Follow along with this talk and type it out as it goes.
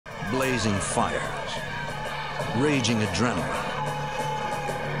blazing fires, raging adrenaline,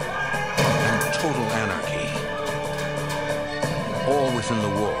 and total anarchy, all within the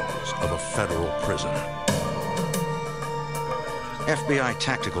walls of a federal prison. FBI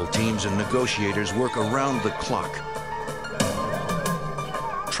tactical teams and negotiators work around the clock,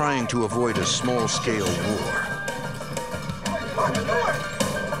 trying to avoid a small-scale war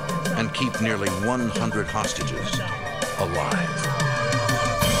and keep nearly 100 hostages alive.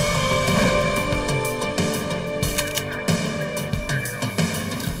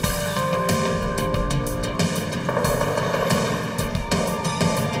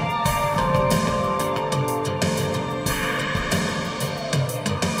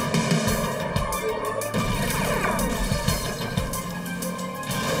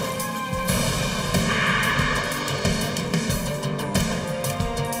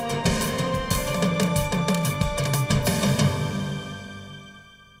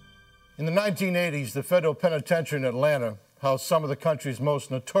 In the 1980s, the federal penitentiary in Atlanta housed some of the country's most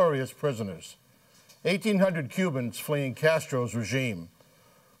notorious prisoners. 1,800 Cubans fleeing Castro's regime.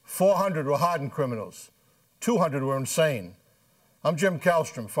 400 were hardened criminals. 200 were insane. I'm Jim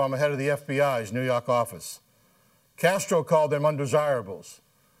Kallstrom, former head of the FBI's New York office. Castro called them undesirables.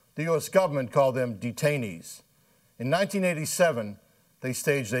 The U.S. government called them detainees. In 1987, they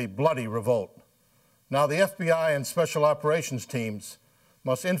staged a bloody revolt. Now the FBI and special operations teams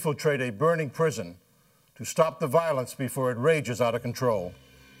must infiltrate a burning prison to stop the violence before it rages out of control.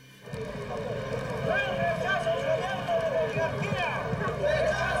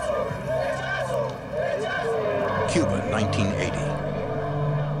 Cuba, 1980.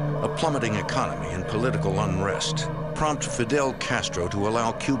 A plummeting economy and political unrest prompt Fidel Castro to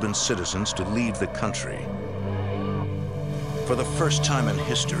allow Cuban citizens to leave the country. For the first time in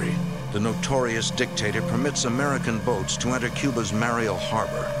history, the notorious dictator permits American boats to enter Cuba's Mariel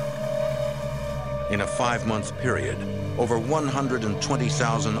Harbor. In a 5-month period, over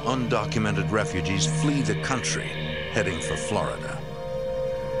 120,000 undocumented refugees flee the country, heading for Florida.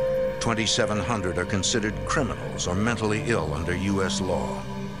 2,700 are considered criminals or mentally ill under U.S. law.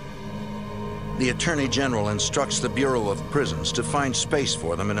 The Attorney General instructs the Bureau of Prisons to find space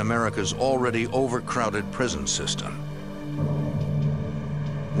for them in America's already overcrowded prison system.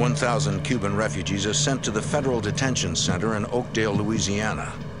 1,000 Cuban refugees are sent to the Federal Detention Center in Oakdale,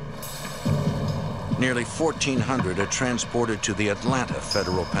 Louisiana. Nearly 1,400 are transported to the Atlanta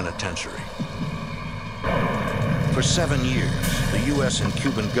Federal Penitentiary. For 7 years, the U.S. and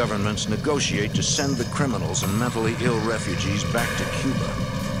Cuban governments negotiate to send the criminals and mentally ill refugees back to Cuba.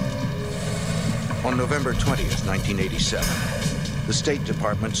 On November 20th, 1987, the State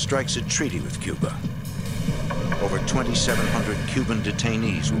Department strikes a treaty with Cuba. Over 2,700 Cuban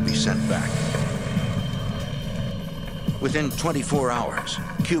detainees will be sent back. Within 24 hours,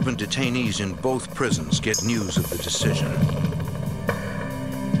 Cuban detainees in both prisons get news of the decision.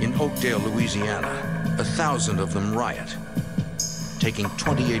 In Oakdale, Louisiana, 1,000 of them riot, taking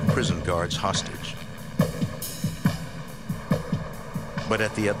 28 prison guards hostage. But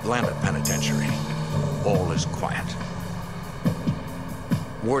at the Atlanta Penitentiary, all is quiet.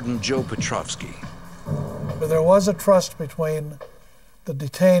 Warden Joe Petrovsky. There was a trust between the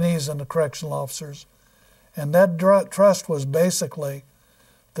detainees and the correctional officers, and that trust was basically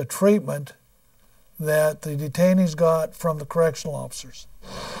the treatment that the detainees got from the correctional officers.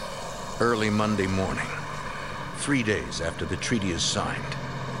 Early Monday morning, 3 days after the treaty is signed,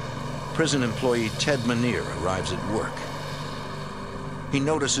 prison employee Ted Manier arrives at work. He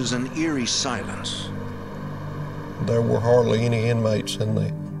notices an eerie silence. There were hardly any inmates in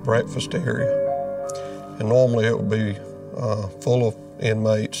the breakfast area. And normally it would be full of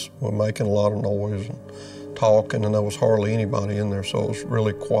inmates were making a lot of noise and talking, and there was hardly anybody in there, so it was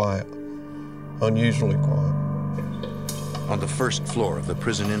really quiet, unusually quiet. On the first floor of the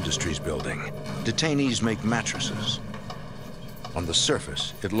Prison Industries building, detainees make mattresses. On the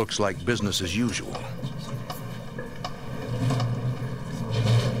surface, it looks like business as usual.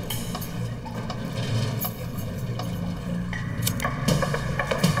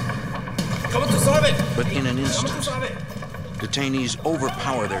 But in an instant, detainees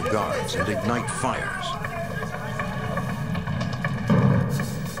overpower their guards and ignite fires.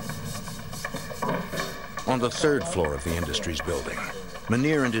 On the third floor of the Industries building,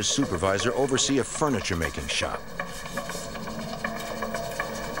 Manier and his supervisor oversee a furniture-making shop.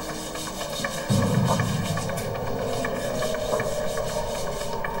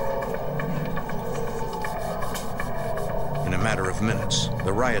 In a matter of minutes,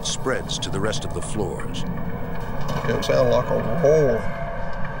 the riot spreads to the rest of the floors. It sounded like a roar,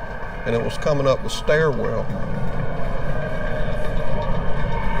 and it was coming up the stairwell.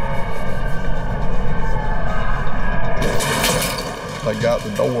 got the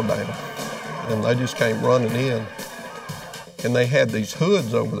door down. And they just came running in. And they had these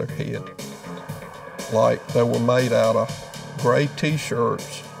hoods over their head, like they were made out of gray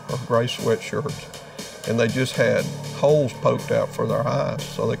t-shirts or gray sweatshirts. And they just had holes poked out for their eyes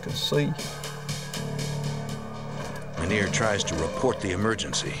so they could see. Manier tries to report the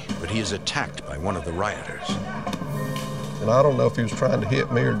emergency, but he is attacked by one of the rioters. And I don't know if he was trying to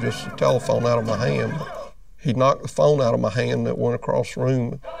hit me or just the telephone out of my hand. He knocked the phone out of my hand that went across the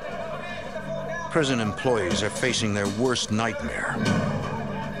room. Prison employees are facing their worst nightmare.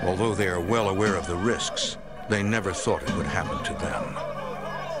 Although they are well aware of the risks, they never thought it would happen to them.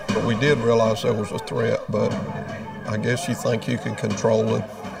 But we did realize there was a threat, but I guess you think you can control it.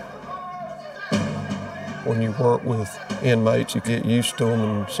 When you work with inmates, you get used to them,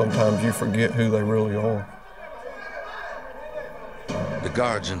 and sometimes you forget who they really are. The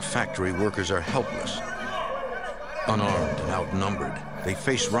guards and factory workers are helpless. Unarmed and outnumbered, they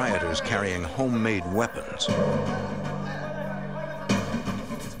face rioters carrying homemade weapons.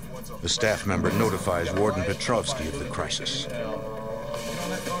 The staff member notifies Warden Petrovsky of the crisis.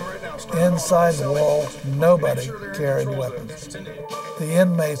 Inside the wall, nobody carried weapons. The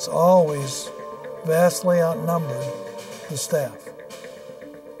inmates always vastly outnumbered the staff.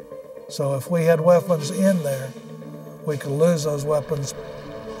 So if we had weapons in there, we could lose those weapons.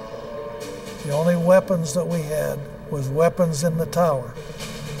 The only weapons that we had was weapons in the tower.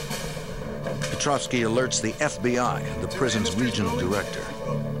 Petrovsky alerts the FBI and the prison's regional director.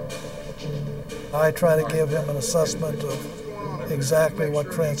 I try to give him an assessment of exactly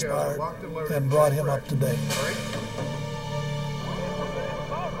what transpired and brought him up to date.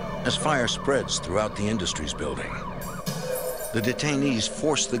 As fire spreads throughout the Industries building, the detainees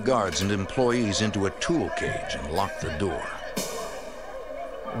force the guards and employees into a tool cage and lock the door.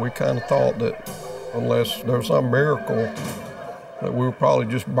 We kind of thought that unless there's some miracle, that we would probably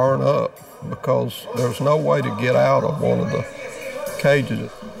just burn up, because there's no way to get out of one of the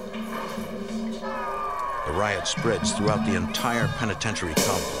cages. The riot spreads throughout the entire penitentiary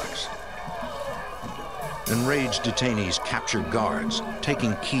complex. Enraged detainees capture guards,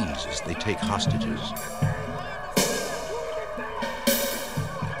 taking keys as they take hostages.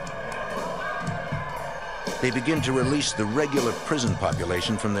 They begin to release the regular prison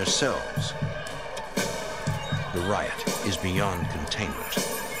population from their cells. The riot is beyond containment.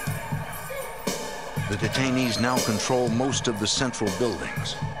 The detainees now control most of the central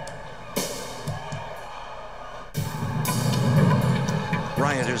buildings.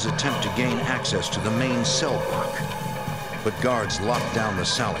 Rioters attempt to gain access to the main cell block, but guards lock down the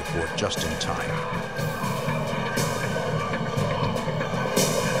sally port just in time.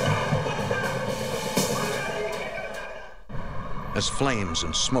 As flames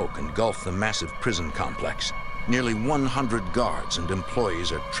and smoke engulf the massive prison complex, nearly 100 guards and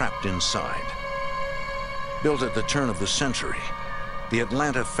employees are trapped inside. Built at the turn of the century, the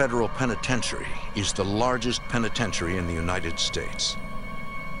Atlanta Federal Penitentiary is the largest penitentiary in the United States.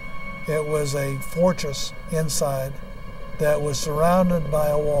 It was a fortress inside that was surrounded by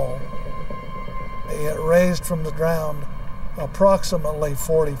a wall. It raised from the ground approximately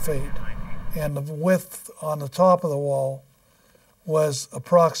 40 feet, and the width on the top of the wall was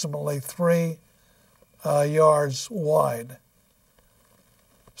approximately 3 yards wide.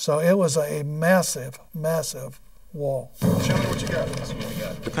 So it was a massive, massive wall. Show me what you got.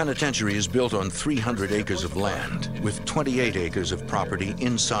 The penitentiary is built on 300 acres of land, with 28 acres of property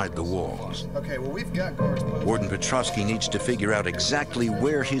inside the walls. Okay, well, we've got guards. Warden Petrovsky needs to figure out exactly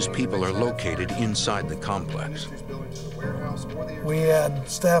where his people are located inside the complex. We had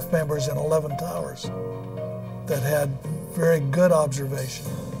staff members in 11 towers that had very good observation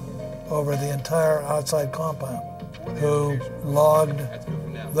over the entire outside compound, who logged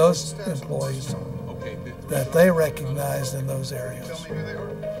those employees that they recognized in those areas.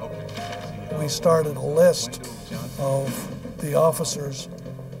 We started a list of the officers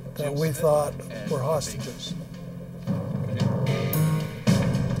that we thought were hostages.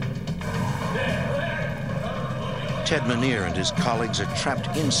 Ted Manier and his colleagues are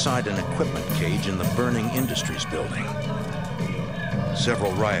trapped inside an equipment cage in the burning Industries building.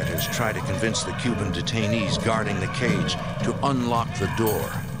 Several rioters try to convince the Cuban detainees guarding the cage to unlock the door.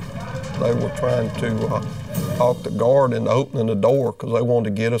 They were trying to talk the guard into opening the door because they wanted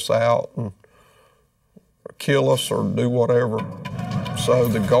to get us out and kill us or do whatever. So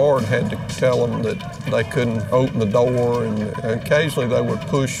the guard had to tell them that they couldn't open the door, and occasionally they would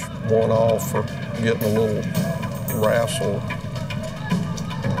push one off for getting a little wrestle.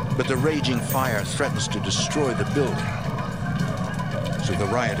 But the raging fire threatens to destroy the building. So the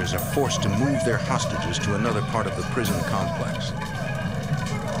rioters are forced to move their hostages to another part of the prison complex.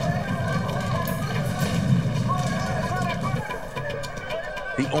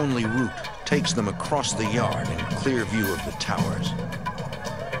 The only route takes them across the yard in clear view of the towers.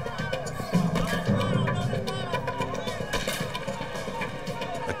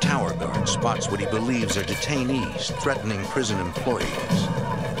 A tower guard spots what he believes are detainees threatening prison employees.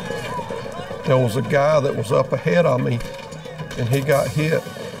 There was a guy that was up ahead of me, and he got hit.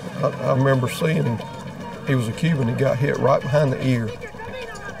 I remember seeing him. He was a Cuban. He got hit right behind the ear.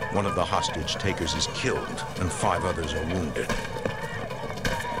 One of the hostage takers is killed, and 5 others are wounded.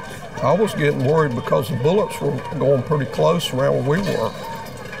 I was getting worried because the bullets were going pretty close around where we were.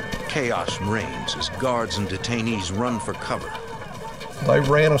 Chaos reigns as guards and detainees run for cover. They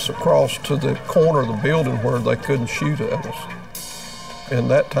ran us across to the corner of the building where they couldn't shoot at us. And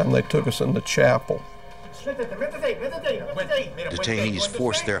that time they took us in the chapel. Detainees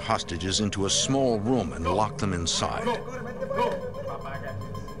force their hostages into a small room and lock them inside.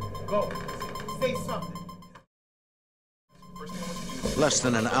 Less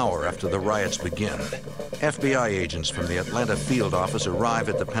than an hour after the riots begin, FBI agents from the Atlanta field office arrive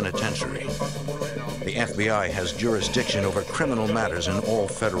at the penitentiary. The FBI has jurisdiction over criminal matters in all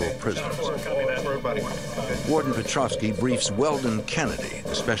federal prisons. Warden Petrovsky briefs Weldon Kennedy,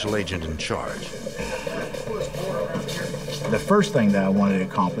 the special agent in charge. The first thing that I wanted to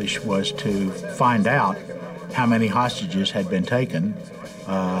accomplish was to find out how many hostages had been taken,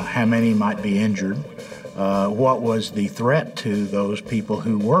 how many might be injured, what was the threat to those people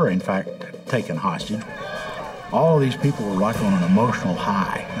who were in fact taken hostage. All of these people were like on an emotional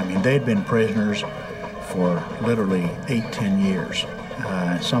high. I mean, they'd been prisoners for literally 8-10 years.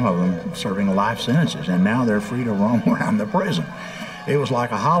 Some of them serving life sentences, and now they're free to roam around the prison. It was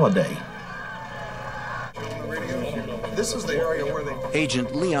like a holiday. This is the area where they...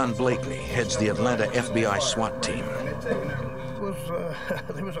 Agent Leon Blakeney heads the Atlanta FBI SWAT team.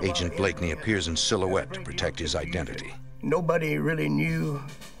 Agent Blakeney appears in silhouette to protect his identity. Nobody really knew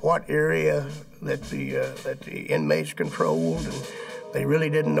what area that the inmates controlled, and they really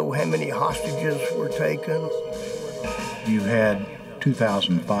didn't know how many hostages were taken. You had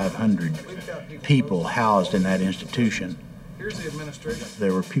 2,500 people housed in that institution. Here's the administration.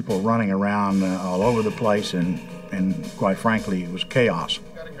 There were people running around all over the place, and quite frankly, it was chaos.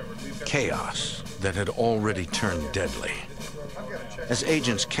 Chaos that had already turned deadly. As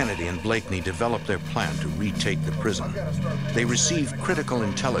agents Kennedy and Blakeney develop their plan to retake the prison, they receive critical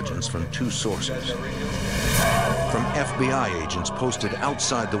intelligence from 2 sources. From FBI agents posted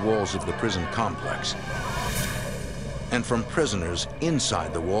outside the walls of the prison complex, and from prisoners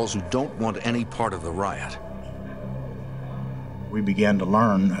inside the walls who don't want any part of the riot. We began to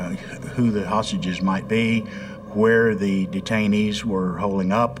learn who the hostages might be, where the detainees were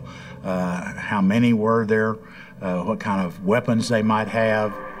holding up, how many were there, what kind of weapons they might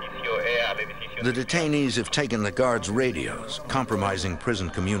have. The detainees have taken the guards' radios, compromising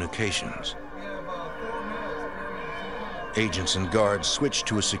prison communications. Agents and guards switch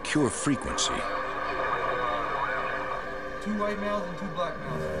to a secure frequency. 2 white males and 2 black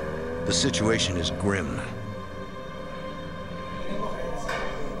males. The situation is grim.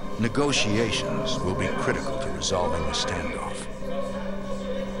 Negotiations will be critical to resolving the standoff.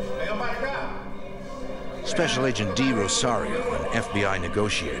 Special Agent D. Rosario, an FBI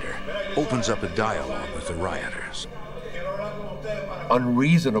negotiator, opens up a dialogue with the rioters.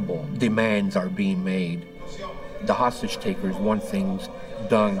 Unreasonable demands are being made. The hostage takers want things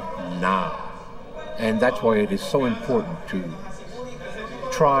done now. And that's why it is so important to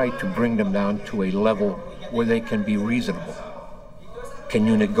try to bring them down to a level where they can be reasonable. Can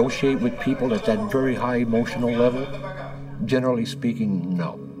you negotiate with people at that very high emotional level? Generally speaking,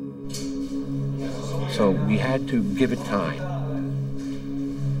 no. So we had to give it time.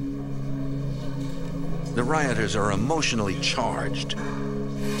 The rioters are emotionally charged,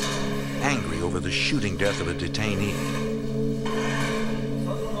 angry over the shooting death of a detainee.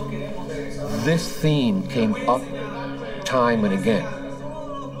 This theme came up time and again.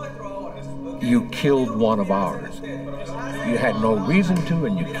 You killed one of ours. You had no reason to,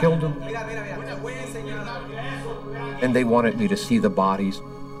 and you killed him. And they wanted me to see the bodies,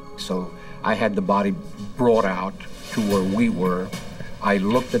 so I had the body brought out to where we were. I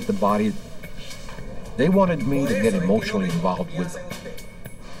looked at the body. They wanted me to get emotionally involved with them.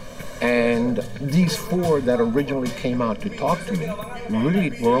 And these 4 that originally came out to talk to me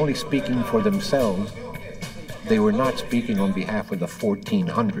really were only speaking for themselves. They were not speaking on behalf of the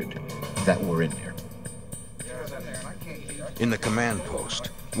 1,400 that were in there. In the command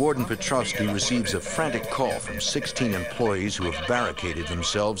post, Warden Petrovsky receives a frantic call from 16 employees who have barricaded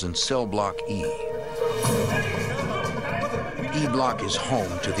themselves in cell block E. E block is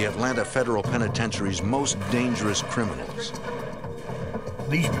home to the Atlanta Federal Penitentiary's most dangerous criminals.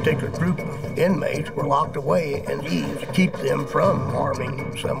 These particular group of inmates were locked away in these to keep them from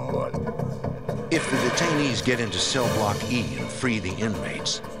harming someone. If the detainees get into cell block E and free the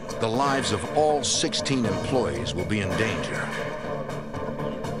inmates, the lives of all 16 employees will be in danger.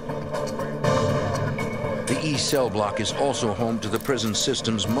 The E cell block is also home to the prison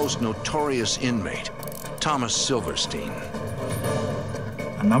system's most notorious inmate, Thomas Silverstein.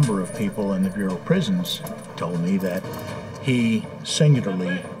 A number of people in the Bureau of Prisons told me that he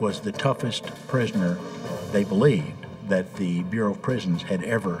singularly was the toughest prisoner they believed that the Bureau of Prisons had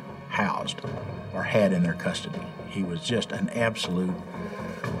ever housed or had in their custody. He was just an absolute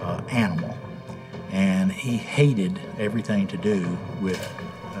animal, and he hated everything to do with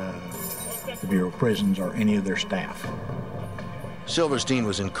the Bureau of Prisons or any of their staff. Silverstein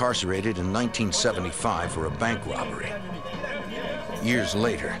was incarcerated in 1975 for a bank robbery. Years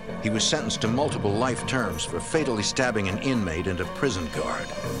later, he was sentenced to multiple life terms for fatally stabbing an inmate and a prison guard.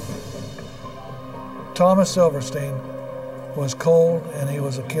 Thomas Silverstein was cold and he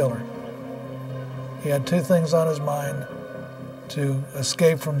was a killer. He had two things on his mind: to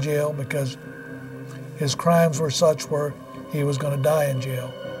escape from jail because his crimes were such where he was going to die in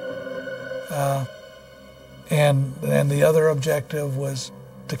jail. And the other objective was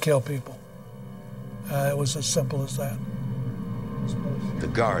to kill people. It was as simple as that. The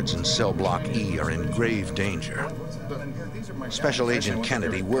guards in cell block E are in grave danger. Special Agent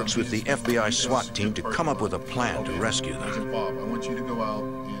Kennedy works with the FBI SWAT team to come up with a plan to rescue them.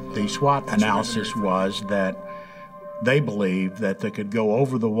 The SWAT analysis was that they believed that they could go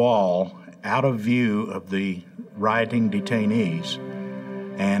over the wall out of view of the rioting detainees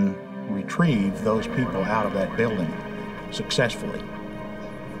and retrieve those people out of that building successfully.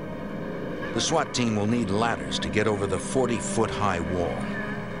 The SWAT team will need ladders to get over the 40-foot-high wall.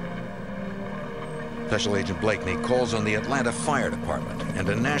 Special Agent Blakeney calls on the Atlanta Fire Department and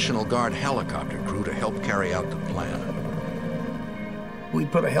a National Guard helicopter crew to help carry out the plan. We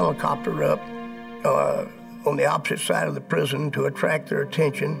put a helicopter up on the opposite side of the prison to attract their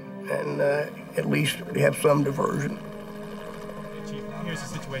attention and at least have some diversion. Chief, here's the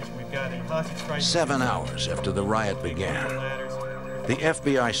situation. We've got a hostage crisis. 7 hours after the riot began, the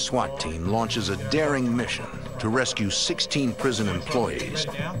FBI SWAT team launches a daring mission to rescue 16 prison employees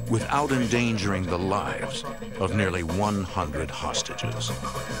without endangering the lives of nearly 100 hostages.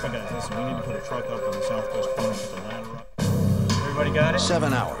 Listen, we need to put a truck up on the southwest corner to the ladder up. Everybody got it?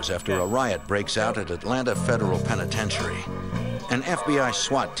 7 hours after a riot breaks out at Atlanta Federal Penitentiary, an FBI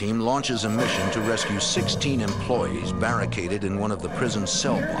SWAT team launches a mission to rescue 16 employees barricaded in one of the prison's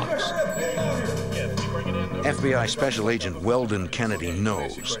cell blocks. FBI Special Agent Weldon Kennedy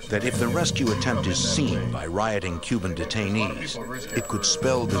knows that if the rescue attempt is seen by rioting Cuban detainees, it could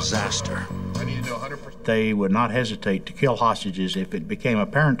spell disaster. They would not hesitate to kill hostages if it became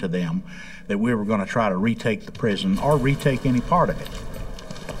apparent to them that we were going to try to retake the prison or retake any part of it.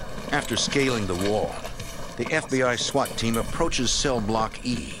 After scaling the wall, the FBI SWAT team approaches cell block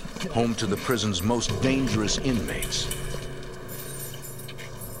E, home to the prison's most dangerous inmates.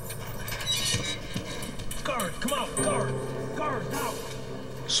 Guard, come out, guard! Guard, now!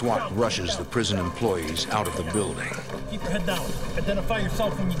 SWAT rushes the prison employees out of the building. Keep your head down. Identify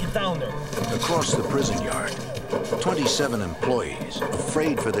yourself when you get down there. Across the prison yard, 27 employees,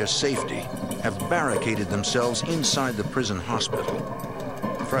 afraid for their safety, have barricaded themselves inside the prison hospital.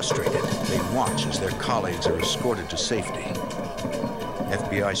 Frustrated, they watch as their colleagues are escorted to safety.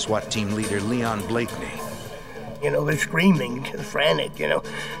 FBI SWAT team leader Leon Blakeney. You know, they're screaming, frantic, you know,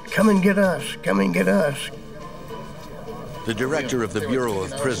 come and get us, come and get us. The director of the Bureau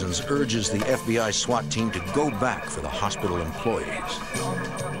of Prisons urges the FBI SWAT team to go back for the hospital employees.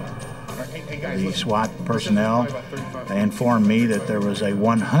 The SWAT personnel informed me that there was a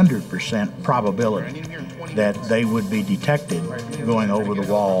 100% probability that they would be detected going over the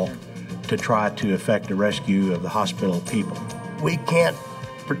wall to try to effect a rescue of the hospital people. We can't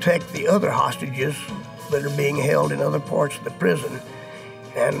protect the other hostages that are being held in other parts of the prison.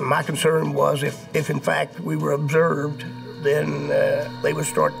 And my concern was if in fact we were observed, then they would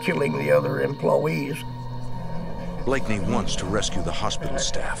start killing the other employees. Blakeney wants to rescue the hospital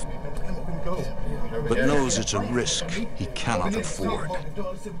staff, but knows it's a risk he cannot afford.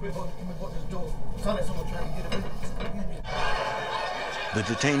 The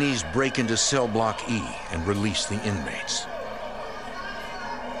detainees break into cell block E and release the inmates.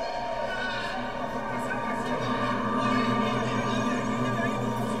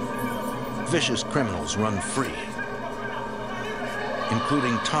 Vicious criminals run free,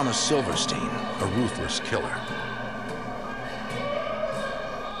 including Thomas Silverstein, a ruthless killer.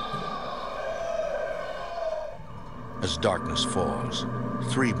 As darkness falls,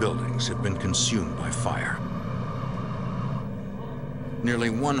 3 buildings have been consumed by fire.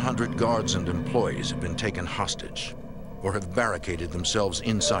 Nearly 100 guards and employees have been taken hostage or have barricaded themselves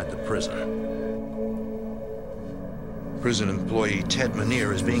inside the prison. Prison employee Ted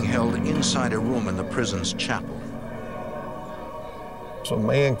Manier is being held inside a room in the prison's chapel. So a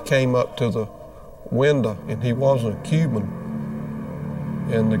man came up to the window, and he wasn't a Cuban.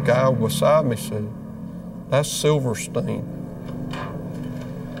 And the guy beside me said, "That's Silverstein."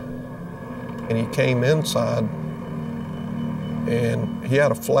 And he came inside, and he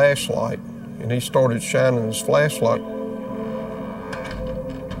had a flashlight, and he started shining his flashlight.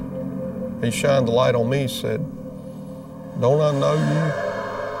 He shined the light on me, said, "Don't I know you?"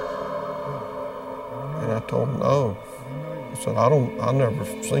 And I told him, "No." I said, "I've never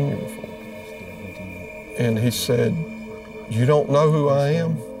seen you before." And he said, "You don't know who I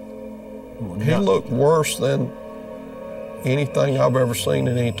am?" He looked worse than anything I've ever seen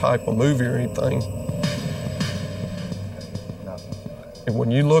in any type of movie or anything. And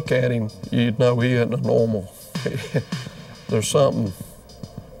when you look at him, you know he isn't a normal. There's something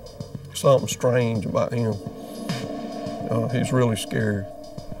strange about him. He's really scary.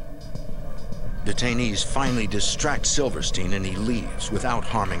 Detainees finally distract Silverstein and he leaves without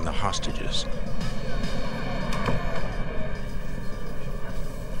harming the hostages.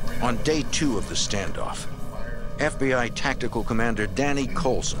 On day 2 of the standoff, FBI Tactical Commander Danny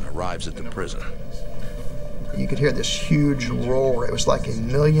Colson arrives at the prison. You could hear this huge roar. It was like a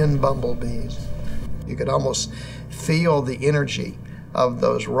million bumblebees. You could almost feel the energy of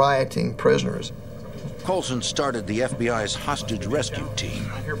those rioting prisoners. Colson started the FBI's hostage rescue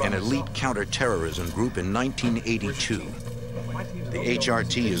team, an elite counterterrorism group in 1982. The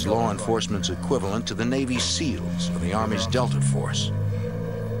HRT is law enforcement's equivalent to the Navy SEALs or the Army's Delta Force.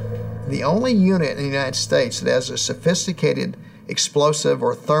 The only unit in the United States that has a sophisticated explosive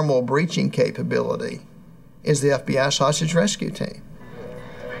or thermal breaching capability is the FBI's hostage rescue team.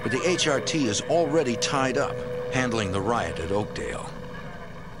 But the HRT is already tied up, handling the riot at Oakdale.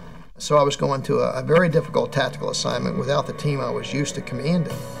 So I was going to a very difficult tactical assignment without the team I was used to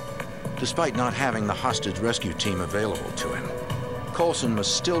commanding. Despite not having the hostage rescue team available to him, Colson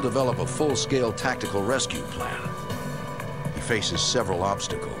must still develop a full-scale tactical rescue plan. He faces several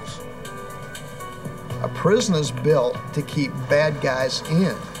obstacles. A prison is built to keep bad guys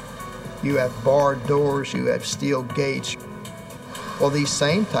in. You have barred doors, you have steel gates. Well, these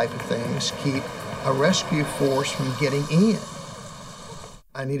same type of things keep a rescue force from getting in.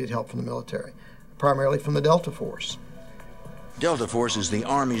 I needed help from the military, primarily from the Delta Force. Delta Force is the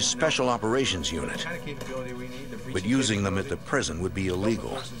Army's Special Operations Unit, but using them at the prison would be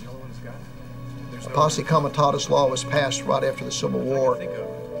illegal. A posse comitatus law was passed right after the Civil War,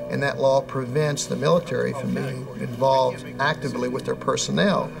 and that law prevents the military from being involved actively with their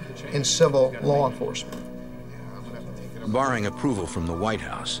personnel in civil law enforcement. Barring approval from the White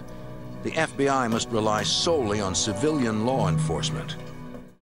House, the FBI must rely solely on civilian law enforcement.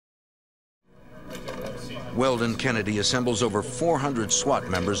 Weldon Kennedy assembles over 400 SWAT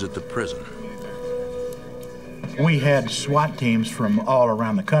members at the prison. We had SWAT teams from all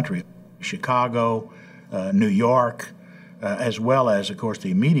around the country, Chicago, New York, as well as, of course,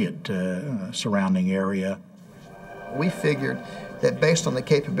 the immediate surrounding area. We figured that based on the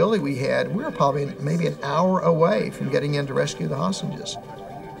capability we had, we were probably maybe an hour away from getting in to rescue the hostages.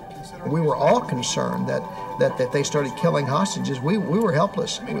 We were all concerned that they started killing hostages. We were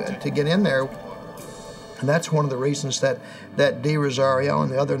helpless to get in there. And that's one of the reasons that De Rosario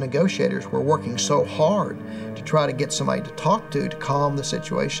and the other negotiators were working so hard to try to get somebody to talk to calm the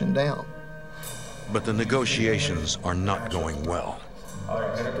situation down. But the negotiations are not going well.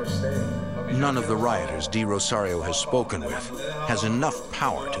 None of the rioters De Rosario has spoken with has enough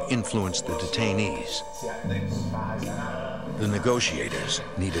power to influence the detainees. The negotiators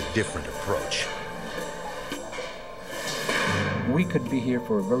need a different approach. We could be here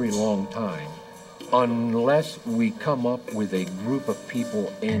for a very long time unless we come up with a group of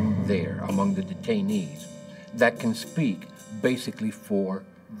people in there among the detainees that can speak basically for,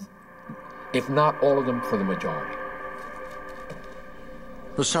 if not all of them, for the majority.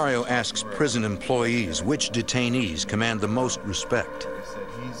 Rosario asks prison employees which detainees command the most respect.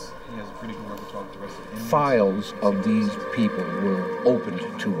 Files of these people were opened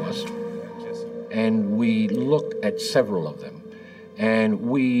to us, and we looked at several of them, and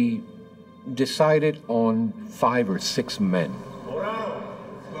we decided on 5 or 6 men.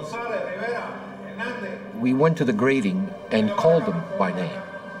 We went to the grading and called them by name,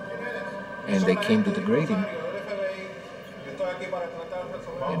 and they came to the grading,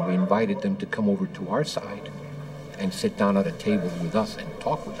 and we invited them to come over to our side and sit down at a table with us and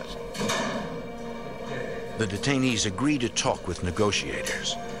talk with us. The detainees agree to talk with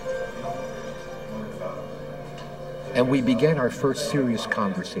negotiators. And we began our first serious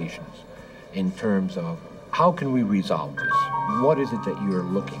conversations in terms of how can we resolve this? What is it that you're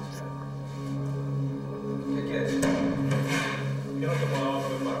looking for?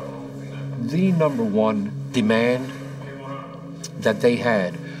 The number one demand that they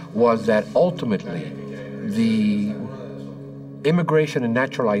had was that ultimately the Immigration and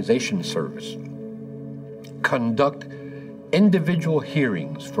Naturalization Service conduct individual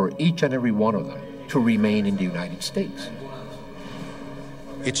hearings for each and every one of them to remain in the United States.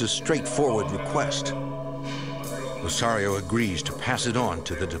 It's a straightforward request. Rosario agrees to pass it on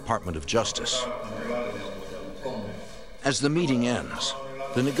to the Department of Justice. As the meeting ends,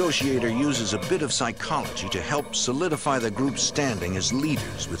 the negotiator uses a bit of psychology to help solidify the group's standing as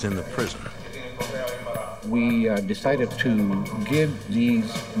leaders within the prison. We decided to give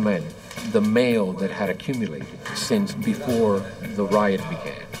these men the mail that had accumulated since before the riot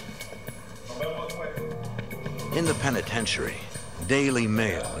began. In the penitentiary, daily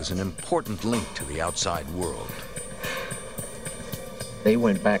mail is an important link to the outside world. They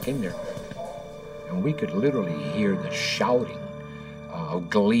went back in there, and we could literally hear the shouting of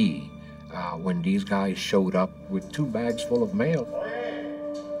glee when these guys showed up with 2 bags full of mail.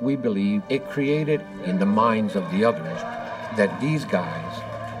 We believe it created in the minds of the others that these guys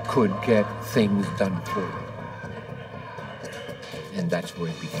could get things done for them. And that's where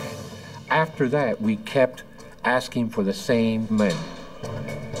it began. After that, we kept asking for the same men.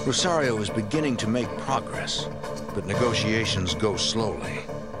 Rosario is beginning to make progress, but negotiations go slowly.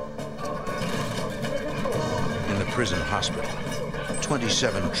 In the prison hospital,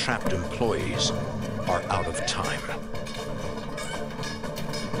 27 trapped employees are out of time.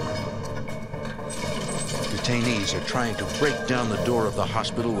 Detainees are trying to break down the door of the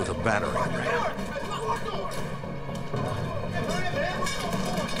hospital with a battering ram.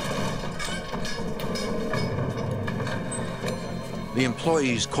 The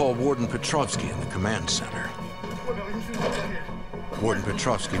employees call Warden Petrovsky in the command center. Warden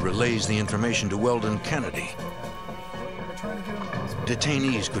Petrovsky relays the information to Weldon Kennedy.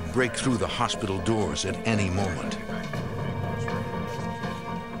 Detainees could break through the hospital doors at any moment.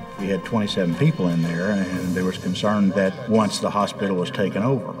 We had 27 people in there, and there was concern that once the hospital was taken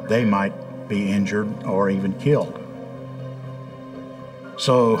over, they might be injured or even killed.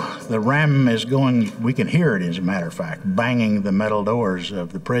 So the ram is going, we can hear it as a matter of fact, banging the metal doors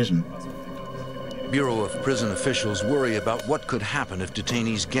of the prison. Bureau of Prison officials worry about what could happen if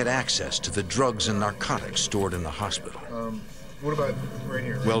detainees get access to the drugs and narcotics stored in the hospital. What about right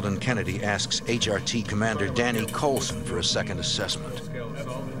here? Weldon Kennedy asks HRT Commander Danny Colson for a second assessment.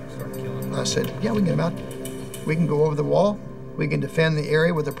 I said, yeah, we can get them out. We can go over the wall. We can defend the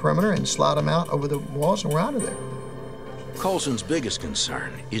area with a perimeter and slide them out over the walls, and we're out of there. Colson's biggest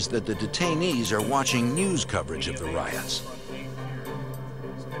concern is that the detainees are watching news coverage of the riots.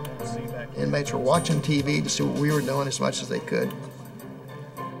 Inmates were watching TV to see what we were doing as much as they could.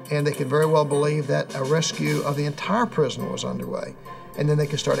 And they could very well believe that a rescue of the entire prison was underway, and then they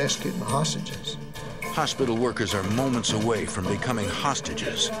could start executing the hostages. Hospital workers are moments away from becoming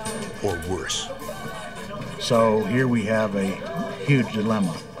hostages, or worse. So here we have a huge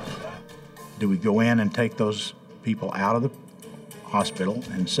dilemma. Do we go in and take those people out of the hospital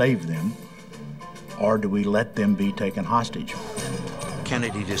and save them, or do we let them be taken hostage?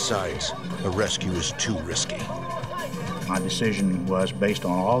 Kennedy decides a rescue is too risky. My decision was based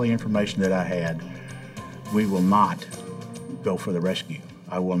on all the information that I had. We will not go for the rescue.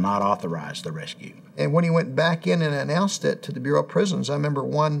 I will not authorize the rescue. And when he went back in and announced it to the Bureau of Prisons, I remember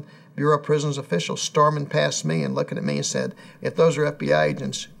one Bureau of Prisons official storming past me and looking at me and said, if those are FBI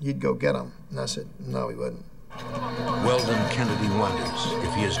agents, you'd go get them. And I said, no, he wouldn't. Weldon Kennedy wonders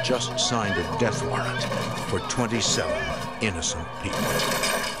if he has just signed a death warrant for 27 innocent people.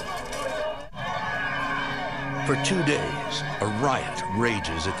 For 2 days, a riot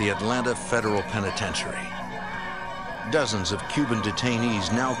rages at the Atlanta Federal Penitentiary. Dozens of Cuban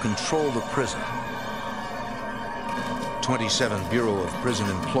detainees now control the prison. 27 Bureau of Prison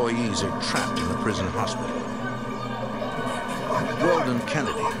employees are trapped in the prison hospital. Weldon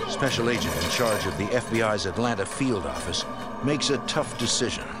Kennedy, special agent in charge of the FBI's Atlanta field office, makes a tough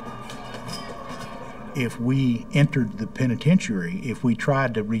decision. If we entered the penitentiary, if we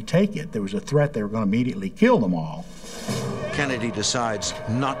tried to retake it, there was a threat they were going to immediately kill them all. Kennedy decides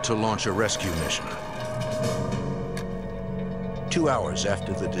not to launch a rescue mission. 2 hours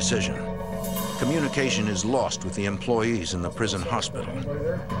after the decision, communication is lost with the employees in the prison hospital.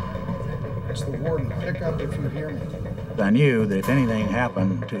 It's the warden. Pick up if you hear me. I knew that if anything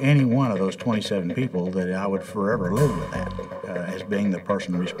happened to any one of those 27 people, that I would forever live with that as being the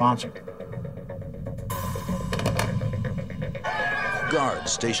person responsible.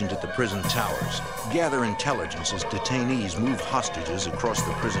 Guards stationed at the prison towers gather intelligence as detainees move hostages across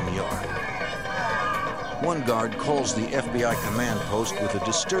the prison yard. One guard calls the FBI command post with a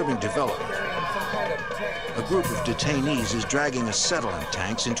disturbing development. A group of detainees is dragging acetylene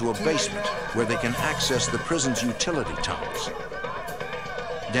tanks into a basement where they can access the prison's utility tunnels.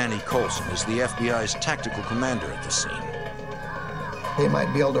 Danny Colson is the FBI's tactical commander at the scene. They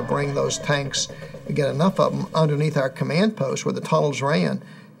might be able to bring those tanks, get enough of them underneath our command post where the tunnels ran,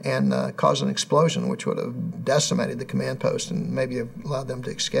 and cause an explosion which would have decimated the command post and maybe have allowed them to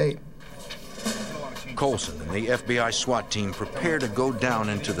escape. Colson and the FBI SWAT team prepare to go down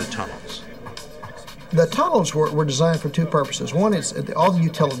into the tunnels. The tunnels were designed for two purposes. One is all the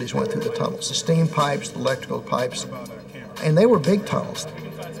utilities went through the tunnels, the steam pipes, the electrical pipes, and they were big tunnels.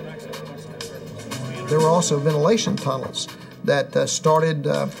 There were also ventilation tunnels that started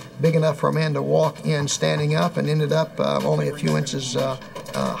big enough for a man to walk in standing up and ended up only a few inches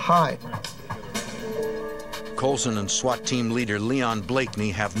high. Colson and SWAT team leader Leon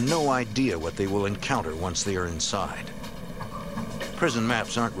Blakeney have no idea what they will encounter once they are inside. Prison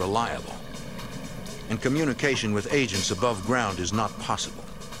maps aren't reliable, and communication with agents above ground is not possible.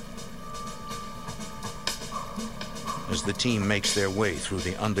 As the team makes their way through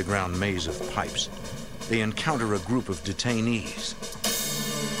the underground maze of pipes, they encounter a group of detainees.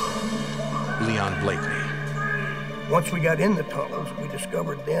 Leon Blakeney. Once we got in the tunnels, we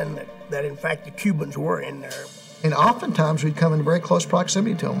discovered then that in fact the Cubans were in there. And oftentimes we'd come in very close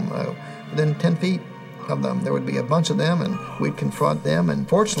proximity to them, within 10 feet of them. There would be a bunch of them and we'd confront them, and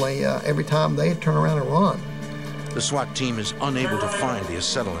fortunately every time they'd turn around and run. The SWAT team is unable to find the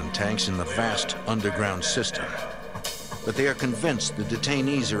acetylene tanks in the vast underground system, but they are convinced the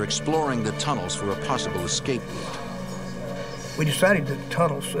detainees are exploring the tunnels for a possible escape route. We decided that the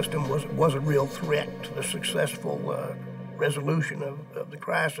tunnel system was a real threat to the successful resolution of the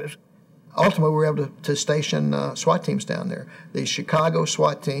crisis. Ultimately, we were able to station SWAT teams down there. The Chicago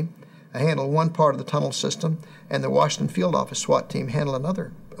SWAT team handled one part of the tunnel system, and the Washington Field Office SWAT team handled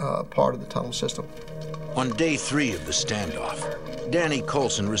another part of the tunnel system. On day 3 of the standoff, Danny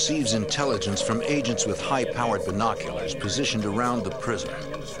Colson receives intelligence from agents with high-powered binoculars positioned around the prison.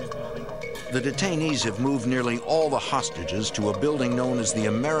 The detainees have moved nearly all the hostages to a building known as the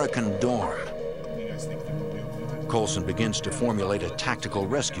American Dorm. Colson begins to formulate a tactical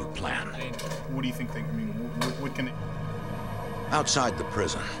rescue plan. What do you think I mean, what can it... Outside the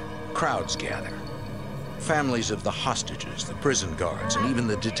prison, crowds gather. Families of the hostages, the prison guards, and even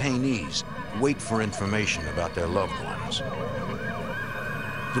the detainees wait for information about their loved ones.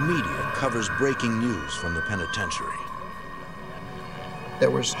 The media covers breaking news from the penitentiary. There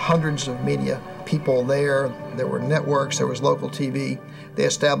was hundreds of media people there. There were networks, there was local TV. They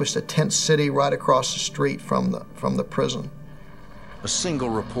established a tent city right across the street from the prison. A single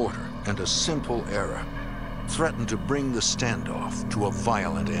reporter and a simple error threatened to bring the standoff to a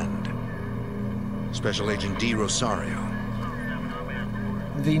violent end. Special Agent D. Rosario.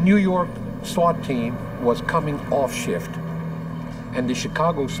 The New York SWAT team was coming off shift, and the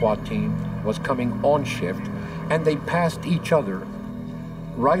Chicago SWAT team was coming on shift, and they passed each other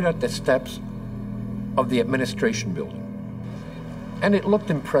right at the steps of the administration building. And it looked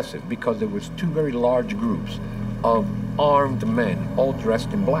impressive because there was two very large groups of armed men, all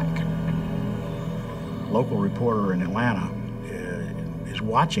dressed in black. A local reporter in Atlanta is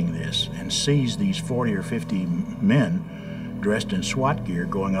watching this and sees these 40 or 50 men dressed in SWAT gear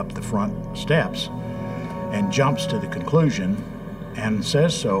going up the front steps, and jumps to the conclusion and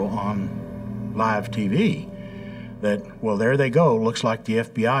says so on live TV that, well, there they go, looks like the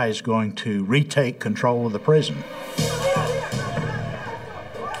FBI is going to retake control of the prison.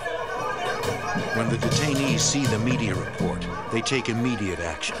 When the detainees see the media report, they take immediate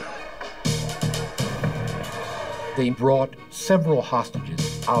action. They brought several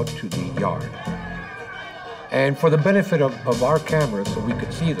hostages out to the yard. And for the benefit of our cameras, so we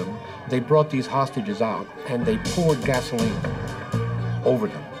could see them, they brought these hostages out and they poured gasoline over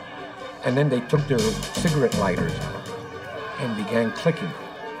them. And then they took their cigarette lighters and began clicking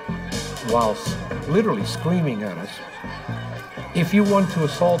whilst literally screaming at us, "If you want to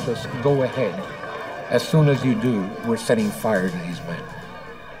assault us, go ahead. As soon as you do, we're setting fire to these men."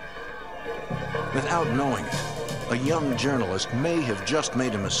 Without knowing it, a young journalist may have just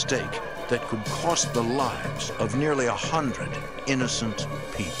made a mistake that could cost the lives of nearly 100 innocent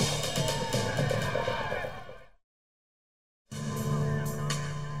people.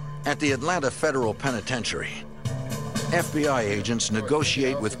 At the Atlanta Federal Penitentiary, FBI agents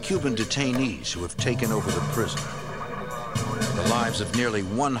negotiate with Cuban detainees who have taken over the prison. The lives of nearly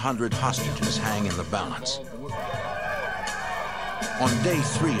 100 hostages hang in the balance. On day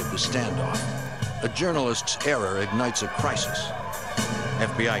 3 of the standoff, a journalist's error ignites a crisis.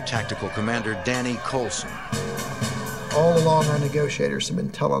 FBI Tactical Commander Danny Colson. All along, our negotiators have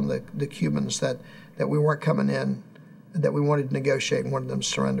been telling the Cubans that we weren't coming in, that we wanted to negotiate and wanted them to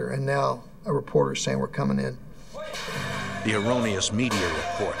surrender, and now a reporter is saying we're coming in. The erroneous media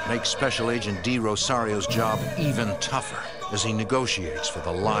report makes Special Agent D. Rosario's job even tougher as he negotiates for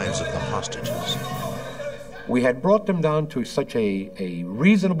the lives of the hostages. We had brought them down to such a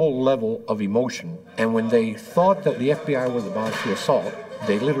reasonable level of emotion, and when they thought that the FBI was about to assault,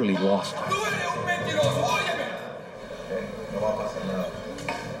 they literally lost it.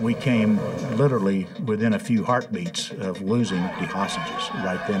 We came literally within a few heartbeats of losing the hostages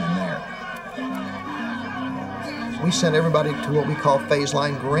right then and there. We sent everybody to what we call phase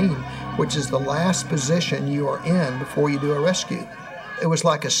line green, which is the last position you are in before you do a rescue. It was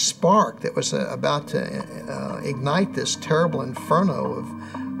like a spark that was about to ignite this terrible inferno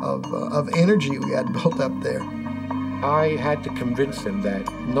of energy we had built up there. I had to convince them that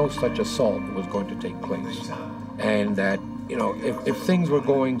no such assault was going to take place, and that, you know, if things were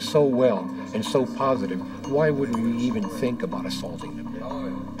going so well and so positive, why would we even think about assaulting them?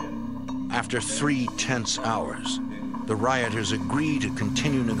 After 3 tense hours, the rioters agree to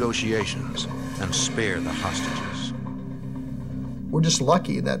continue negotiations and spare the hostages. We're just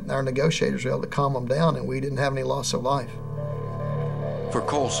lucky that our negotiators were able to calm them down and we didn't have any loss of life. For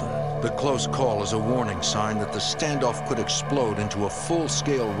Colson, the close call is a warning sign that the standoff could explode into a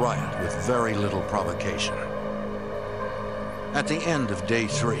full-scale riot with very little provocation. At the end of day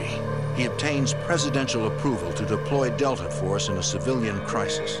 3, he obtains presidential approval to deploy Delta Force in a civilian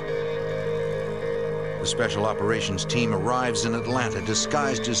crisis. The Special Operations Team arrives in Atlanta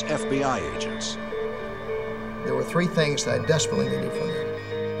disguised as FBI agents. There were 3 things that I desperately needed from them.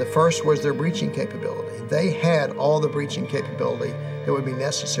 The first was their breaching capability. They had all the breaching capability that would be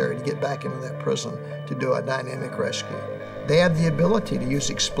necessary to get back into that prison to do a dynamic rescue. They had the ability to use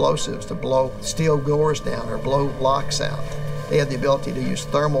explosives to blow steel doors down or blow locks out. They had the ability to use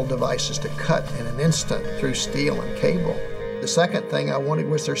thermal devices to cut in an instant through steel and cable. The second thing I wanted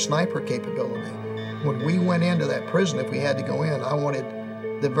was their sniper capability. When we went into that prison, if we had to go in, I wanted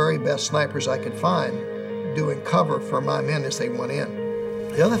the very best snipers I could find doing cover for my men as they went in.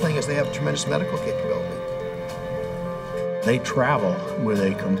 The other thing is they have tremendous medical capability. They travel with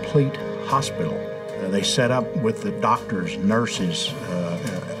a complete hospital. They set up with the doctors, nurses,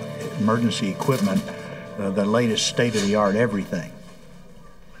 emergency equipment, the latest state-of-the-art everything.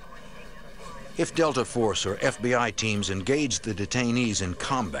 If Delta Force or FBI teams engage the detainees in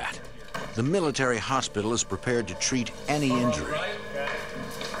combat, the military hospital is prepared to treat any injury.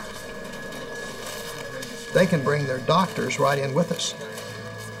 They can bring their doctors right in with us.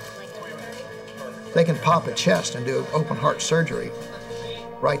 They can pop a chest and do open heart surgery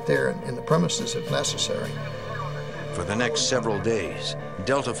right there in the premises if necessary. For the next several days,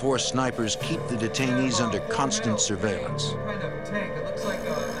 Delta Force snipers keep the detainees under constant surveillance.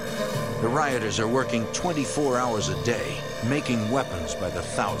 The rioters are working 24 hours a day, making weapons by the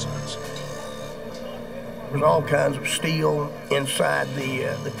thousands. There's all kinds of steel inside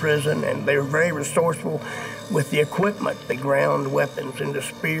the prison, and they're very resourceful with the equipment. They ground weapons into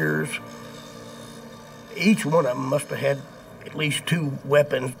spears. Each one of them must have had at least 2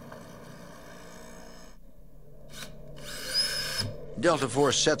 weapons. Delta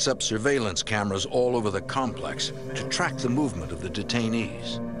Force sets up surveillance cameras all over the complex to track the movement of the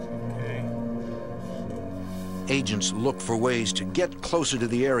detainees. Agents look for ways to get closer to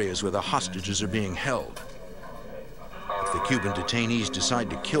the areas where the hostages are being held. If the Cuban detainees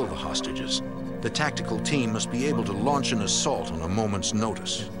decide to kill the hostages, the tactical team must be able to launch an assault on a moment's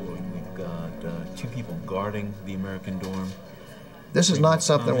notice. We've got 2 people guarding the American dorm. This is not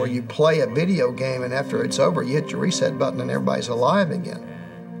something where you play a video game and after it's over, you hit your reset button and everybody's alive again.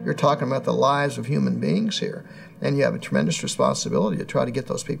 You're talking about the lives of human beings here, and you have a tremendous responsibility to try to get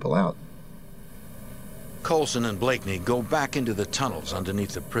those people out. Colson and Blakeney go back into the tunnels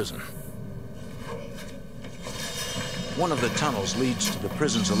underneath the prison. One of the tunnels leads to the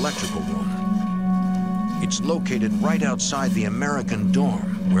prison's electrical room. It's located right outside the American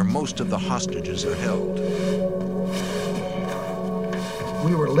dorm, where most of the hostages are held.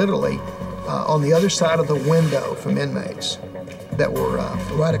 We were literally on the other side of the window from inmates that were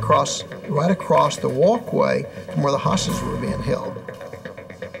right across the walkway from where the hostages were being held.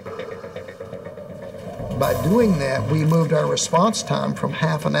 By doing that, we moved our response time from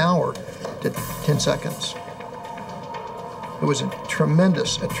half an hour to 10 seconds. It was a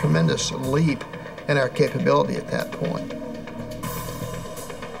tremendous leap in our capability at that point.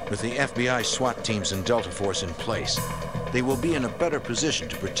 With the FBI SWAT teams and Delta Force in place, they will be in a better position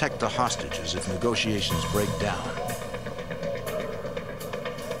to protect the hostages if negotiations break down.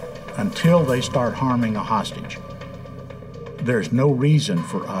 Until they start harming a hostage, there's no reason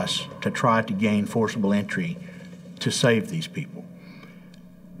for us to try to gain forcible entry to save these people.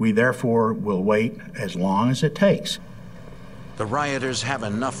 We therefore will wait as long as it takes. The rioters have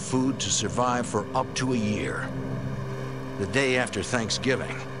enough food to survive for up to a year. The day after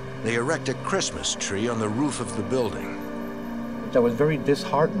Thanksgiving, they erect a Christmas tree on the roof of the building. That was very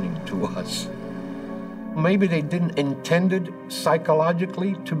disheartening to us. Maybe they didn't intend it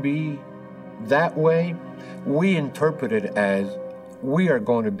psychologically to be that way. We interpret it as we are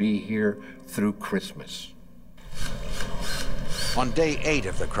going to be here through Christmas. On day 8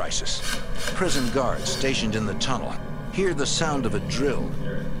 of the crisis, prison guards stationed in the tunnel hear the sound of a drill.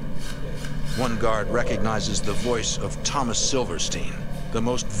 One guard recognizes the voice of Thomas Silverstein, the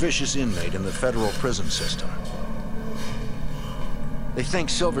most vicious inmate in the federal prison system. They think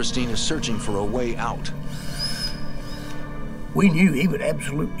Silverstein is searching for a way out. We knew he would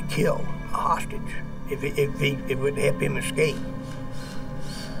absolutely kill a hostage if it would help him escape.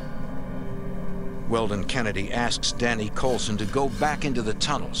 Weldon Kennedy asks Danny Colson to go back into the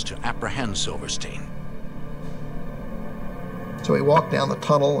tunnels to apprehend Silverstein. So we walked down the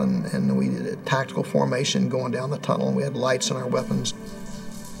tunnel and we did a tactical formation going down the tunnel. We had lights on our weapons.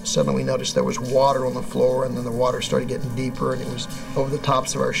 Suddenly we noticed there was water on the floor, and then the water started getting deeper, and it was over the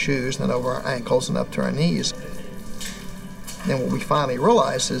tops of our shoes, and then over our ankles and up to our knees. Then what we finally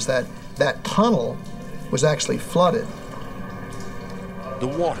realized is that that tunnel was actually flooded. The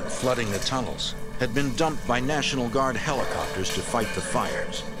water flooding the tunnels had been dumped by National Guard helicopters to fight the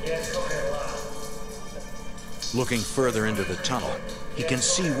fires. Looking further into the tunnel, he can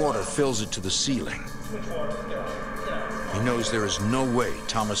see water fills it to the ceiling. He knows there is no way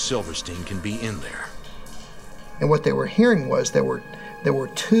Thomas Silverstein can be in there. And what they were hearing was there were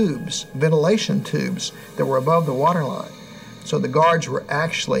tubes, ventilation tubes, that were above the water line. So the guards were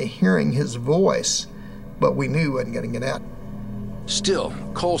actually hearing his voice, but we knew he wasn't going to get out. Still,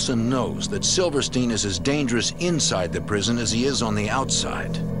 Colson knows that Silverstein is as dangerous inside the prison as he is on the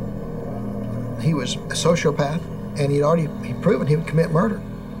outside. He was a sociopath, and he'd proven he would commit murder.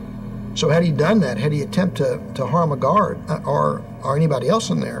 So had he done that, had he attempted to harm a guard or anybody else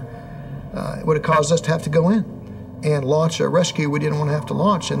in there, it would have caused us to have to go in and launch a rescue we didn't want to have to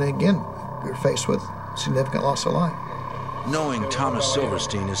launch. And again, we were faced with significant loss of life. Knowing Thomas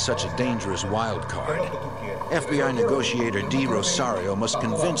Silverstein is such a dangerous wild card, FBI negotiator D. Rosario must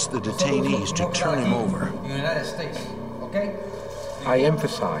convince the detainees to turn him over. United States, okay? I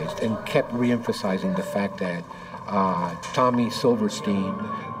emphasized and kept re-emphasizing the fact that Tommy Silverstein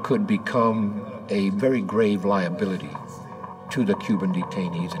could become a very grave liability to the Cuban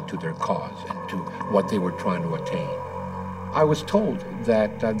detainees and to their cause and to what they were trying to attain. I was told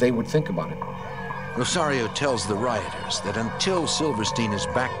that they would think about it. Rosario tells the rioters that until Silverstein is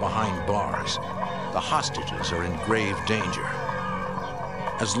back behind bars, the hostages are in grave danger.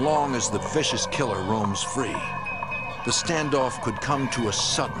 As long as the vicious killer roams free, the standoff could come to a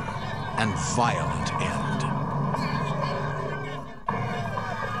sudden and violent end.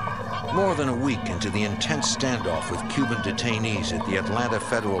 More than a week into the intense standoff with Cuban detainees at the Atlanta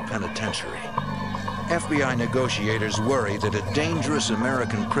Federal Penitentiary, FBI negotiators worry that a dangerous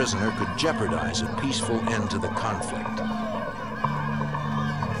American prisoner could jeopardize a peaceful end to the conflict.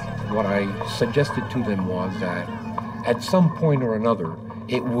 What I suggested to them was that at some point or another,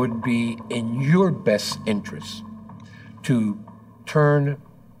 it would be in your best interest to turn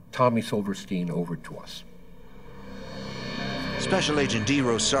Tommy Silverstein over to us. Special Agent D.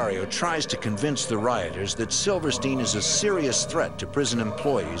 Rosario tries to convince the rioters that Silverstein is a serious threat to prison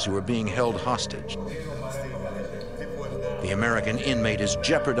employees who are being held hostage. The American inmate is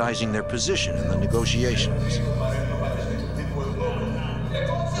jeopardizing their position in the negotiations.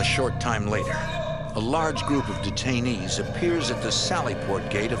 A short time later, a large group of detainees appears at the Sallyport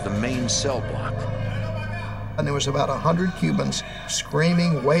gate of the main cell block. And there was about 100 Cubans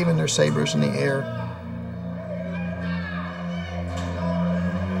screaming, waving their sabers in the air.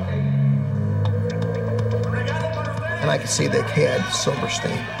 And I could see they had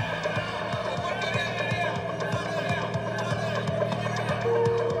Silverstein.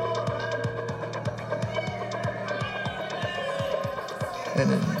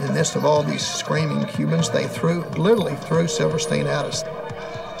 And in the midst of all these screaming Cubans, they literally threw Silverstein at us.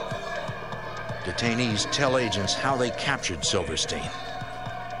 Detainees tell agents how they captured Silverstein.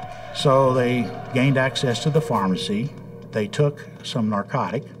 So they gained access to the pharmacy. They took some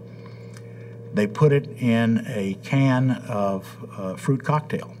narcotic. They put it in a can of fruit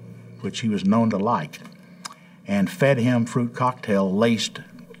cocktail, which he was known to like, and fed him fruit cocktail laced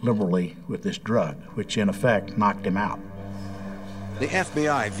liberally with this drug, which in effect knocked him out. The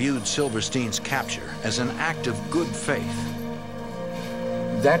FBI viewed Silverstein's capture as an act of good faith.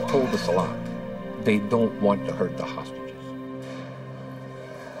 That told us a lot. They don't want to hurt the hostages.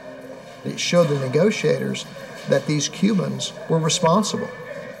 It showed the negotiators that these Cubans were responsible.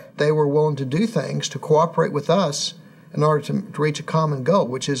 They were willing to do things to cooperate with us in order to reach a common goal,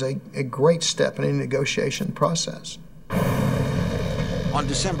 which is a great step in any negotiation process. On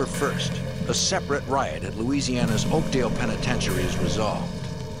December 1st, a separate riot at Louisiana's Oakdale Penitentiary is resolved.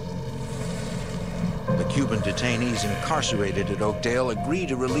 The Cuban detainees incarcerated at Oakdale agree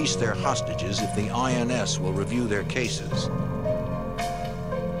to release their hostages if the INS will review their cases.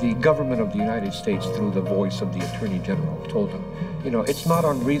 The government of the United States, through the voice of the Attorney General, told them, you know, it's not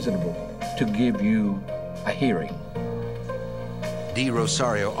unreasonable to give you a hearing. D.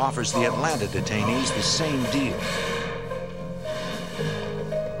 Rosario offers the Atlanta detainees the same deal.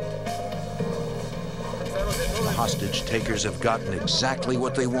 The hostage takers have gotten exactly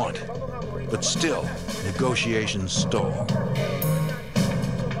what they want, but still, negotiations stall.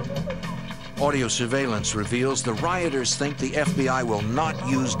 Audio surveillance reveals the rioters think the FBI will not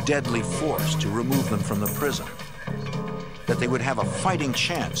use deadly force to remove them from the prison, that they would have a fighting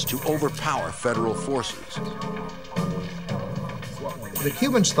chance to overpower federal forces. The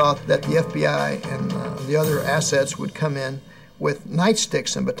Cubans thought that the FBI and the other assets would come in with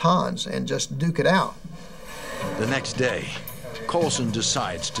nightsticks and batons and just duke it out. The next day, Colson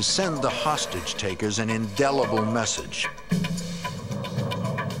decides to send the hostage takers an indelible message.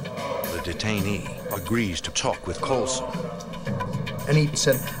 The detainee agrees to talk with Colson. And he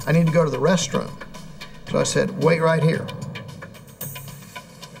said, I need to go to the restroom. So I said, wait right here.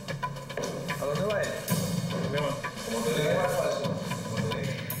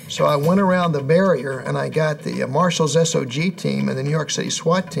 So I went around the barrier and I got the Marshall's SOG team and the New York City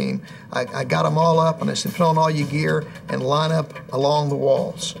SWAT team. I got them all up and I said, put on all your gear and line up along the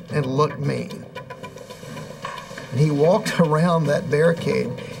walls and look mean. And he walked around that barricade,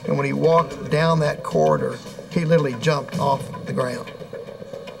 and when he walked down that corridor, he literally jumped off the ground.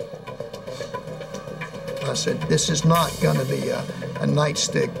 I said, this is not going to be a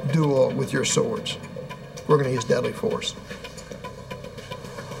nightstick duel with your swords. We're going to use deadly force.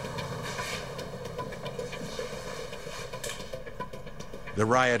 The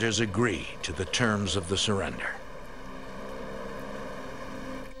rioters agree to the terms of the surrender.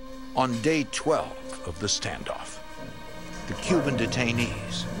 On day 12 of the standoff, the Cuban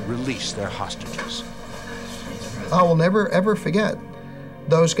detainees release their hostages. I will never, ever forget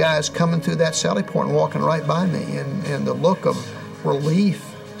those guys coming through that sally port and walking right by me, and the look of relief.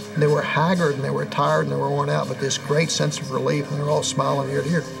 They were haggard and they were tired and they were worn out, but this great sense of relief, and they were all smiling ear to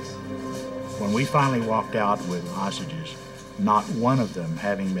ear. When we finally walked out with hostages, not one of them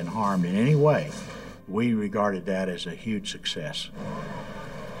having been harmed in any way, we regarded that as a huge success.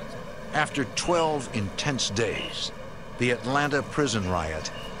 After 12 intense days, the Atlanta Prison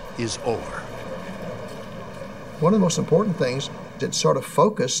Riot is over. One of the most important things, it sort of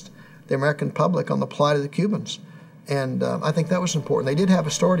focused the American public on the plight of the Cubans. And I think that was important. They did have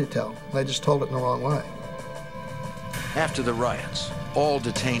a story to tell. They just told it in the wrong way. After the riots, all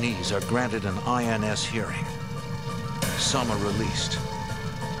detainees are granted an INS hearing. Some are released.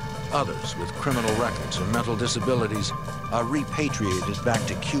 Others with criminal records or mental disabilities are repatriated back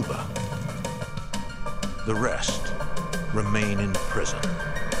to Cuba. The rest remain in prison.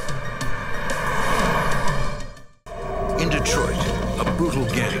 In Detroit, a brutal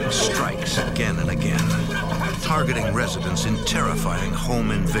gang strikes again and again, targeting residents in terrifying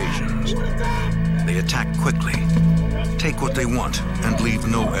home invasions. They attack quickly, take what they want, and leave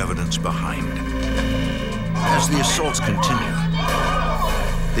no evidence behind. As the assaults continue,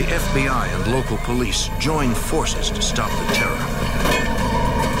 the FBI and local police join forces to stop the terror.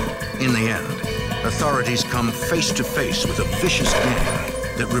 In the end, authorities come face to face with a vicious gang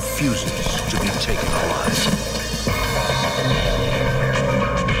that refuses to be taken alive.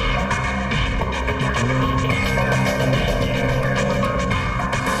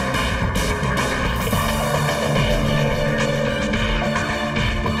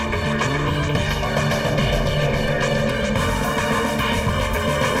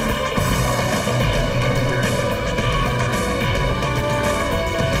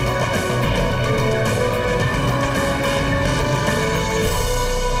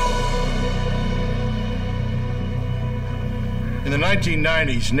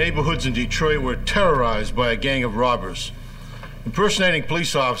 1990s, neighborhoods in Detroit were terrorized by a gang of robbers. Impersonating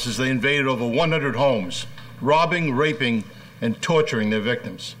police officers, they invaded over 100 homes, robbing, raping, and torturing their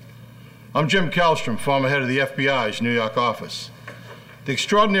victims. I'm Jim Kallstrom, former head of the FBI's New York office. The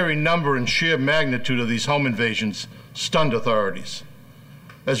extraordinary number and sheer magnitude of these home invasions stunned authorities.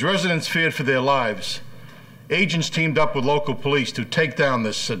 As residents feared for their lives, agents teamed up with local police to take down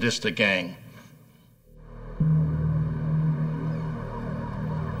this sadistic gang.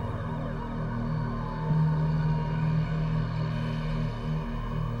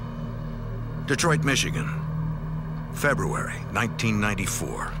 Detroit, Michigan, February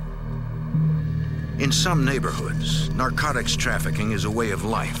 1994. In some neighborhoods, narcotics trafficking is a way of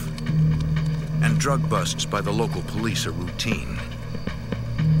life, and drug busts by the local police are routine.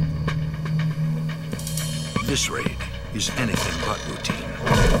 This raid is anything but routine.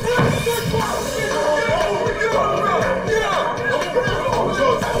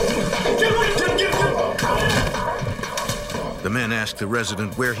 The men ask the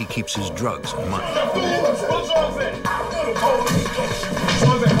resident where he keeps his drugs and money.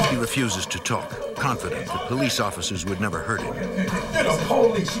 He refuses to talk, confident that police officers would never hurt him. You're the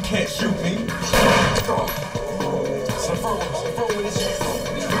police, you can't shoot me.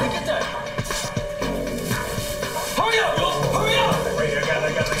 Hurry up, yo! Hurry up! Wait, I got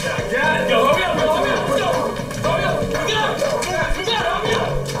it. Yo, hurry up, yo, hurry up, let's go! Hurry up, we got it!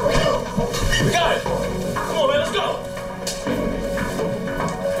 Hurry up! We got it! Come on, man, let's go!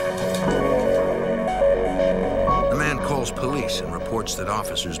 The man calls police and reports that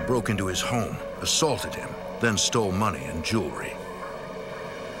officers broke into his home, assaulted him, then stole money and jewelry.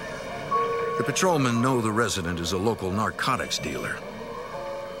 The patrolmen know the resident is a local narcotics dealer.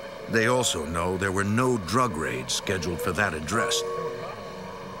 They also know there were no drug raids scheduled for that address.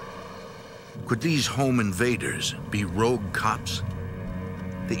 Could these home invaders be rogue cops?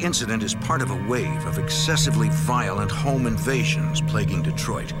 The incident is part of a wave of excessively violent home invasions plaguing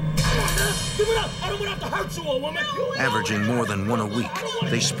Detroit. Give it up! I don't want to have to hurt you, old woman! Averaging more than one a week,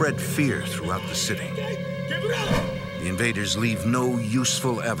 they spread fear throughout the city. Give it up! The invaders leave no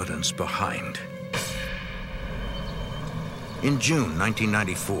useful evidence behind. In June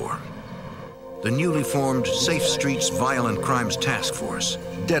 1994, the newly formed Safe Streets Violent Crimes Task Force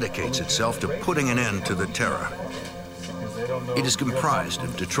dedicates itself to putting an end to the terror. It is comprised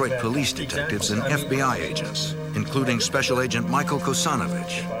of Detroit police detectives and FBI agents, including Special Agent Michael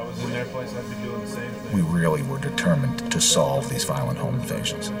Kosanovich. We really were determined to solve these violent home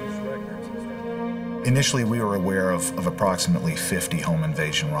invasions. Initially, we were aware of approximately 50 home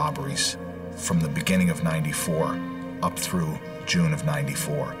invasion robberies from the beginning of '94 up through June of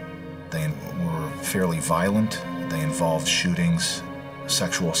 '94. They were fairly violent. They involved shootings,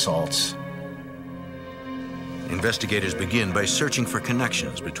 sexual assaults. Investigators begin by searching for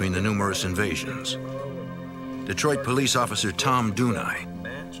connections between the numerous invasions. Detroit police officer Tom Dunai.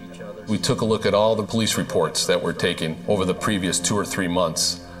 We took a look at all the police reports that were taken over the previous 2 or 3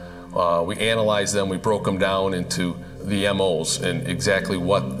 months. We analyzed them, we broke them down into the MOs and exactly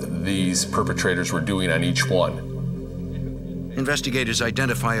what these perpetrators were doing on each one. Investigators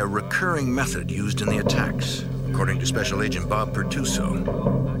identify a recurring method used in the attacks, according to Special Agent Bob Pertuso.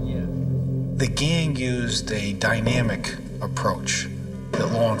 The gang used a dynamic approach that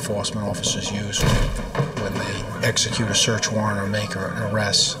law enforcement officers use when they execute a search warrant or make an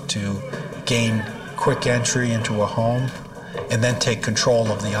arrest to gain quick entry into a home and then take control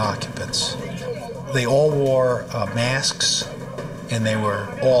of the occupants. They all wore masks and they were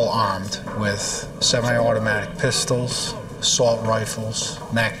all armed with semi-automatic pistols, assault rifles,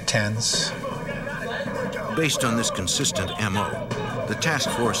 MAC-10s. Based on this consistent MO, the task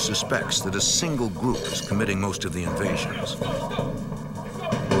force suspects that a single group is committing most of the invasions.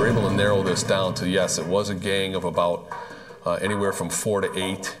 We were able to narrow this down to, yes, it was a gang of about anywhere from 4 to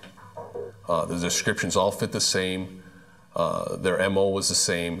 8. The descriptions all fit the same. Their MO was the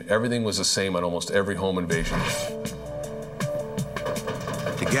same. Everything was the same on almost every home invasion.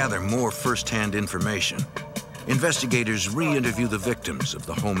 To gather more first-hand information, investigators re-interview the victims of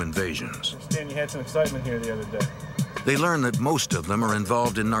the home invasions. Dan, you had some excitement here the other day. They learn that most of them are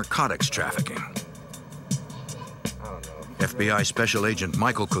involved in narcotics trafficking. FBI Special Agent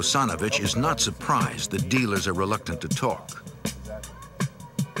Michael Kosanovich is not surprised that dealers are reluctant to talk.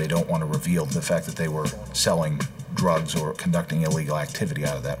 They don't want to reveal the fact that they were selling drugs or conducting illegal activity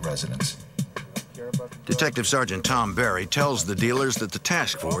out of that residence. Detective Sergeant Tom Barry tells the dealers that the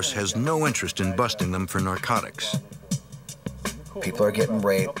task force has no interest in busting them for narcotics. People are getting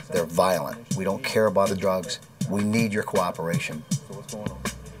raped, they're violent. We don't care about the drugs. We need your cooperation.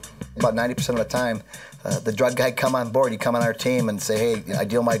 About 90% of the time, the drug guy come on board, you come on our team and say, hey, I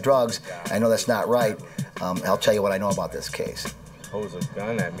deal my drugs, I know that's not right, I'll tell you what I know about this case. Holds a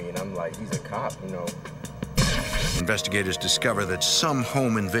gun at me and I'm like, he's a cop, you know. Investigators discover that some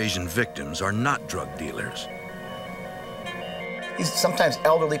home invasion victims are not drug dealers. These sometimes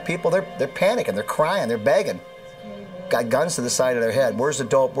elderly people, they're panicking, they're crying, they're begging. Got guns to the side of their head. Where's the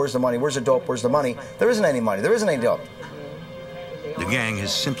dope? Where's the money? Where's the dope? Where's the money? There isn't any money. There isn't any dope. The gang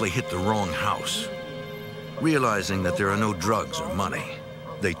has simply hit the wrong house. Realizing that there are no drugs or money,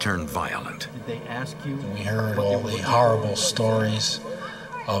 they turn violent. Did they ask you? We heard all the horrible stories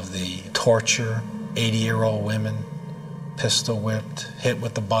of the torture, 80-year-old women, pistol whipped, hit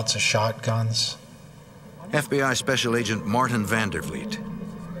with the butts of shotguns. FBI Special Agent Martin Vandervliet.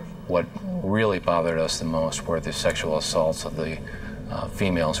 What really bothered us the most were the sexual assaults of the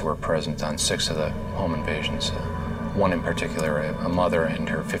females who were present on 6 of the home invasions. One in particular, a mother and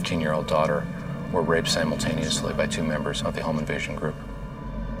her 15-year-old daughter were raped simultaneously by 2 members of the home invasion group.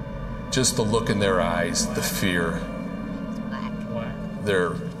 Just the look in their eyes, the fear,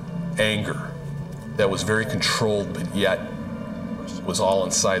 their anger that was very controlled, but yet was all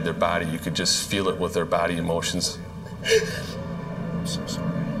inside their body. You could just feel it with their body emotions. I'm so sorry.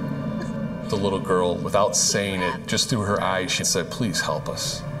 The little girl, without saying it, just through her eyes, she said, please help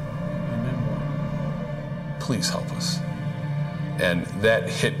us. Please help us. And that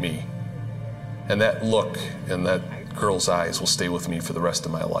hit me. And that look in that girl's eyes will stay with me for the rest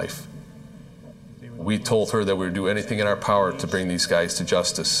of my life. We told her that we would do anything in our power to bring these guys to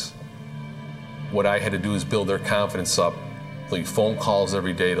justice. What I had to do is build their confidence up, leave phone calls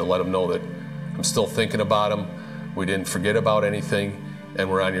every day to let them know that I'm still thinking about them, we didn't forget about anything, and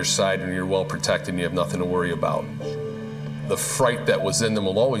we're on your side and you're well protected and you have nothing to worry about. The fright that was in them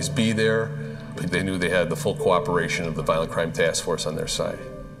will always be there, but they knew they had the full cooperation of the Violent Crime Task Force on their side.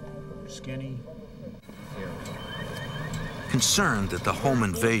 Skinny. Concerned that the home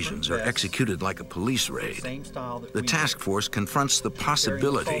invasions are executed like a police raid, the task force confronts the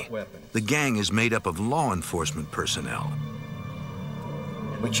possibility the gang is made up of law enforcement personnel.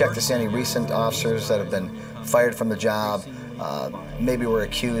 We checked to see any recent officers that have been fired from the job, maybe were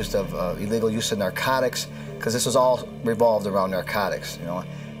accused of illegal use of narcotics, because this was all revolved around narcotics, you know.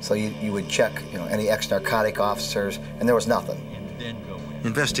 So you would check, you know, any ex-narcotic officers, and there was nothing.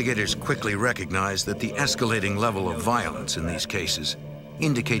 Investigators quickly recognize that the escalating level of violence in these cases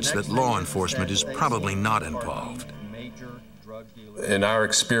indicates that law enforcement is probably not involved. In our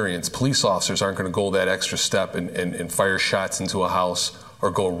experience, police officers aren't going to go that extra step and fire shots into a house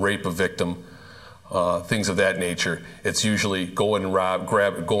or go rape a victim, things of that nature. It's usually go in and rob,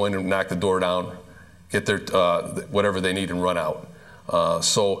 go in and knock the door down, get their whatever they need and run out.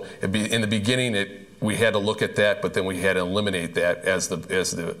 So in the beginning, we had to look at that, but then we had to eliminate that as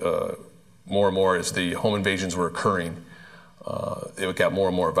the more and more as the home invasions were occurring. It got more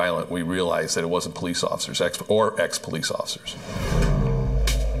and more violent. We realized that it wasn't police officers or ex-police officers.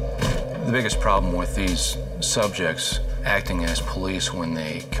 The biggest problem with these subjects acting as police when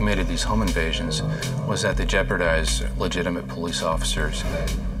they committed these home invasions was that they jeopardized legitimate police officers.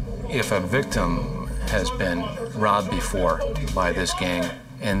 If a victim has been robbed before by this gang,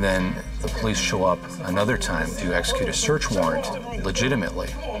 and then the police show up another time to execute a search warrant legitimately,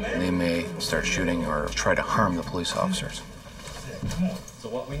 they may start shooting or try to harm the police officers. So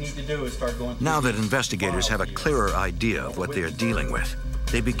what we need to do is start going through. Now that investigators have a clearer idea of what they are dealing with,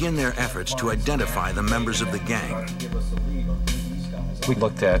 they begin their efforts to identify the members of the gang. We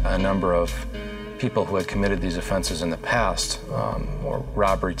looked at a number of people who had committed these offenses in the past, or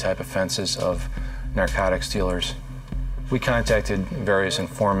robbery-type offenses of narcotics dealers. We contacted various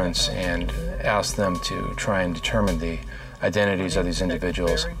informants and asked them to try and determine the identities of these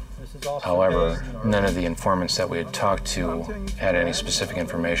individuals. However, none of the informants that we had talked to had any specific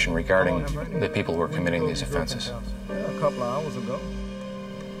information regarding the people who were committing these offenses. A couple of hours ago.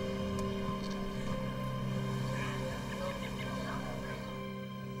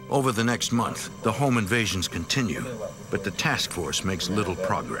 Over the next month, the home invasions continue, but the task force makes little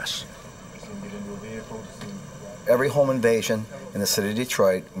progress. Every home invasion in the city of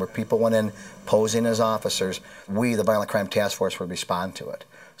Detroit where people went in posing as officers, we, the Violent Crime Task Force, would respond to it.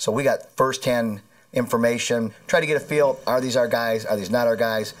 So we got first-hand information, try to get a feel, are these our guys, are these not our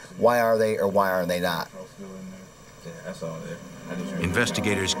guys, why are they or why are they not?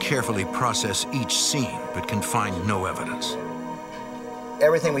 Investigators carefully process each scene, but can find no evidence.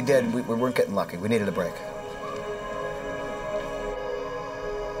 Everything we did, we weren't getting lucky. We needed a break.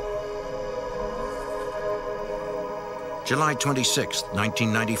 July 26,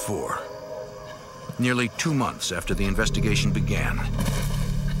 1994. Nearly 2 months after the investigation began,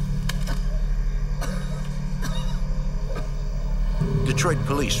 Detroit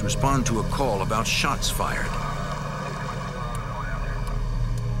police respond to a call about shots fired.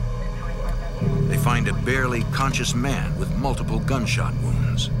 They find a barely conscious man with multiple gunshot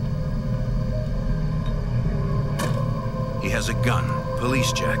wounds. He has a gun,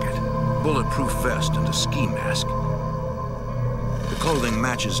 police jacket, bulletproof vest, and a ski mask. The clothing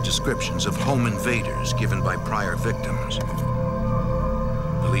matches descriptions of home invaders given by prior victims.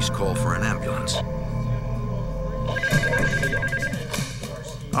 Police call for an ambulance.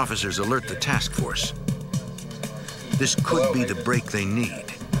 Officers alert the task force. This could be the break they need.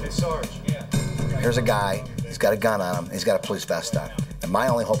 Here's a guy, he's got a gun on him, he's got a police vest on. And my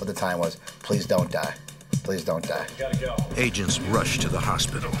only hope at the time was, please don't die. Please don't die. Agents rush to the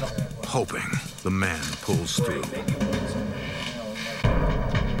hospital, hoping the man pulls through.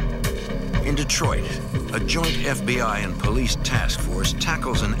 In Detroit, a joint FBI and police task force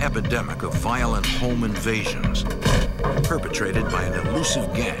tackles an epidemic of violent home invasions perpetrated by an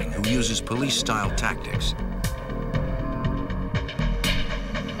elusive gang who uses police-style tactics.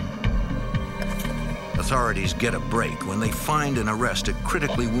 Authorities get a break when they find and arrest a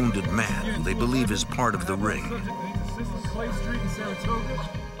critically wounded man who they believe is part of the ring.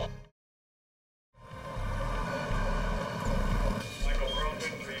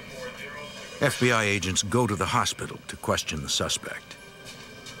 FBI agents go to the hospital to question the suspect.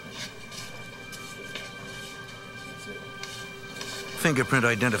 Fingerprint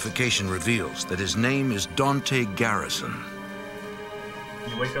identification reveals that his name is Dante Garrison.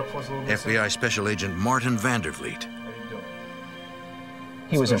 You wake up for us a little bit? FBI Special Agent Martin Vandervliet.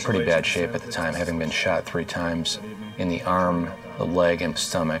 He was in pretty bad shape at the time, having been shot 3 times in the arm, the leg, and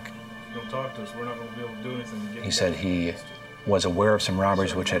stomach. Don't talk to us. We're not going to be able to do anything. He said he was aware of some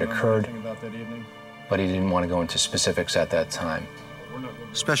robberies which had occurred, but he didn't want to go into specifics at that time.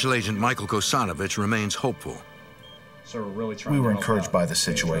 Special Agent Michael Kosanovich remains hopeful. We were encouraged by the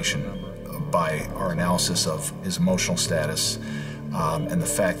situation, by our analysis of his emotional status, and the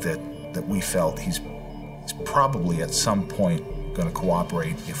fact that we felt he's probably at some point going to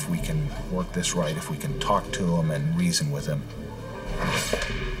cooperate if we can work this right, if we can talk to him and reason with him.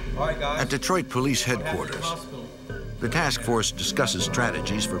 At Detroit Police Headquarters, the task force discusses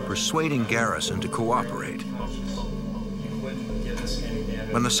strategies for persuading Garrison to cooperate.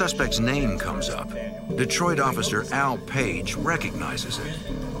 When the suspect's name comes up, Detroit officer Al Page recognizes it.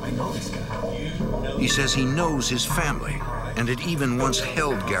 He says he knows his family and had even once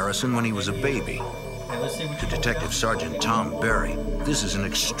held Garrison when he was a baby. To Detective Sergeant Tom Berry, this is an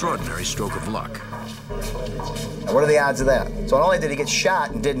extraordinary stroke of luck. Now, what are the odds of that? So not only did he get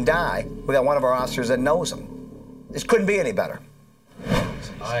shot and didn't die, we got one of our officers that knows him. This couldn't be any better.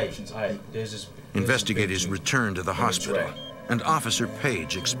 Investigators return to the hospital, and Officer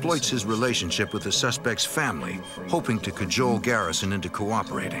Page exploits his relationship with the suspect's family, hoping to cajole Garrison into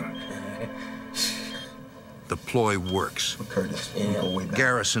cooperating. The ploy works.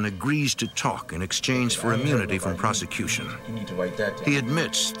 Garrison agrees to talk in exchange for immunity from prosecution. He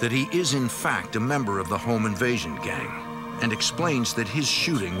admits that he is in fact a member of the home invasion gang and explains that his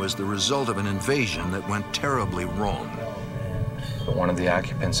shooting was the result of an invasion that went terribly wrong. But one of the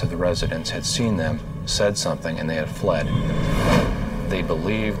occupants of the residence had seen them, said something, and they had fled. They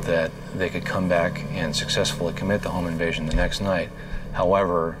believed that they could come back and successfully commit the home invasion the next night.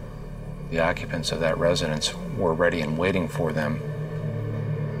 However, the occupants of that residence were ready and waiting for them.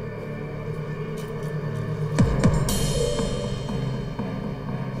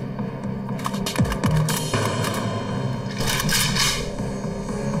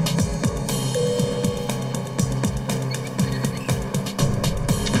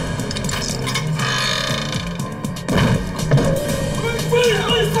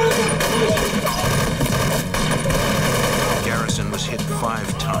 Garrison was hit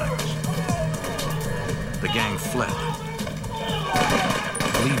 5 times. The gang fled,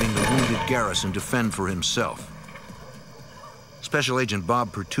 leaving the wounded Garrison to fend for himself. Special Agent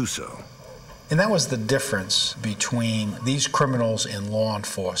Bob Pertuso. And that was the difference between these criminals and law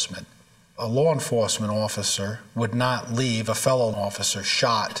enforcement. A law enforcement officer would not leave a fellow officer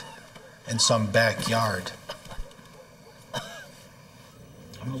shot in some backyard.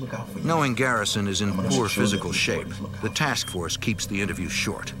 Knowing Garrison is in poor physical shape, the task force keeps the interview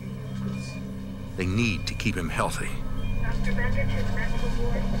short. They need to keep him healthy.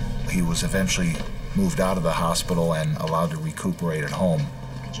 He was eventually moved out of the hospital and allowed to recuperate at home.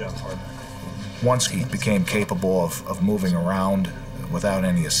 Good job, partner. Once he became capable of moving around without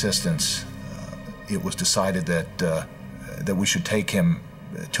any assistance, it was decided that we should take him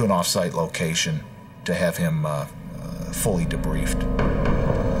to an off-site location to have him fully debriefed.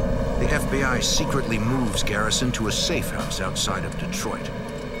 The FBI secretly moves Garrison to a safe house outside of Detroit.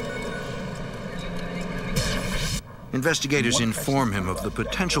 Investigators inform him of the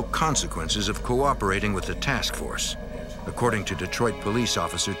potential consequences of cooperating with the task force, according to Detroit police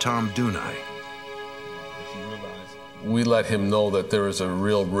officer Tom Dunai. We let him know that there is a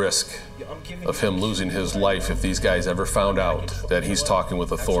real risk of him losing his life if these guys ever found out that he's talking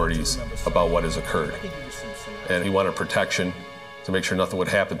with authorities about what has occurred. And he wanted protection to make sure nothing would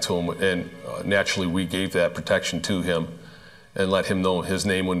happen to him. And naturally, we gave that protection to him and let him know his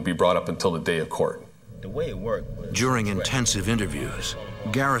name wouldn't be brought up until the day of court. The way it worked was during intensive interviews,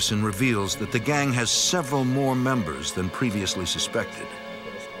 Garrison reveals that the gang has several more members than previously suspected.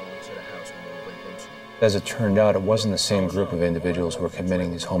 As it turned out, it wasn't the same group of individuals who were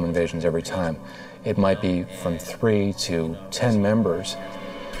committing these home invasions every time. It might be from 3 to 10 members.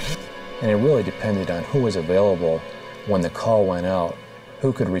 And it really depended on who was available when the call went out,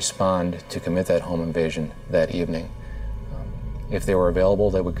 who could respond to commit that home invasion that evening. If they were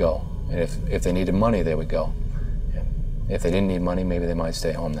available, they would go. And if they needed money, they would go. If they didn't need money, maybe they might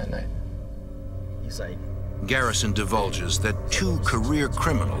stay home that night. He's like, Garrison divulges that 2 career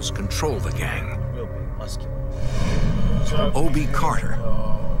criminals control the gang. Obie Carter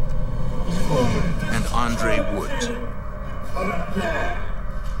and Andre Woods.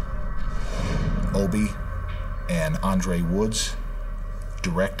 Obie and Andre Woods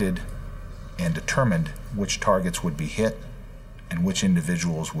directed and determined which targets would be hit and which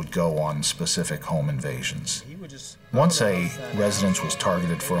individuals would go on specific home invasions. Once a residence was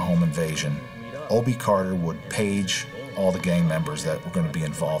targeted for a home invasion, Obie Carter would page all the gang members that were going to be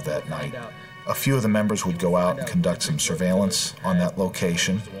involved that night. A few of the members would go out and conduct some surveillance on that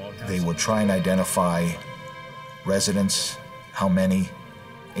location. They would try and identify residents, how many,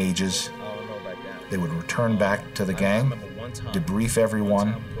 ages. They would return back to the gang, debrief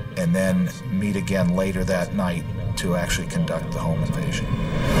everyone, and then meet again later that night to actually conduct the home invasion.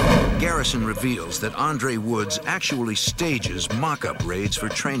 Garrison reveals that Andre Woods actually stages mock-up raids for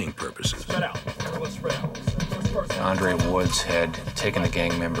training purposes. Andre Woods had taken the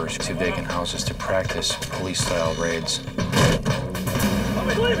gang members to vacant houses to practice police-style raids,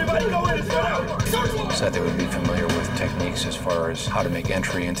 so that they would be familiar with techniques as far as how to make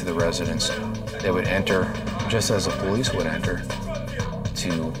entry into the residence. They would enter just as the police would enter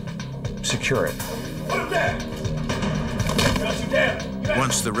to secure it.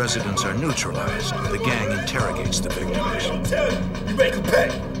 Once the residents are neutralized, the gang interrogates the victims. You make them pay.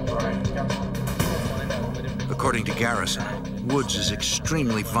 According to Garrison, Woods is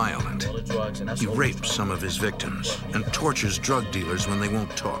extremely violent. He rapes some of his victims and tortures drug dealers when they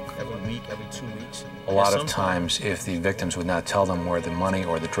won't talk. A lot of times, if the victims would not tell them where the money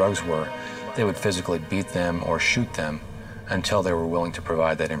or the drugs were, they would physically beat them or shoot them until they were willing to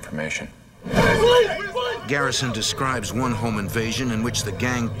provide that information. Garrison describes one home invasion in which the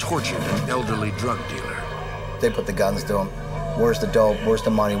gang tortured an elderly drug dealer. They put the guns to him. Where's the dope? Where's the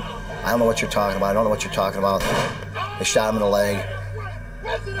money? I don't know what you're talking about. I don't know what you're talking about. They shot him in the leg.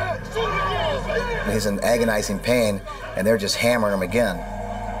 And he's in agonizing pain, and they're just hammering him again.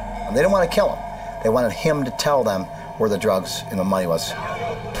 And they didn't want to kill him. They wanted him to tell them where the drugs and the money was.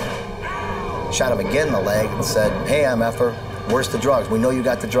 Shot him again in the leg and said, "Hey, MFer, where's the drugs? We know you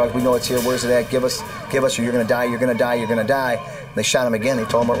got the drugs. We know it's here. Where's it at? Give us, or you're gonna die, you're gonna die, you're gonna die." And they shot him again. He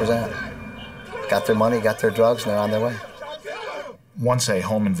told them where it was at. Got their money, got their drugs, and they're on their way. Once a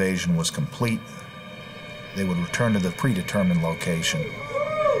home invasion was complete, they would return to the predetermined location.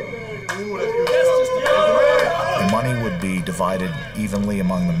 The money would be divided evenly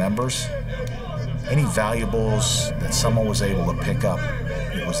among the members. Any valuables that someone was able to pick up,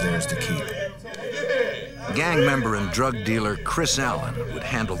 it was theirs to keep. Gang member and drug dealer Chris Allen would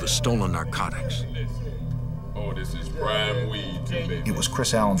handle the stolen narcotics. Oh, this is prime weed. It was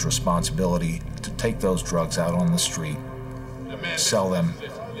Chris Allen's responsibility to take those drugs out on the street, sell them,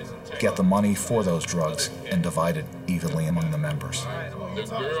 get the money for those drugs, and divide it evenly among the members.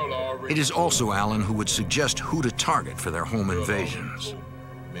 It is also Allen who would suggest who to target for their home invasions.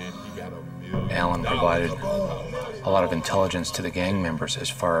 Allen provided a lot of intelligence to the gang members as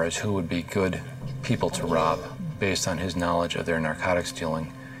far as who would be good people to rob. Based on his knowledge of their narcotics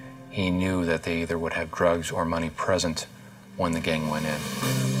dealing, he knew that they either would have drugs or money present when the gang went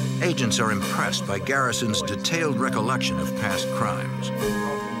in. Agents are impressed by Garrison's detailed recollection of past crimes.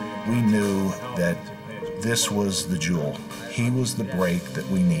 We knew that this was the jewel. He was the break that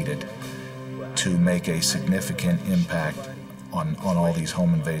we needed to make a significant impact on all these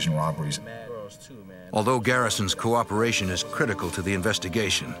home invasion robberies. Although Garrison's cooperation is critical to the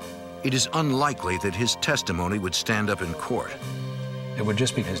investigation, it is unlikely that his testimony would stand up in court. It would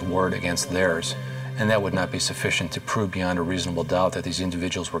just be his word against theirs, and that would not be sufficient to prove beyond a reasonable doubt that these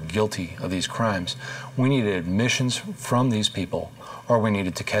individuals were guilty of these crimes. We needed admissions from these people, or we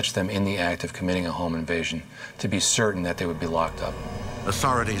needed to catch them in the act of committing a home invasion to be certain that they would be locked up.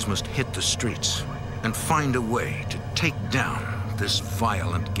 Authorities must hit the streets and find a way to take down this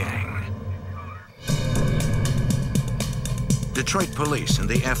violent gang. Detroit police and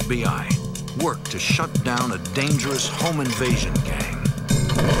the FBI work to shut down a dangerous home invasion gang.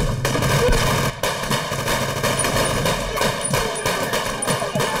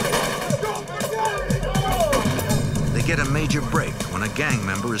 They get a major break when a gang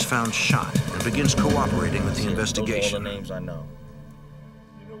member is found shot and begins cooperating with the investigation. Those are all the names I know.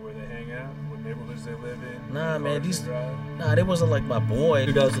 You know where they hang out? What neighborhoods they live in? Nah, man, they wasn't like my boy.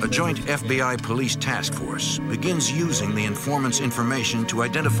 A joint FBI police task force begins using the informant's information to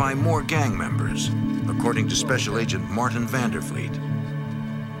identify more gang members, according to Special Agent Martin Vandervliet.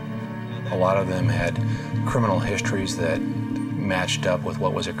 A lot of them had criminal histories that matched up with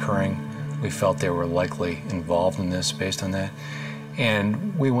what was occurring. We felt they were likely involved in this based on that.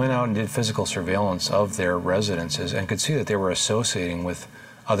 And we went out and did physical surveillance of their residences and could see that they were associating with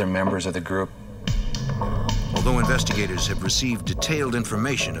other members of the group. Although investigators have received detailed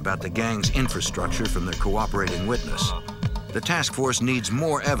information about the gang's infrastructure from their cooperating witness, the task force needs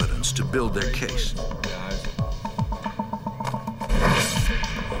more evidence to build their case.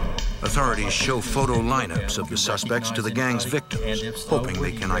 Authorities show photo lineups of the suspects to the gang's victims, hoping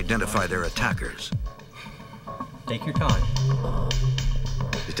they can identify their attackers. Take your time.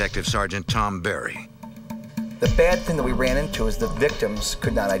 Detective Sergeant Tom Berry. The bad thing that we ran into is the victims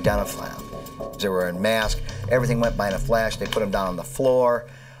could not identify them. They were in masks, everything went by in a flash, they put them down on the floor.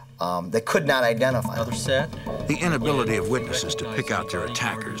 They could not identify them. Another set. The inability of witnesses to pick out their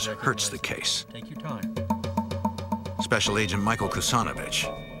attackers hurts the case. Take your time. Special Agent Michael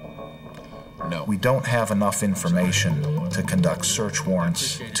Kusanovich. No. We don't have enough information to conduct search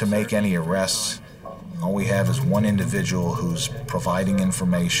warrants, to make any arrests. All we have is one individual who's providing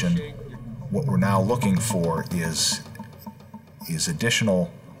information. What we're now looking for is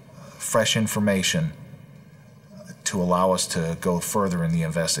additional fresh information to allow us to go further in the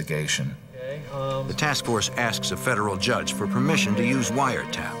investigation. The task force asks a federal judge for permission to use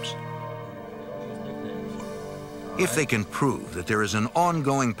wiretaps. If they can prove that there is an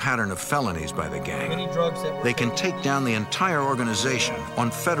ongoing pattern of felonies by the gang, they can take down the entire organization on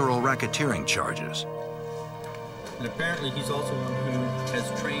federal racketeering charges. And apparently he's also one who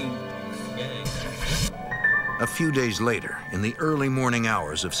has trained gangs. A few days later, in the early morning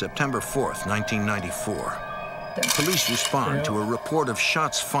hours of September 4th, 1994, police respond to a report of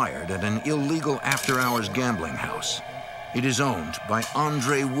shots fired at an illegal after-hours gambling house. It is owned by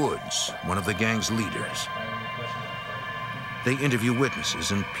Andre Woods, one of the gang's leaders. They interview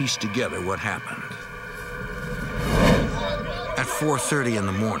witnesses and piece together what happened. At 4:30 in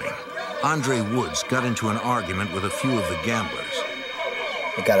the morning, Andre Woods got into an argument with a few of the gamblers.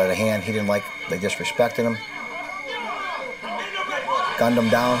 It got out of hand. He didn't like, they disrespected him. Gunned him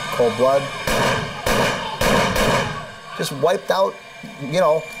down, cold blood. Just wiped out,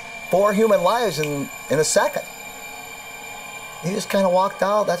 4 human lives in a second. He just kind of walked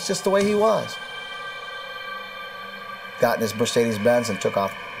out. That's just the way he was. Got in his Mercedes-Benz and took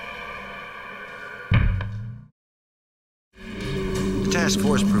off. The task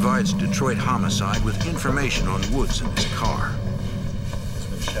force provides Detroit Homicide with information on Woods and his car.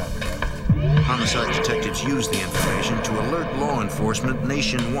 Homicide detectives use the information to alert law enforcement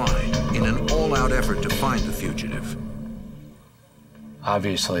nationwide in an all-out effort to find the fugitive.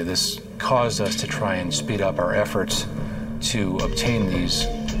 Obviously, this caused us to try and speed up our efforts to obtain these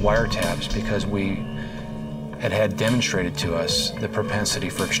wiretaps because we had demonstrated to us the propensity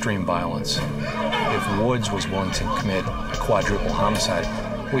for extreme violence. If Woods was willing to commit a quadruple homicide,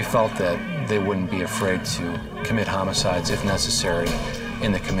 we felt that they wouldn't be afraid to commit homicides if necessary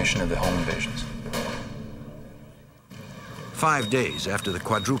in the commission of the home invasions. 5 days after the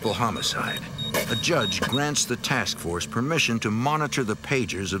quadruple homicide, a judge grants the task force permission to monitor the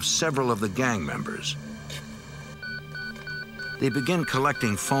pagers of several of the gang members. They begin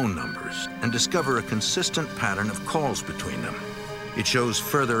collecting phone numbers and discover a consistent pattern of calls between them. It shows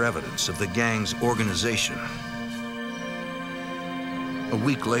further evidence of the gang's organization. A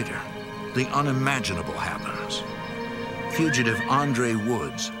week later, the unimaginable happens. Fugitive Andre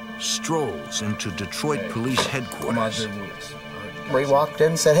Woods strolls into Detroit Police Headquarters. Ray walked in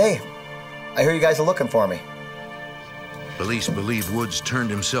and said, "Hey, I hear you guys are looking for me." Police believe Woods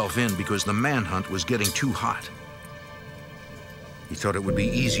turned himself in because the manhunt was getting too hot. He thought it would be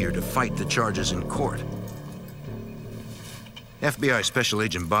easier to fight the charges in court. FBI Special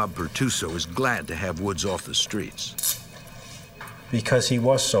Agent Bob Pertuso is glad to have Woods off the streets. Because he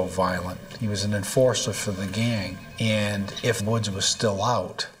was so violent. He was an enforcer for the gang, and if Woods was still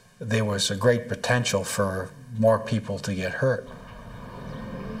out, there was a great potential for more people to get hurt.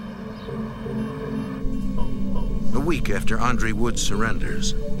 A week after Andre Woods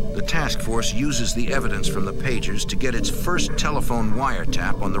surrenders, the task force uses the evidence from the pagers to get its first telephone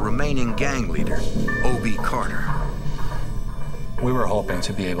wiretap on the remaining gang leader, O.B. Carter. We were hoping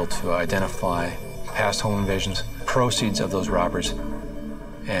to be able to identify past home invasions, proceeds of those robberies,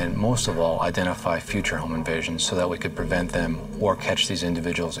 and most of all, identify future home invasions so that we could prevent them or catch these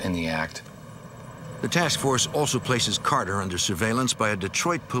individuals in the act. The task force also places Carter under surveillance by a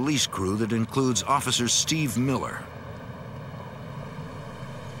Detroit police crew that includes Officer Steve Miller.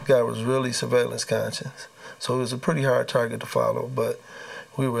 The guy was really surveillance conscious, so it was a pretty hard target to follow, but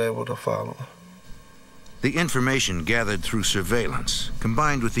we were able to follow him. The information gathered through surveillance,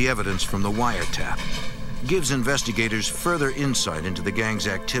 combined with the evidence from the wiretap, gives investigators further insight into the gang's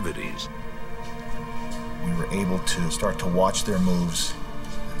activities. We were able to start to watch their moves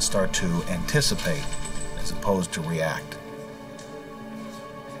and start to anticipate as opposed to react.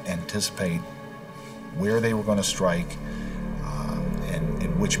 Anticipate where they were going to strike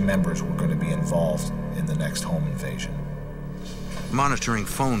and which members were going to be involved in the next home invasion. Monitoring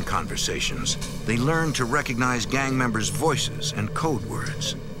phone conversations, they learned to recognize gang members' voices and code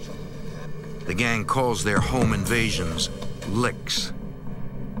words. The gang calls their home invasions licks.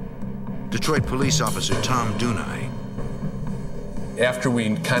 Detroit police officer Tom Dunai. After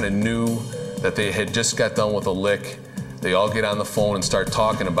we kind of knew that they had just got done with a lick, they all get on the phone and start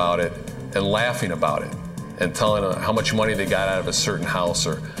talking about it and laughing about it and telling how much money they got out of a certain house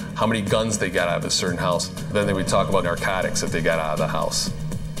or how many guns they got out of a certain house. Then they would talk about narcotics that they got out of the house.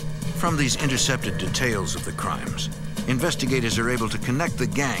 From these intercepted details of the crimes, investigators are able to connect the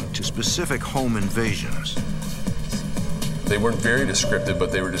gang to specific home invasions. They weren't very descriptive,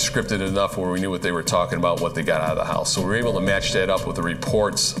 but they were descriptive enough where we knew what they were talking about, what they got out of the house. So we were able to match that up with the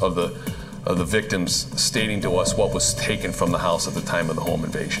reports of the victims stating to us what was taken from the house at the time of the home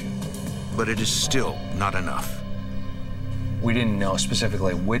invasion. But it is still not enough. We didn't know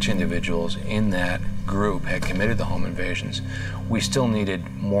specifically which individuals in that group had committed the home invasions. We still needed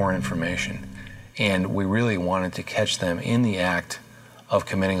more information, and we really wanted to catch them in the act of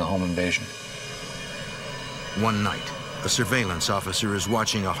committing a home invasion. One night, a surveillance officer is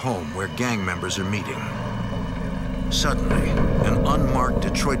watching a home where gang members are meeting. Suddenly, an unmarked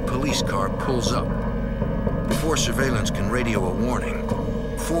Detroit police car pulls up. Before surveillance can radio a warning,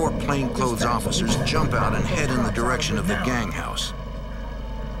 4 plainclothes officers jump out and head in the direction of the gang house.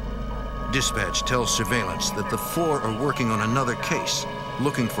 Dispatch tells surveillance that the 4 are working on another case,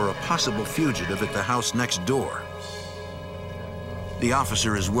 looking for a possible fugitive at the house next door. The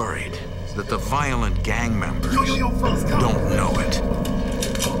officer is worried that the violent gang members don't know it.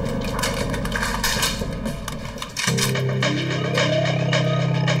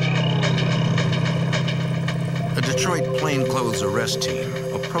 A Detroit plainclothes arrest team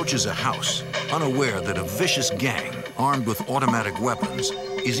approaches a house, unaware that a vicious gang, armed with automatic weapons,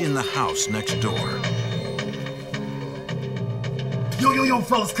 is in the house next door. Yo,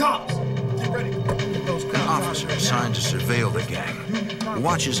 fellas, cops! Get ready. An officer assigned to surveil the gang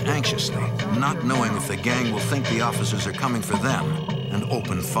watches anxiously, not knowing if the gang will think the officers are coming for them and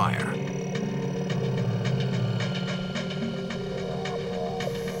open fire.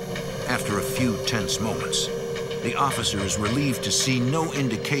 After a few tense moments, the officer is relieved to see no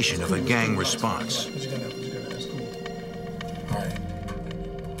indication of a gang response.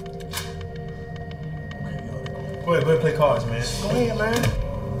 Go ahead, play cards, man. Go ahead, man.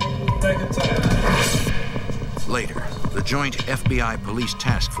 Take your time. Later, the joint FBI police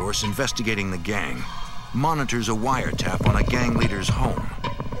task force investigating the gang monitors a wiretap on a gang leader's home.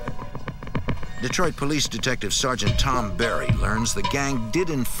 Detroit Police Detective Sergeant Tom Berry learns the gang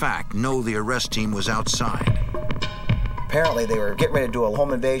did in fact know the arrest team was outside. Apparently they were getting ready to do a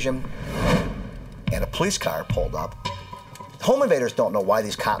home invasion, and a police car pulled up. Home invaders don't know why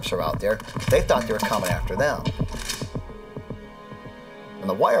these cops are out there. They thought they were coming after them. On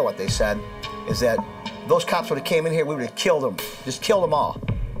the wire, what they said is that those cops would have came in here, we would have killed them, just killed them all.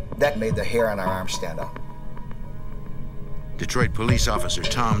 That made the hair on our arms stand up. Detroit police officer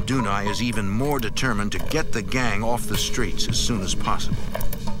Tom Dunai is even more determined to get the gang off the streets as soon as possible.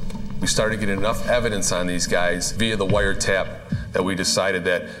 We started getting enough evidence on these guys via the wiretap that we decided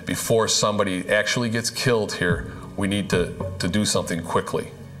that before somebody actually gets killed here, we need to do something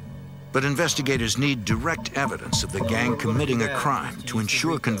quickly. But investigators need direct evidence of the gang committing a crime to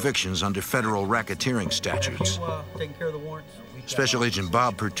ensure convictions under federal racketeering statutes. Taking care of the warrants? Special Agent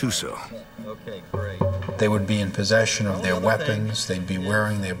Bob Pertuso. Okay, great. They would be in possession of their weapons, they'd be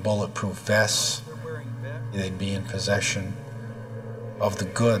wearing their bulletproof vests, they'd be in possession of the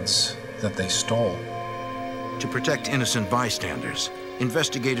goods that they stole. To protect innocent bystanders,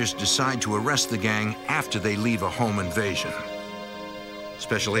 investigators decide to arrest the gang after they leave a home invasion.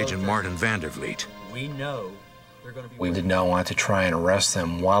 Special Agent Martin Vandervliet. We know they're going to be... We did not want to try and arrest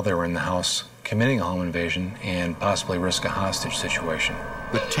them while they were in the house committing a home invasion and possibly risk a hostage situation.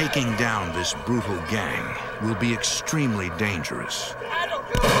 But taking down this brutal gang will be extremely dangerous.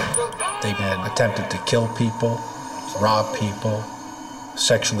 They had attempted to kill people, rob people,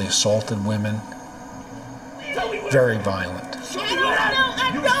 sexually assaulted women. Very violent.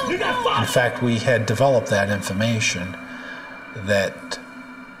 In fact, we had developed that information that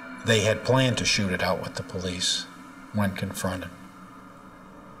they had planned to shoot it out with the police when confronted.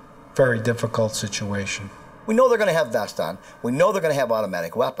 Very difficult situation. We know they're going to have vests on. We know they're going to have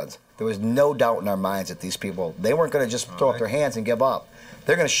automatic weapons. There was no doubt in our minds that these people, they weren't going to just throw up their hands and give up.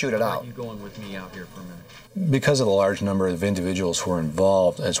 They're going to shoot it out. You going with me out here for a minute? Because of the large number of individuals who were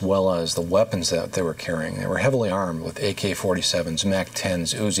involved, as well as the weapons that they were carrying, they were heavily armed with AK-47s,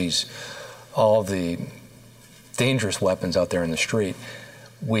 MAC-10s, Uzis, all the dangerous weapons out there in the street.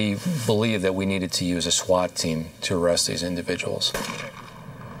 We believed that we needed to use a SWAT team to arrest these individuals.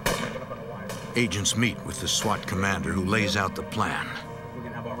 Agents meet with the SWAT commander who lays out the plan.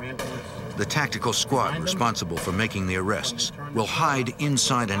 The tactical squad responsible for making the arrests will hide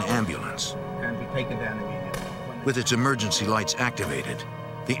inside an ambulance. And be taken down immediately. With its emergency lights activated,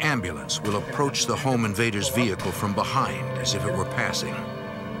 the ambulance will approach the home invader's vehicle from behind as if it were passing.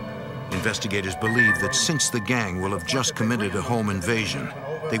 Investigators believe that since the gang will have just committed a home invasion,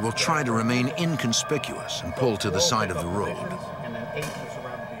 they will try to remain inconspicuous and pull to the side of the road.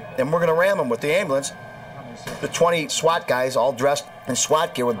 And we're going to ram them with the ambulance. The 20 SWAT guys, all dressed in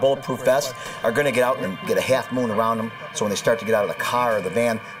SWAT gear with bulletproof vests, are going to get out and get a half moon around them, so when they start to get out of the car or the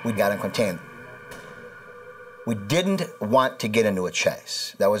van, we got them contained. We didn't want to get into a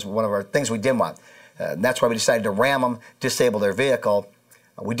chase. That was one of our things we didn't want. That's why we decided to ram them, disable their vehicle.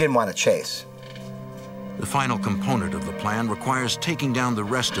 We didn't want to chase. The final component of the plan requires taking down the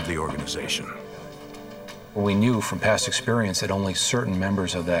rest of the organization. We knew from past experience that only certain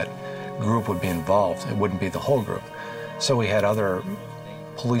members of that group would be involved. It wouldn't be the whole group. So we had other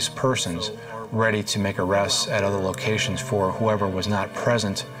police persons ready to make arrests at other locations for whoever was not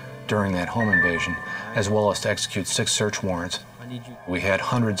present during that home invasion, as well as to execute 6 search warrants. We had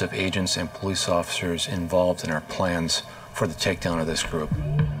hundreds of agents and police officers involved in our plans for the takedown of this group.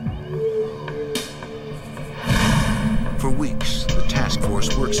 For weeks, the task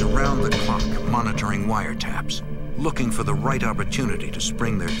force works around the clock, monitoring wiretaps, looking for the right opportunity to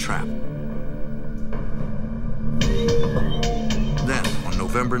spring their trap. Then, on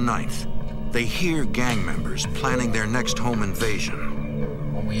November 9th, they hear gang members planning their next home invasion.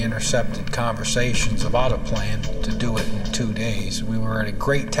 When we intercepted conversations about a plan to do it in 2 days, we were at a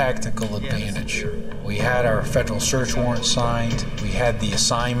great tactical advantage. We had our federal search warrant signed, we had the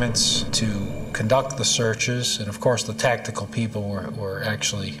assignments to conduct the searches, and of course the tactical people were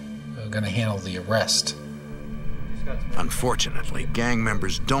actually going to handle the arrest. Unfortunately, gang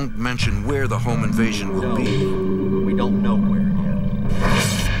members don't mention where the home invasion will be. We don't know where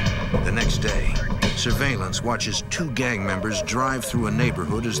yet. The next day, surveillance watches 2 gang members drive through a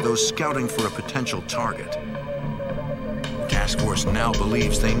neighborhood as though scouting for a potential target. The task force now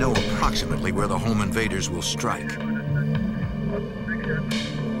believes they know approximately where the home invaders will strike.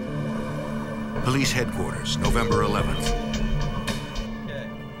 Police headquarters, November 11th.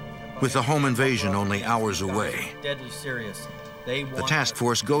 With the home invasion only hours away, Deadly serious. the task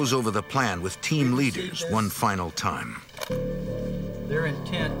force goes over the plan with team leaders one final time. Their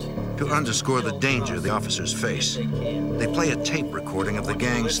intent To underscore the danger the officers face, they play a tape recording of the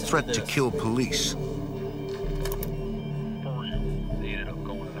gang's threat to kill police.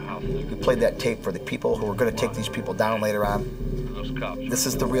 We played that tape for the people who were going to take these people down later on. This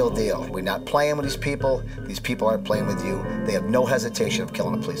is the real deal. We're not playing with these people. These people aren't playing with you. They have no hesitation of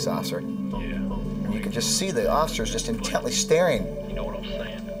killing a police officer. And you can just see the officers just intently staring. You know what I'm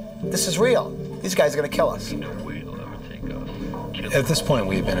saying? This is real. These guys are going to kill us. At this point,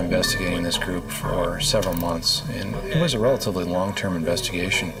 we had been investigating this group for several months, and it was a relatively long-term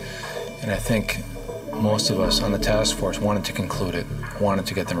investigation. And I think most of us on the task force wanted to conclude it, wanted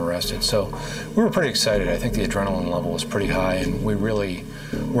to get them arrested. So we were pretty excited. I think the adrenaline level was pretty high, and we really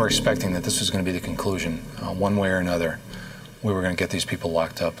were expecting that this was going to be the conclusion. One way or another, we were going to get these people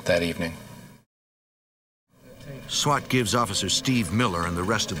locked up that evening. SWAT gives Officer Steve Miller and the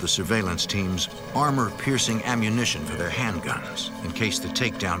rest of the surveillance teams armor-piercing ammunition for their handguns in case the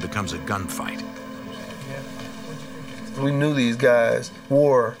takedown becomes a gunfight. We knew these guys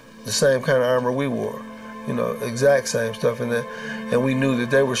wore the same kind of armor we wore, you know, exact same stuff in there, and we knew that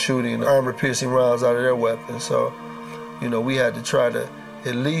they were shooting armor-piercing rounds out of their weapons, so, you know, we had to try to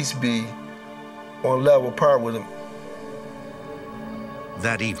at least be on level par with them.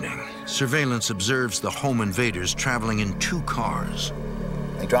 That evening, surveillance observes the home invaders traveling in 2 cars.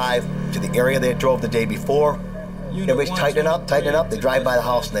 They drive to the area they drove the day before. Everybody's tightening up. They drive by the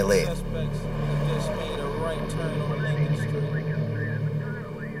house and they leave.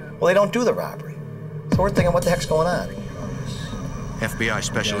 Well, they don't do the robbery. So we're thinking, what the heck's going on? FBI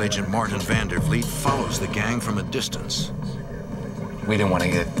Special Agent Martin Vandervliet follows the gang from a distance. We didn't want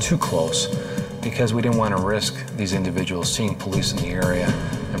to get too close because we didn't want to risk these individuals seeing police in the area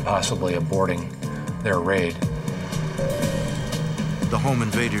and possibly aborting their raid. The home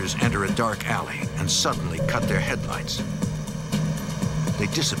invaders enter a dark alley and suddenly cut their headlights. They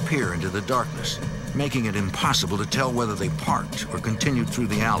disappear into the darkness, making it impossible to tell whether they parked or continued through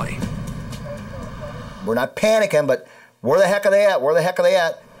the alley. We're not panicking, but where the heck are they at? Where the heck are they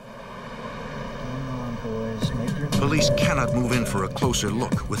at? Police cannot move in for a closer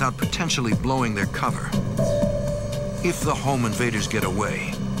look without potentially blowing their cover. If the home invaders get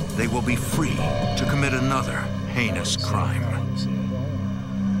away, they will be free to commit another heinous crime.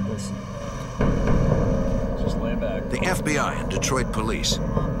 The FBI and Detroit police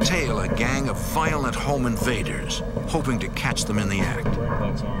tail a gang of violent home invaders, hoping to catch them in the act.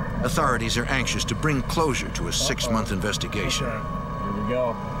 Authorities are anxious to bring closure to a 6-month investigation. Here we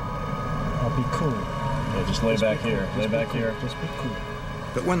go. I'll be cool. Yeah, just lay back here. Lay back here. Just be cool.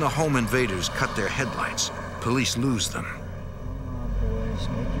 But when the home invaders cut their headlights, police lose them.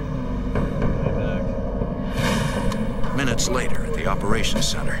 Minutes later at the operations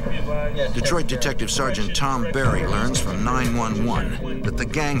center, Detroit Detective Sergeant Tom Berry learns from 911 that the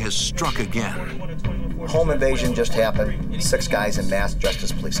gang has struck again. Home invasion just happened. 6 guys in masks dressed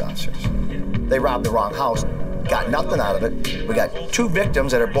as police officers. They robbed the wrong house, got nothing out of it. We got 2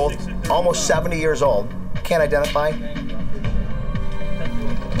 victims that are both almost 70 years old. Can't identify.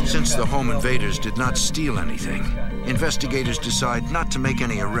 Since the home invaders did not steal anything, investigators decide not to make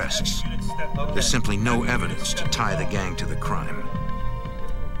any arrests. There's simply no evidence to tie the gang to the crime.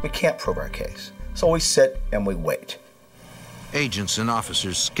 We can't prove our case, so we sit and we wait. Agents and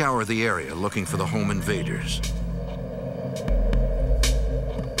officers scour the area looking for the home invaders.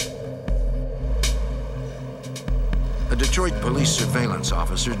 A Detroit police surveillance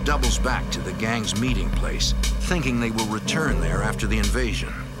officer doubles back to the gang's meeting place, thinking they will return there after the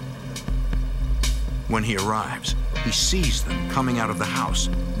invasion. When he arrives, he sees them coming out of the house,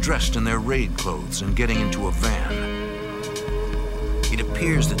 dressed in their raid clothes and getting into a van. It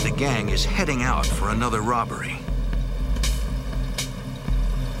appears that the gang is heading out for another robbery.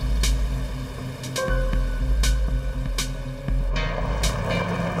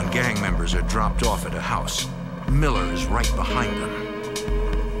 When gang members are dropped off at a house, Miller is right behind them.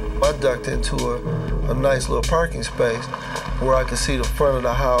 I ducked into a nice little parking space where I could see the front of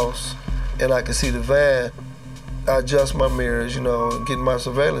the house and I could see the van. I adjust my mirrors, you know, and get in my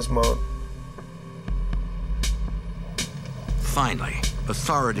surveillance mode. Finally,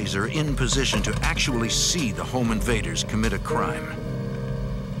 authorities are in position to actually see the home invaders commit a crime.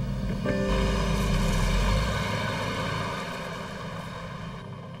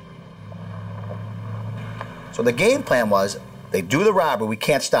 So the game plan was, they do the robbery, we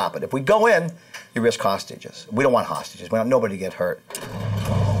can't stop it. If we go in, you risk hostages. We don't want hostages. We want nobody to get hurt.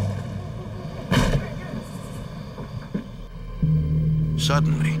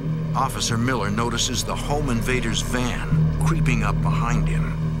 Suddenly, Officer Miller notices the home invader's van creeping up behind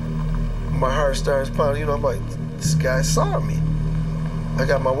him. My heart starts pounding, you know, I'm like, this guy saw me. I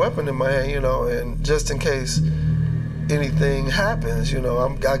got my weapon in my hand, you know, and just in case anything happens, you know,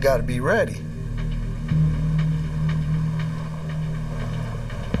 I gotta be ready.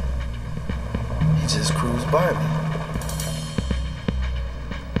 He just cruised by me.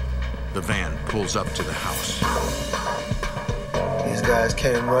 The van pulls up to the house. These guys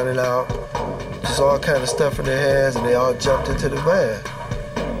came running out, just all kind of stuff in their hands, and they all jumped into the van.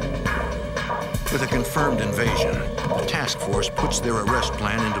 With a confirmed invasion, the task force puts their arrest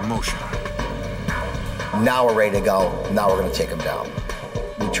plan into motion. Now we're ready to go. Now we're going to take them down.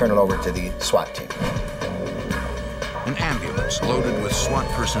 We turn it over to the SWAT team. An ambulance loaded with SWAT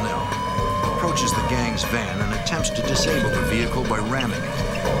personnel approaches the gang's van and attempts to disable the vehicle by ramming it.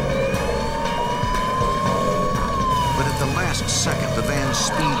 But at the last second, the van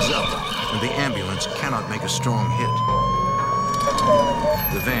speeds up, and the ambulance cannot make a strong hit.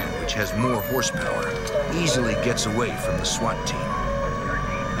 The van, which has more horsepower, easily gets away from the SWAT team.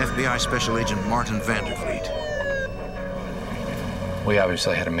 FBI Special Agent Martin Vandervliet. We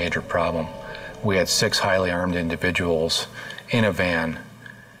obviously had a major problem. We had 6 highly armed individuals in a van,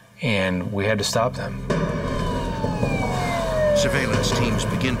 and we had to stop them. Surveillance teams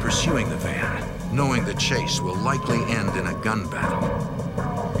begin pursuing the van, knowing the chase will likely end in a gun battle.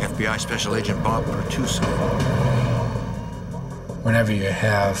 FBI Special Agent Bob Pertuso. Whenever you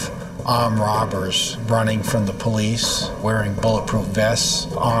have armed robbers running from the police, wearing bulletproof vests,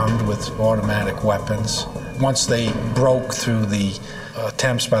 armed with automatic weapons, once they broke through the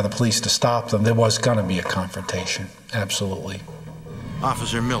attempts by the police to stop them, there was going to be a confrontation, absolutely.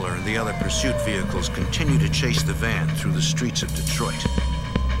 Officer Miller and the other pursuit vehicles continue to chase the van through the streets of Detroit.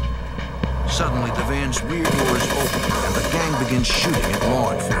 Suddenly, the van's rear doors open and the gang begins shooting at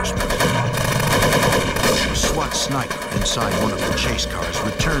law enforcement. A SWAT sniper inside one of the chase cars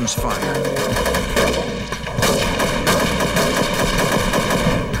returns fire.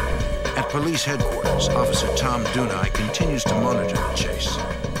 At police headquarters, Officer Tom Dunai continues to monitor the chase.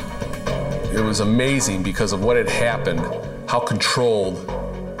 It was amazing because of what had happened, how controlled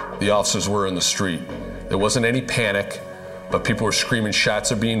the officers were in the street. There wasn't any panic, but people were screaming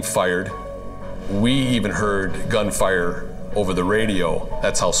shots are being fired. We even heard gunfire over the radio.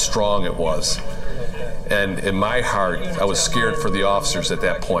 That's how strong it was. And in my heart, I was scared for the officers at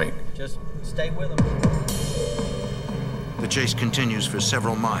that point. Just stay with them. The chase continues for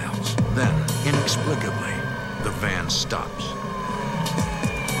several miles. Then, inexplicably, the van stops.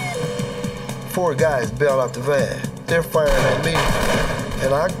 4 guys bail out the van. They're firing at me,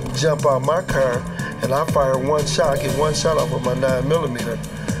 and I jump out my car, and I fire one shot. I get one shot off with my 9mm,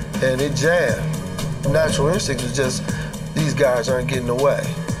 and it jammed. Natural instinct was just, these guys aren't getting away.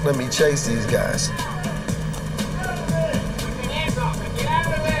 Let me chase these guys.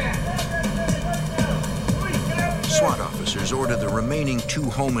 SWAT officers order the remaining 2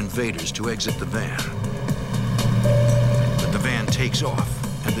 home invaders to exit the van. But the van takes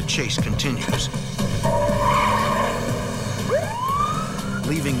off, and the chase continues,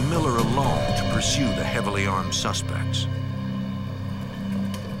 leaving Miller alone to pursue the heavily armed suspects.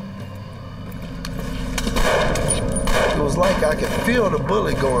 It was like I could feel the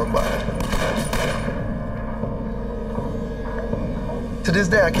bullet going by. To this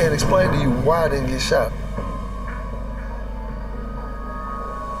day, I can't explain to you why I didn't get shot.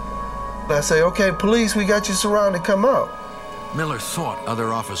 I say, okay, police, we got you surrounded, come out. Miller thought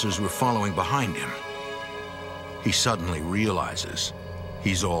other officers were following behind him. He suddenly realizes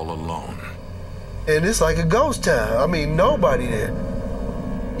he's all alone. And it's like a ghost town. I mean, nobody there.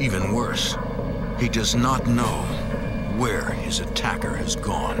 Even worse, he does not know where his attacker has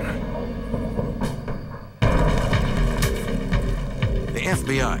gone. The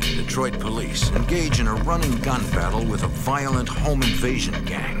FBI and Detroit police engage in a running gun battle with a violent home invasion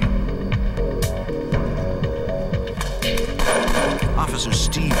gang. Officer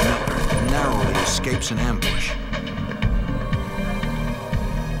Steve Miller narrowly escapes an ambush.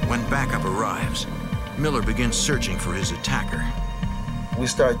 When backup arrives, Miller begins searching for his attacker. We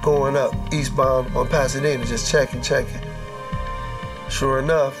start going up eastbound on Pasadena, just checking. Sure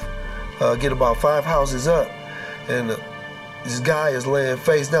enough, get about 5 houses up, and this guy is laying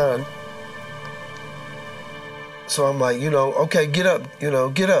face down. So I'm like, okay, get up, get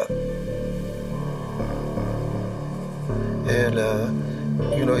up. And,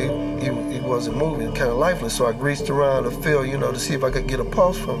 he wasn't moving, kind of lifeless, so I reached around the field, to see if I could get a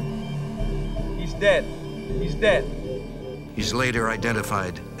pulse from him. He's dead. He's dead. He's later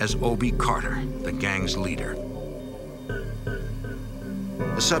identified as Obie Carter, the gang's leader.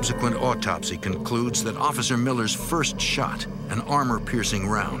 The subsequent autopsy concludes that Officer Miller's first shot, an armor-piercing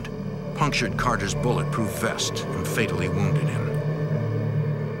round, punctured Carter's bulletproof vest and fatally wounded him.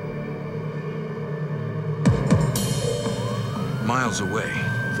 Miles away,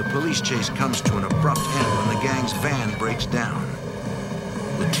 the police chase comes to an abrupt end when the gang's van breaks down.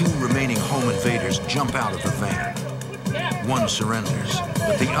 The 2 remaining home invaders jump out of the van. One surrenders,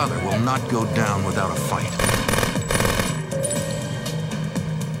 but the other will not go down without a fight.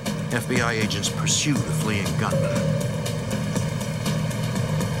 FBI agents pursue the fleeing gunman.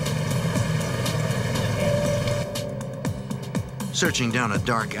 Searching down a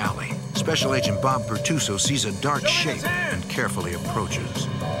dark alley, Special Agent Bob Pertuso sees a dark shape and carefully approaches.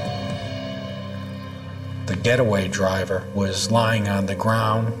 The getaway driver was lying on the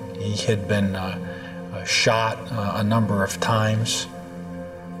ground. He had been shot a number of times.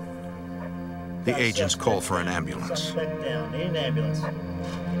 The agents call for an ambulance. Down. Need an ambulance.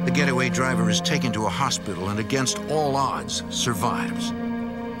 The getaway driver is taken to a hospital and, against all odds, survives.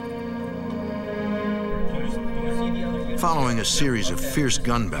 Following a series of fierce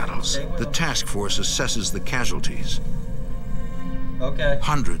gun battles, the task force assesses the casualties. Okay.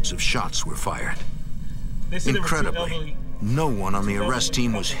 Hundreds of shots were fired. Incredibly, no one on the arrest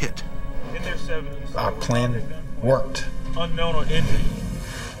team was hit. Our plan worked. Unknown or injured.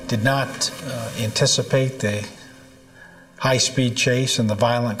 Did not anticipate the high-speed chase and the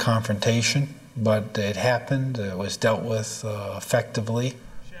violent confrontation, but it happened. It was dealt with effectively.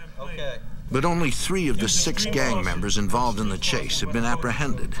 Okay. But only 3 of the 6 gang members involved in the chase have been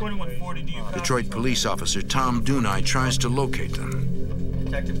apprehended. Detroit police officer Tom Dunai tries to locate them.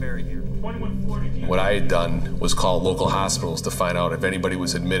 Detective Barry here. What I had done was call local hospitals to find out if anybody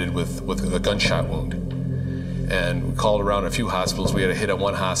was admitted with a gunshot wound. And we called around a few hospitals. We had a hit at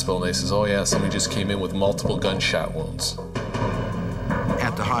one hospital, and they says, oh yeah, somebody just came in with multiple gunshot wounds.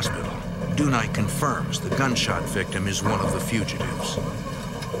 At the hospital, Dunai confirms the gunshot victim is one of the fugitives.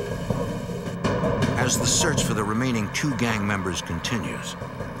 As the search for the remaining 2 gang members continues,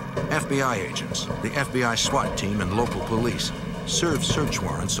 FBI agents, the FBI SWAT team, and local police serve search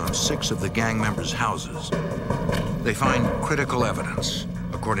warrants on 6 of the gang members' houses. They find critical evidence,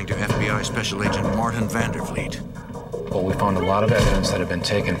 according to FBI Special Agent Martin Vandervliet. Well, we found a lot of evidence that had been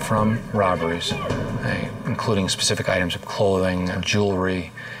taken from robberies, including specific items of clothing,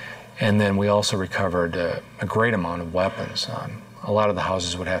 jewelry, and then we also recovered a great amount of weapons. A lot of the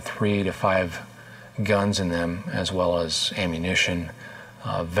houses would have 3 to 5 guns in them, as well as ammunition,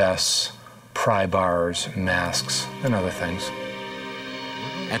 vests, pry bars, masks, and other things.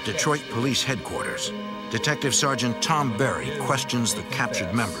 At Detroit Police Headquarters, Detective Sergeant Tom Berry questions the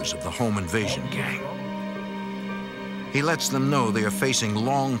captured members of the home invasion gang. He lets them know they are facing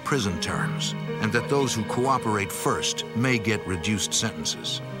long prison terms and that those who cooperate first may get reduced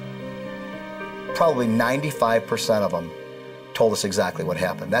sentences. Probably 95% of them told us exactly what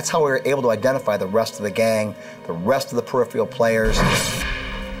happened. That's how we were able to identify the rest of the gang, the rest of the peripheral players.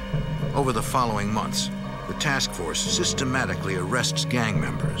 Over the following months, the task force systematically arrests gang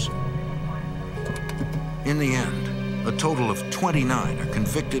members. In the end, a total of 29 are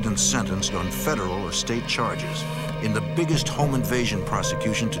convicted and sentenced on federal or state charges in the biggest home invasion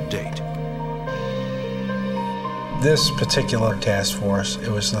prosecution to date. This particular task force, it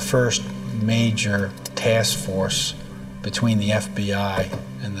was the first major task force between the FBI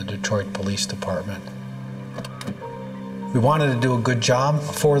and the Detroit Police Department. We wanted to do a good job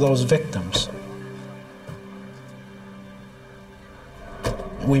for those victims.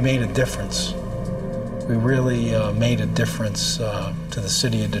 We made a difference. We really made a difference to the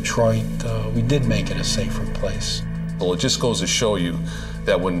city of Detroit. We did make it a safer place. Well, it just goes to show you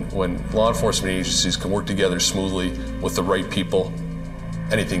that when law enforcement agencies can work together smoothly with the right people,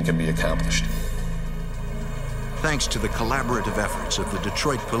 anything can be accomplished. Thanks to the collaborative efforts of the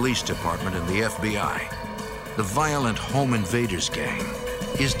Detroit Police Department and the FBI, the violent home invaders gang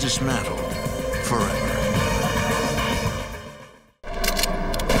is dismantled forever.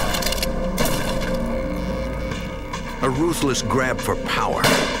 A ruthless grab for power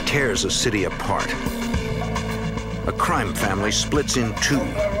tears a city apart. A crime family splits in 2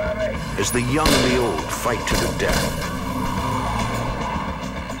 as the young and the old fight to the death.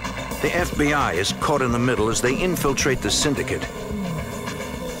 The FBI is caught in the middle as they infiltrate the syndicate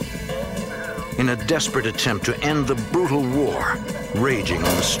in a desperate attempt to end the brutal war raging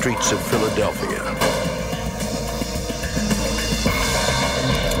on the streets of Philadelphia.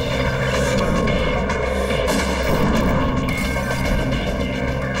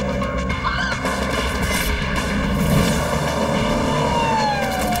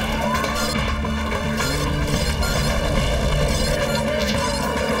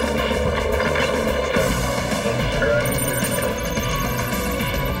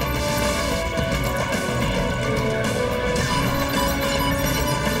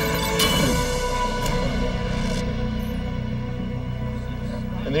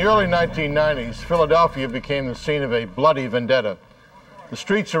 In the early 1990s, Philadelphia became the scene of a bloody vendetta. The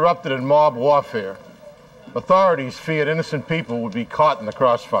streets erupted in mob warfare. Authorities feared innocent people would be caught in the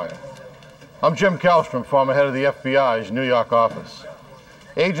crossfire. I'm Jim Kallstrom, former head of the FBI's New York office.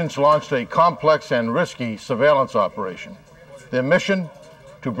 Agents launched a complex and risky surveillance operation. Their mission,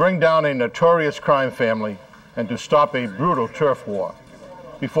 to bring down a notorious crime family and to stop a brutal turf war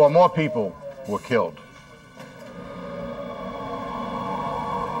before more people were killed.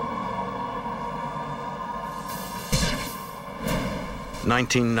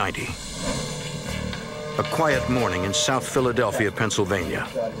 (1990). A quiet morning in South Philadelphia, Pennsylvania.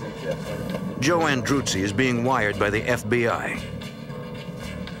 Joe Andruzzi is being wired by the FBI.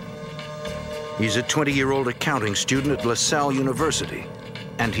 He's a 20-year-old accounting student at LaSalle University,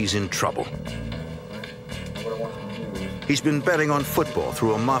 and he's in trouble. He's been betting on football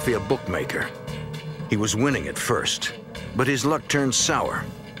through a mafia bookmaker. He was winning at first, but his luck turned sour.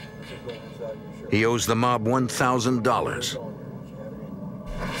 He owes the mob $1,000.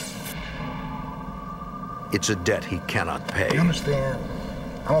 It's a debt he cannot pay. You understand?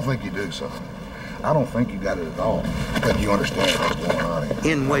 I don't think you do, son. I don't think you got it at all. I think you understand what's going on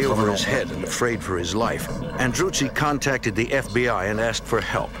here. In way over his head and afraid for his life, Andruzzi contacted the FBI and asked for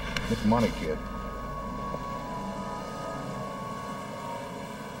help. It's money, kid.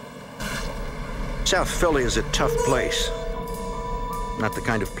 South Philly is a tough place. Not the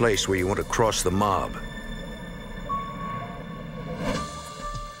kind of place where you want to cross the mob.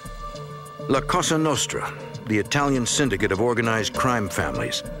 La Cosa Nostra, the Italian syndicate of organized crime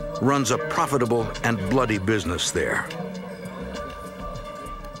families, runs a profitable and bloody business there.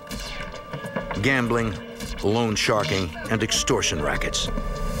 Gambling, loan sharking, and extortion rackets.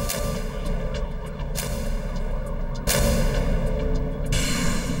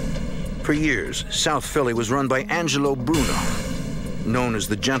 For years, South Philly was run by Angelo Bruno, known as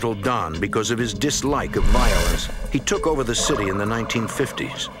the Gentle Don because of his dislike of violence. He took over the city in the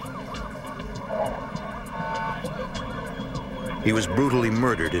 1950s. He was brutally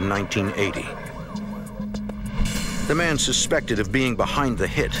murdered in 1980. The man suspected of being behind the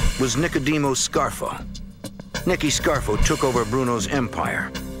hit was Nicodemo Scarfo. Nicky Scarfo took over Bruno's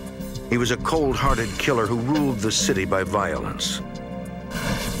empire. He was a cold-hearted killer who ruled the city by violence.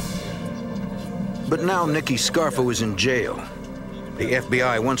 But now Nicky Scarfo is in jail. The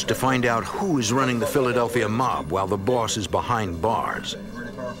FBI wants to find out who is running the Philadelphia mob while the boss is behind bars.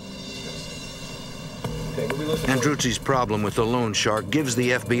 Andruzzi's problem with the loan shark gives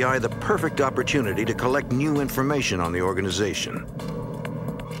the FBI the perfect opportunity to collect new information on the organization.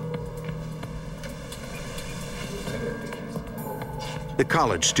 The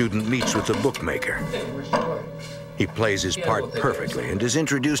college student meets with the bookmaker. He plays his part perfectly and is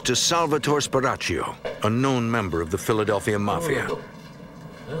introduced to Salvatore Sparacchio, a known member of the Philadelphia Mafia. I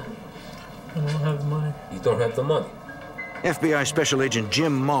don't have money. You don't have the money. FBI Special Agent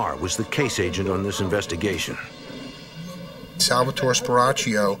Jim Marr was the case agent on this investigation. Salvatore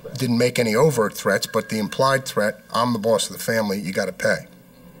Sparacchio didn't make any overt threats, but the implied threat, I'm the boss of the family, you got to pay.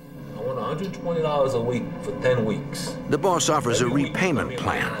 I want $120 a week for 10 weeks. The boss offers a repayment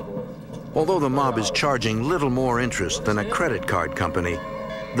plan. Although the mob is charging little more interest than a credit card company,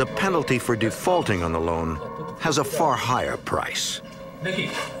 the penalty for defaulting on the loan has a far higher price.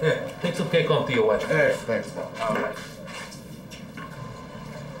 Nicky, here, take some cake home to your wife. Hey, thanks, all right.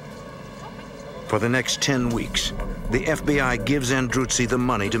 For the next 10 weeks, the FBI gives Andruzzi the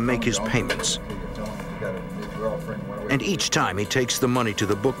money to make his payments. And each time he takes the money to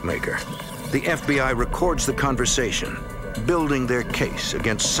the bookmaker, the FBI records the conversation, building their case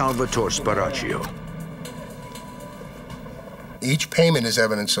against Salvatore Sparacchio. Each payment is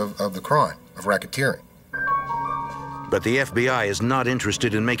evidence of the crime, of racketeering. But the FBI is not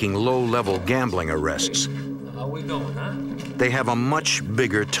interested in making low-level gambling arrests. How we doing, huh? They have a much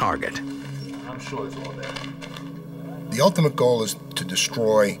bigger target. I'm sure it's all there. The ultimate goal is to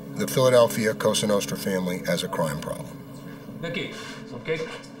destroy the Philadelphia Cosa Nostra family as a crime problem. Nicky, some cake?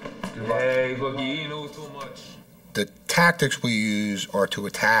 Hey, Boogie, you know too much. The tactics we use are to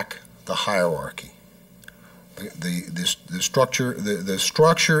attack the hierarchy. The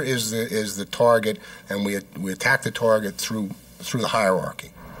structure is the target, and we attack the target through the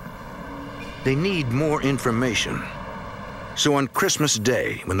hierarchy. They need more information. So on Christmas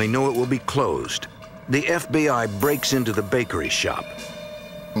Day, when they know it will be closed, the FBI breaks into the bakery shop.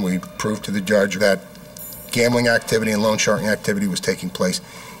 We proved to the judge that gambling activity and loan sharking activity was taking place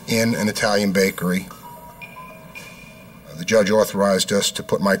in an Italian bakery. The judge authorized us to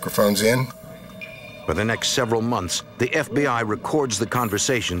put microphones in. For the next several months, the FBI records the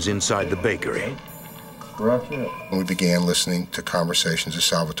conversations inside the bakery. We began listening to conversations of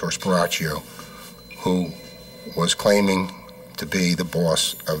Salvatore Sparacchio, who was claiming to be the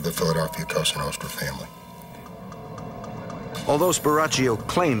boss of the Philadelphia Cosa Nostra family. Although Sparacchio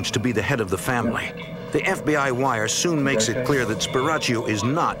claims to be the head of the family, the FBI wire soon makes it clear that Sparacchio is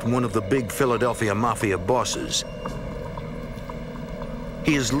not one of the big Philadelphia Mafia bosses.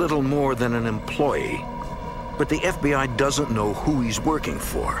 He is little more than an employee, but the FBI doesn't know who he's working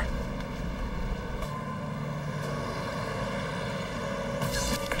for.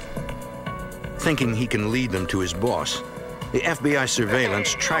 Thinking he can lead them to his boss, the FBI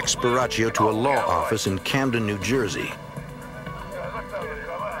surveillance tracks Sparacchio to a law office in Camden, New Jersey.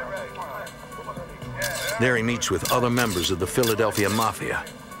 There he meets with other members of the Philadelphia Mafia,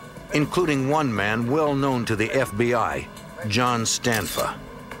 including one man well known to the FBI, John Stanfa.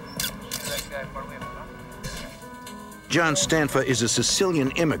 John Stanfa is a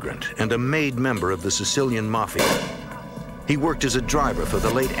Sicilian immigrant and a made member of the Sicilian Mafia. He worked as a driver for the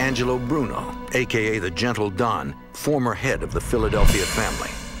late Angelo Bruno, aka the Gentle Don, former head of the Philadelphia family.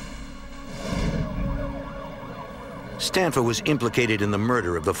 Stanfa was implicated in the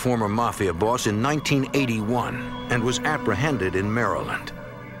murder of the former Mafia boss in 1981 and was apprehended in Maryland.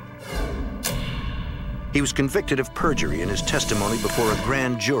 He was convicted of perjury in his testimony before a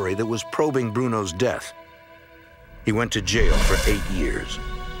grand jury that was probing Bruno's death. He went to jail for 8 years.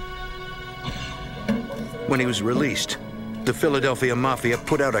 When he was released, the Philadelphia Mafia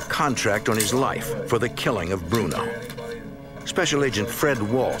put out a contract on his life for the killing of Bruno. Special Agent Fred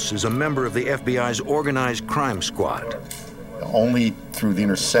Walsh is a member of the FBI's organized crime squad. Only through the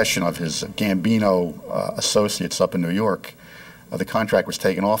intercession of his Gambino associates up in New York, the contract was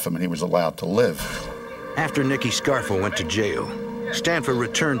taken off him and he was allowed to live. After Nicky Scarfo went to jail, Stanfa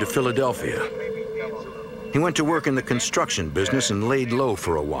returned to Philadelphia. He went to work in the construction business and laid low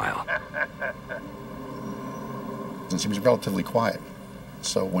for a while. Since he was relatively quiet.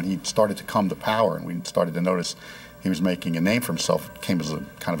 So when he started to come to power and we started to notice he was making a name for himself, it came as a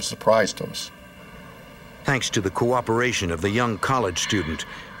kind of a surprise to us. Thanks to the cooperation of the young college student,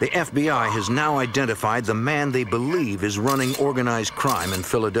 the FBI has now identified the man they believe is running organized crime in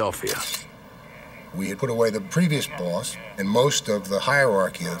Philadelphia. We had put away the previous boss and most of the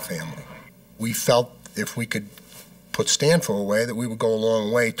hierarchy of the family. We felt if we could put Stanfa away, that we would go a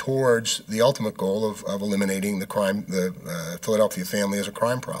long way towards the ultimate goal of eliminating the crime, the Philadelphia family as a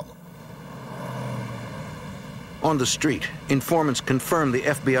crime problem. On the street, informants confirm the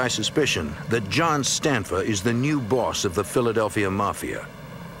FBI suspicion that John Stanfa is the new boss of the Philadelphia Mafia.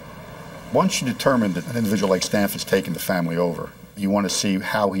 Once you determine that an individual like Stanfa's taken the family over, you want to see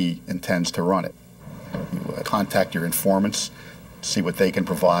how he intends to run it. You contact your informants, see what they can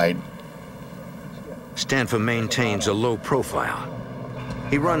provide. Stanfa maintains a low profile.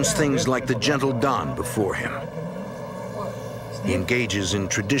 He runs things like the Gentle Don before him. He engages in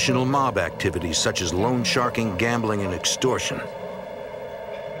traditional mob activities such as loan sharking, gambling, and extortion.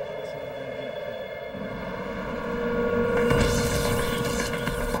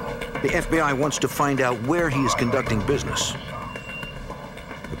 The FBI wants to find out where he is conducting business.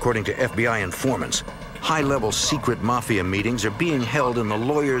 According to FBI informants, high-level secret mafia meetings are being held in the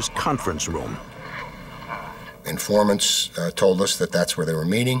lawyers' conference room. Informants told us that that's where they were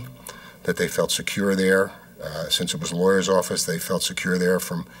meeting, that they felt secure there. Since it was a lawyer's office, they felt secure there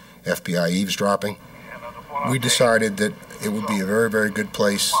from FBI eavesdropping. We decided that it would be a very, very good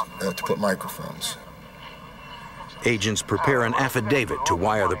place to put microphones. Agents prepare an affidavit to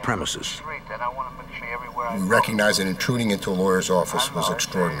wire the premises. We recognized that intruding into a lawyer's office was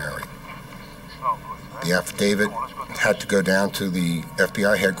extraordinary. The affidavit had to go down to the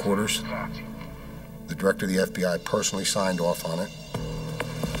FBI headquarters. The director of the FBI personally signed off on it.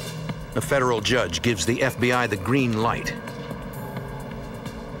 A federal judge gives the FBI the green light.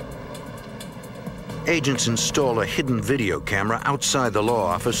 Agents install a hidden video camera outside the law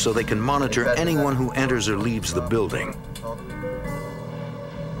office so they can monitor anyone who enters or leaves the building.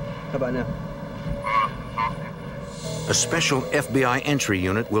 How about now? A special FBI entry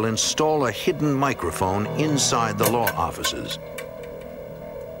unit will install a hidden microphone inside the law offices.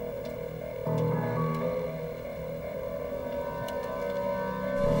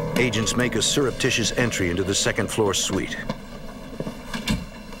 Agents make a surreptitious entry into the second-floor suite.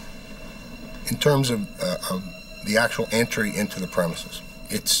 In terms of the actual entry into the premises,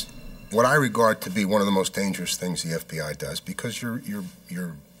 it's what I regard to be one of the most dangerous things the FBI does, because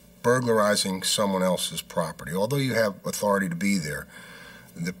you're burglarizing someone else's property. Although you have authority to be there,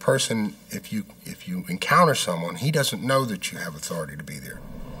 the person, if you encounter someone, he doesn't know that you have authority to be there.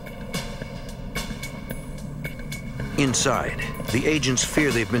 Inside, the agents fear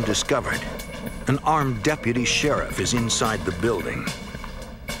they've been discovered. An armed deputy sheriff is inside the building.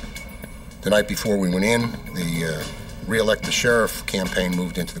 The night before we went in, the re-elect the sheriff campaign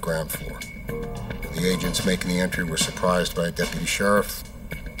moved into the ground floor. The agents making the entry were surprised by a deputy sheriff.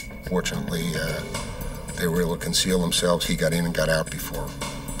 Fortunately, they were able to conceal themselves. He got in and got out before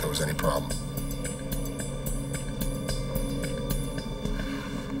there was any problem.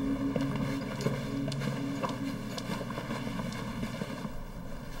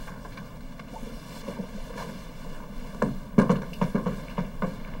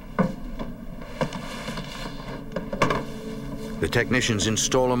 The technicians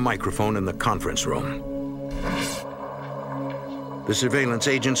install a microphone in the conference room. The surveillance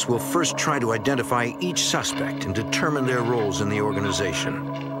agents will first try to identify each suspect and determine their roles in the organization.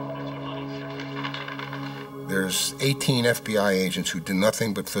 There's 18 FBI agents who do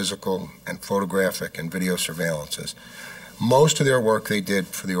nothing but physical and photographic and video surveillances. Most of their work they did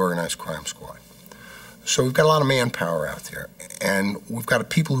for the organized crime squad. So we've got a lot of manpower out there, and we've got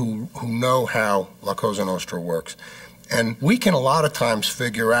people who know how La Cosa Nostra works. And we can a lot of times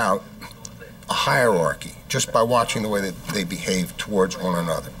figure out a hierarchy just by watching the way that they behave towards one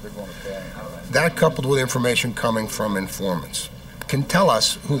another. That, coupled with information coming from informants, can tell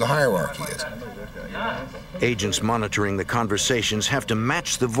us who the hierarchy is. Agents monitoring the conversations have to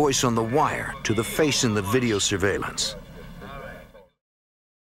match the voice on the wire to the face in the video surveillance.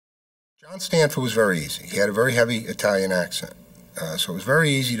 John Stanford was very easy. He had a very heavy Italian accent, so it was very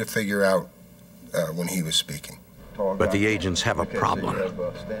easy to figure out when he was speaking. But the agents have a problem.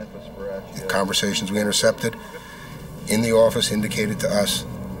 The conversations we intercepted in the office indicated to us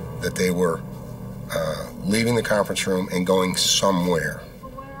that they were leaving the conference room and going somewhere.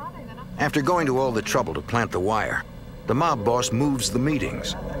 After going to all the trouble to plant the wire, the mob boss moves the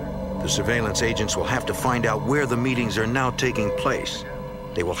meetings. The surveillance agents will have to find out where the meetings are now taking place.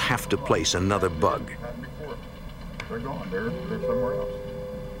 They will have to place another bug. They're gone. They're somewhere else.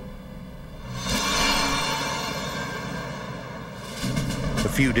 A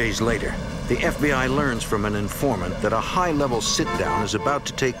few days later, the FBI learns from an informant that a high-level sit-down is about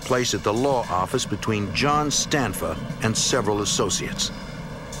to take place at the law office between John Stanfa and several associates.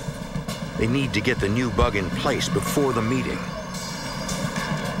 They need to get the new bug in place before the meeting.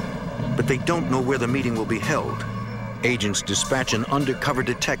 But they don't know where the meeting will be held. Agents dispatch an undercover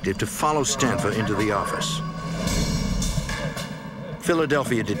detective to follow Stanfa into the office.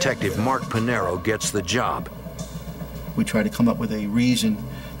 Philadelphia detective Mark Pinero gets the job. We tried to come up with a reason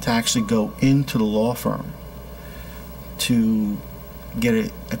to actually go into the law firm to get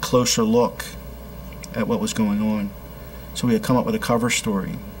a closer look at what was going on. So we had come up with a cover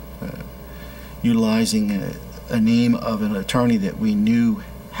story utilizing a name of an attorney that we knew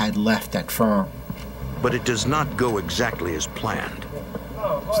had left that firm. But it does not go exactly as planned.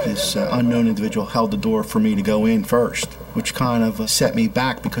 This unknown individual held the door for me to go in first, which kind of set me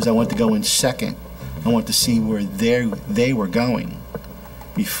back because I wanted to go in second. I wanted to see where they were going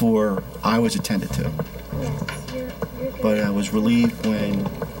before I was attended to. But I was relieved when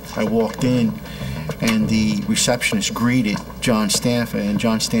I walked in and the receptionist greeted John Stanfa, and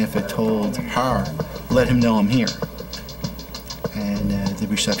John Stanfa told her, "Let him know I'm here." And the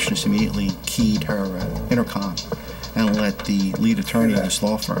receptionist immediately keyed her intercom and let the lead attorney of this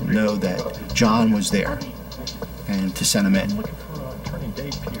law firm know that John was there and to send him in.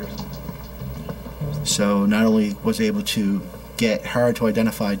 So not only was I able to get her to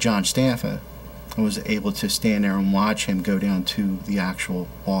identify John Stanfa, I was able to stand there and watch him go down to the actual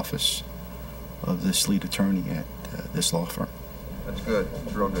office of this lead attorney at this law firm. That's good.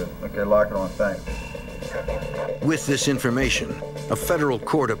 That's real good. Okay, lock it on. Thanks. With this information, a federal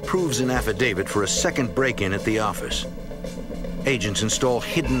court approves an affidavit for a second break-in at the office. Agents install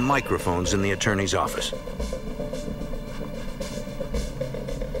hidden microphones in the attorney's office.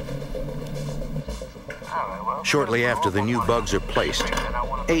 Shortly after the new bugs are placed,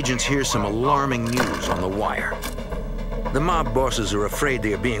 agents hear some alarming news on the wire. The mob bosses are afraid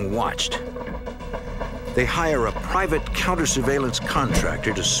they are being watched. They hire a private counter-surveillance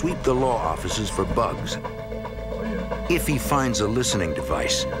contractor to sweep the law offices for bugs. If he finds a listening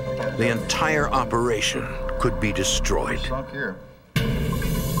device, the entire operation could be destroyed.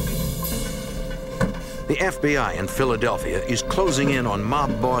 The FBI in Philadelphia is closing in on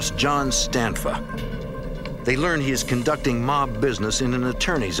mob boss John Stanfa. They learn he is conducting mob business in an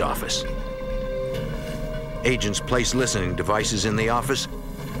attorney's office. Agents place listening devices in the office,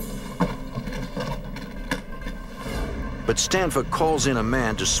 but Stanfa calls in a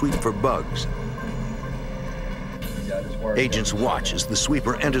man to sweep for bugs. Agents watch as the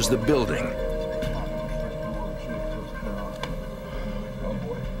sweeper enters the building.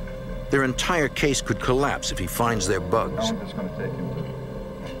 Their entire case could collapse if he finds their bugs.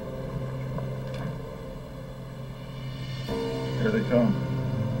 Here they come.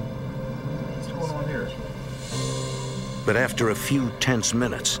 What's going on here? But after a few tense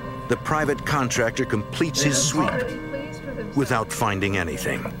minutes, the private contractor completes his sweep without finding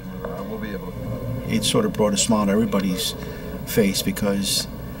anything. It sort of brought a smile to everybody's face because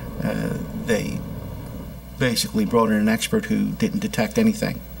they basically brought in an expert who didn't detect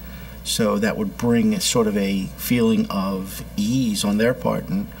anything. So that would bring sort of a feeling of ease on their part.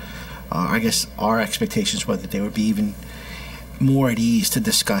 And I guess our expectations were that they would be even more at ease to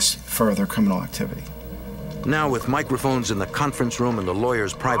discuss further criminal activity. Now, with microphones in the conference room and the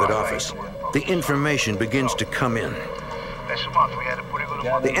lawyer's private office, the information begins to come in.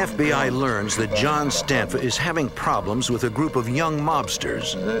 The FBI learns that John Stanfa is having problems with a group of young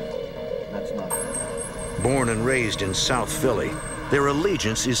mobsters. Born and raised in South Philly, their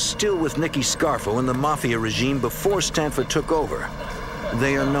allegiance is still with Nicky Scarfo and the Mafia regime before Stanfa took over.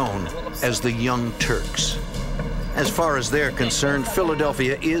 They are known as the Young Turks. As far as they're concerned,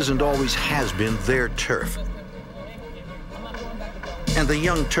 Philadelphia is and always has been their turf. And the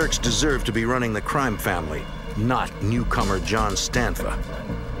Young Turks deserve to be running the crime family, not newcomer John Stanfa.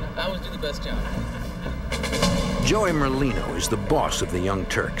 I always do the best job. Joey Merlino is the boss of the Young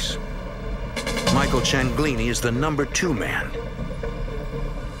Turks. Michael Changlini is the #2 man.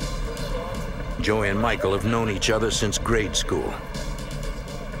 Joey and Michael have known each other since grade school.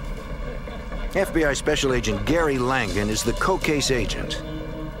 FBI Special Agent Gary Langan is the co-case agent.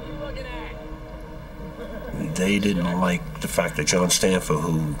 They didn't like the fact that John Stanfa,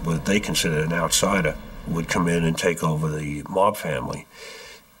 who what they considered an outsider, would come in and take over the mob family.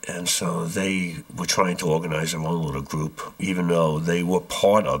 And so they were trying to organize their own little group, even though they were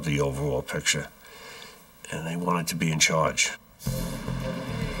part of the overall picture. And they wanted to be in charge.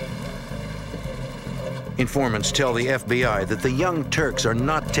 Informants tell the FBI that the Young Turks are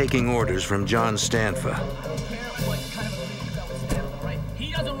not taking orders from John Stanfa.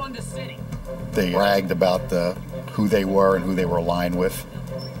 He doesn't run the city. They bragged about who they were and who they were aligned with.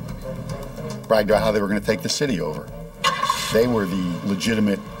 Bragged about how they were going to take the city over. They were the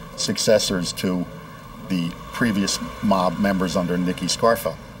legitimate successors to the previous mob members under Nicky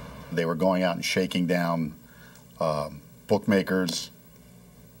Scarfo. They were going out and shaking down bookmakers,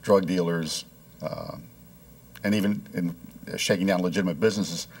 drug dealers, and even shaking down legitimate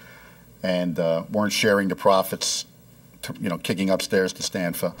businesses, and weren't sharing the profits, kicking upstairs to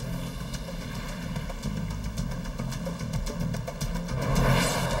Stanfa.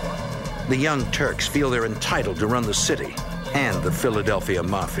 The Young Turks feel they're entitled to run the city and the Philadelphia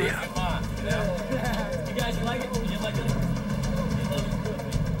Mafia.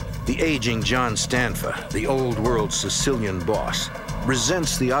 The aging John Stanfa, the old world Sicilian boss,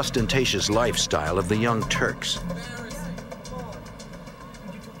 resents the ostentatious lifestyle of the Young Turks.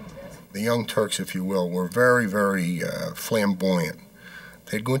 The Young Turks, if you will, were very, very flamboyant.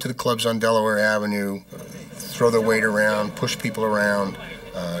 They'd go into the clubs on Delaware Avenue, throw their weight around, push people around,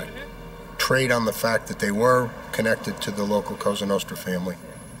 trade on the fact that they were connected to the local Cosa Nostra family,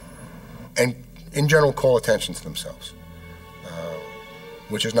 and in general call attention to themselves,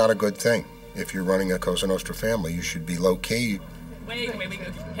 which is not a good thing. If you're running a Cosa Nostra family, you should be low-key. Wait.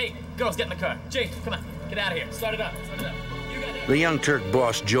 Hey, girls, get in the car. Jake, come on, get out of here. Start it up. The Young Turk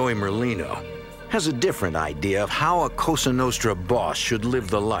boss, Joey Merlino, has a different idea of how a Cosa Nostra boss should live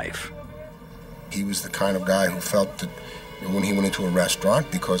the life. He was the kind of guy who felt that when he went into a restaurant,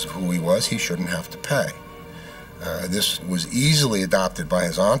 because of who he was, he shouldn't have to pay. This was easily adopted by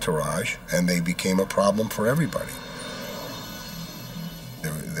his entourage, and they became a problem for everybody.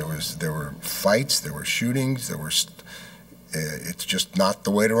 There were fights, there were shootings, it's just not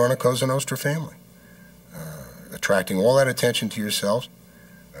the way to run a Cosa Nostra family. Attracting all that attention to yourselves.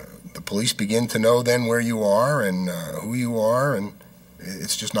 The police begin to know then where you are and who you are, and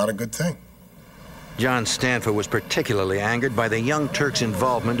it's just not a good thing. John Stanfa was particularly angered by the Young Turks'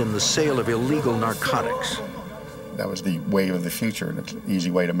 involvement in the sale of illegal narcotics. That was the wave of the future, and it's an easy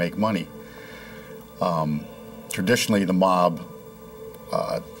way to make money. Traditionally, the mob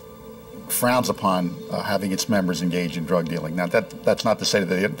frowns upon having its members engage in drug dealing. Now, that's not to say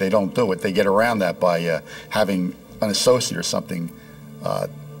that they don't do it. They get around that by having an associate or something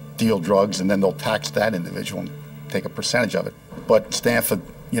deal drugs, and then they'll tax that individual and take a percentage of it. But Stanfa,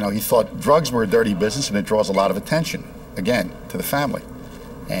 he thought drugs were a dirty business and it draws a lot of attention, again, to the family.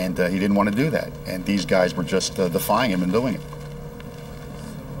 And he didn't want to do that. And these guys were just defying him and doing it.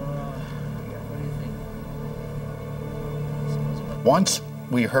 Once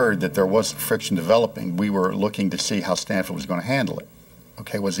we heard that there was friction developing, we were looking to see how Stanfa was going to handle it.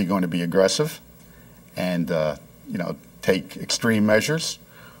 Okay, was he going to be aggressive and, take extreme measures?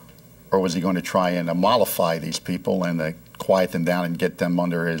 Or was he going to try and mollify these people and quiet them down and get them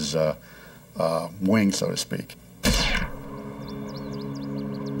under his wing, so to speak?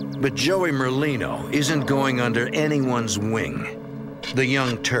 But Joey Merlino isn't going under anyone's wing. The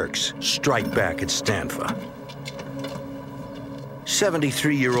Young Turks strike back at Stanfa.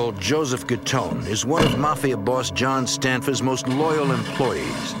 73-year-old Joseph Gattone is one of Mafia boss John Stanfa's most loyal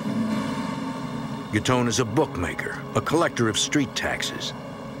employees. Gattone is a bookmaker, a collector of street taxes.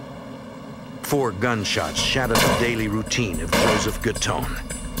 4 gunshots shatter the daily routine of Joseph Gattone.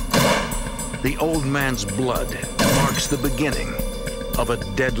 The old man's blood marks the beginning of a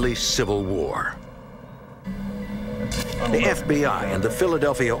deadly civil war. The FBI and the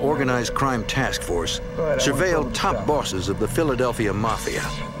Philadelphia Organized Crime Task Force surveilled top bosses of the Philadelphia Mafia.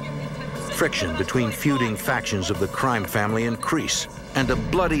 Friction between feuding factions of the crime family increase, and a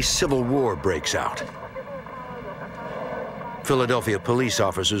bloody civil war breaks out. Philadelphia police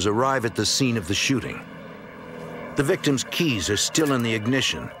officers arrive at the scene of the shooting. The victim's keys are still in the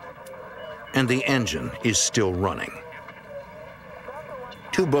ignition, and the engine is still running.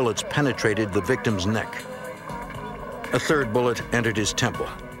 2 bullets penetrated the victim's neck. A 3rd bullet entered his temple.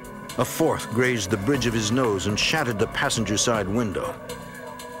 A 4th grazed the bridge of his nose and shattered the passenger side window.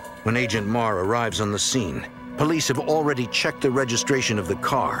 When Agent Marr arrives on the scene, police have already checked the registration of the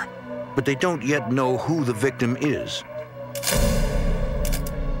car, but they don't yet know who the victim is.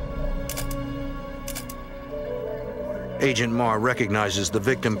 Agent Marr recognizes the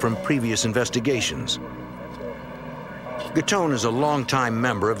victim from previous investigations. Gatone is a longtime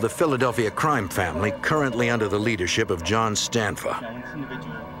member of the Philadelphia crime family, currently under the leadership of John Stanfa.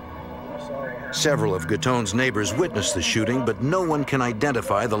 Several of Gatone's neighbors witnessed the shooting, but no one can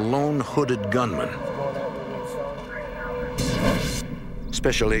identify the lone hooded gunman.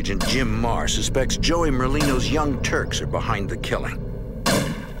 Special Agent Jim Marr suspects Joey Merlino's Young Turks are behind the killing.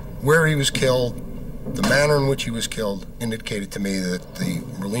 Where he was killed, the manner in which he was killed, indicated to me that the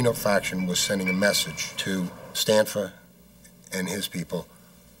Merlino faction was sending a message to Stanfa and his people.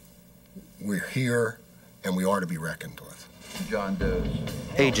 We're here, and we are to be reckoned with. John Doe's.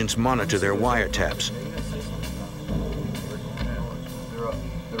 Agents monitor their wiretaps.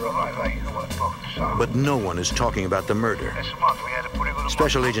 But no one is talking about the murder.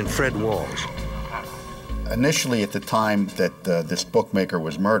 Special Agent Fred Walls. Initially, at the time that this bookmaker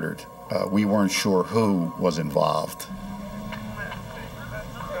was murdered, we weren't sure who was involved.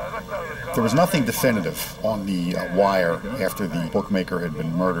 There was nothing definitive on the wire after the bookmaker had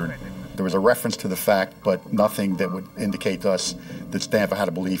been murdered. There was a reference to the fact, but nothing that would indicate to us that Stanfa had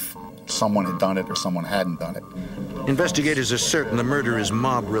a belief someone had done it or someone hadn't done it. Investigators are certain the murder is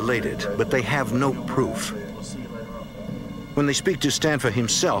mob-related, but they have no proof. When they speak to Stanfa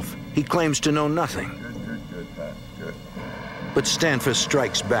himself, he claims to know nothing. But Stanfa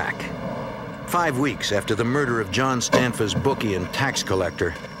strikes back. 5 weeks after the murder of John Stanfa's bookie and tax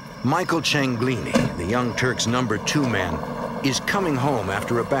collector, Michael Cianglini, the Young Turks' number 2 man, is coming home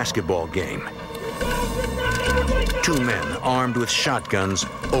after a basketball game. 2 men armed with shotguns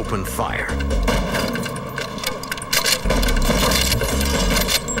open fire.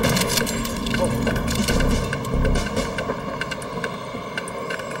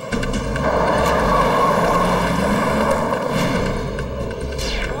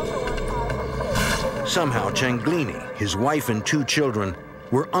 Somehow, Cianglini, his wife and 2 children,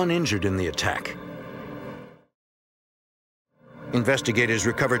 were uninjured in the attack. Investigators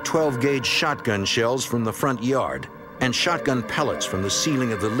recovered 12-gauge shotgun shells from the front yard and shotgun pellets from the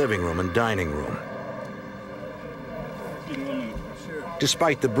ceiling of the living room and dining room.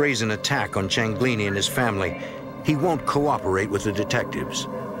 Despite the brazen attack on Cianglini and his family, he won't cooperate with the detectives.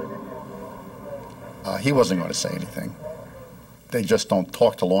 He wasn't going to say anything. They just don't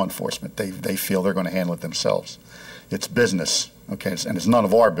talk to law enforcement. They feel they're going to handle it themselves. It's business, okay, and it's none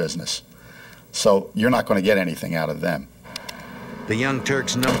of our business. So you're not going to get anything out of them. The Young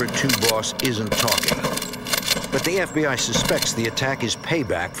Turks' number 2 boss isn't talking. But the FBI suspects the attack is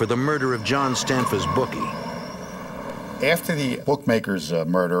payback for the murder of John Stanfa's bookie. After the bookmaker's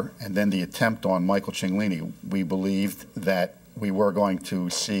murder and then the attempt on Michael Cianglini, we believed that we were going to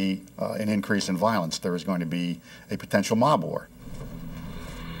see an increase in violence. There was going to be a potential mob war.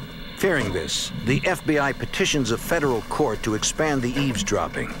 Fearing this, the FBI petitions a federal court to expand the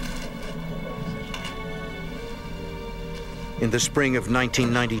eavesdropping. In the spring of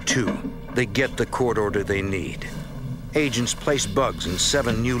 1992, they get the court order they need. Agents place bugs in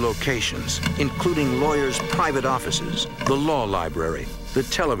 7 new locations, including lawyers' private offices, the law library, the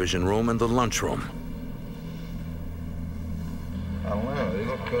television room, and the lunchroom. I don't know, they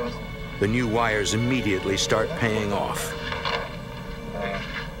look good. The new wires immediately start paying off.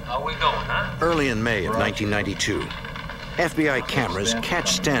 How we going, huh? Early in May of 1992, FBI cameras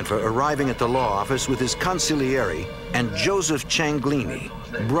catch Stanfa arriving at the law office with his consigliere and Joseph Cianglini,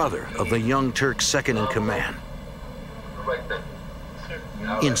 brother of the Young Turks' second-in-command.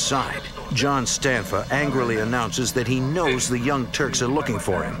 Inside, John Stanfa angrily announces that he knows the Young Turks are looking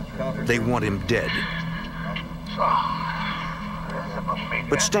for him. They want him dead.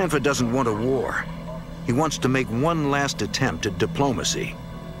 But Stanfa doesn't want a war. He wants to make one last attempt at diplomacy.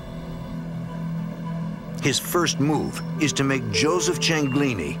 His first move is to make Joseph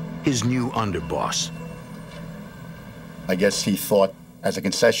Cianglini his new underboss. I guess he thought, as a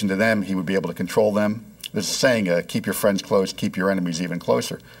concession to them, he would be able to control them. There's a saying, keep your friends close, keep your enemies even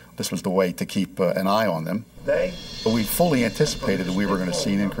closer. This was the way to keep an eye on them. But we fully anticipated that we were going to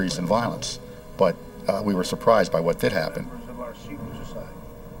see an increase in violence, but we were surprised by what did happen.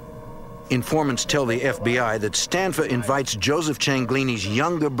 Informants tell the FBI that Stanfa invites Joseph Cianglini's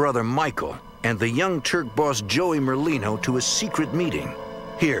younger brother Michael and the Young Turk boss Joey Merlino to a secret meeting.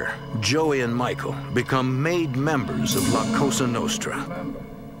 Here, Joey and Michael become made members of La Cosa Nostra.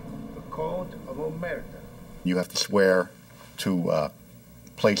 The Code of Omerta. You have to swear to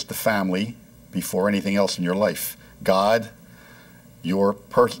place the family before anything else in your life. God, your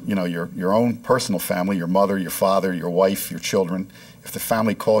own personal family, your mother, your father, your wife, your children. If the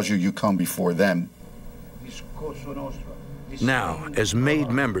family calls you, you come before them. Now, as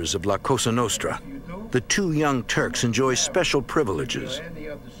made members of La Cosa Nostra, the two young Turks enjoy special privileges. Any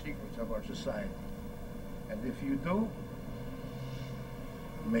of the secrets of our society. And if you do,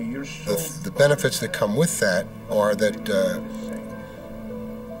 may your soul... The benefits that come with that are that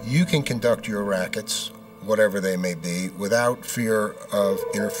you can conduct your rackets, whatever they may be, without fear of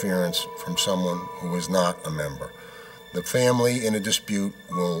interference from someone who is not a member. The family in a dispute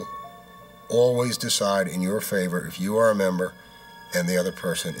will always decide in your favor if you are a member and the other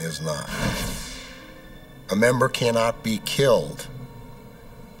person is not. A member cannot be killed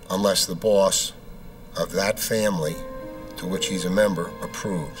unless the boss of that family to which he's a member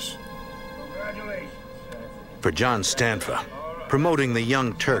approves. For John Stanfa, promoting the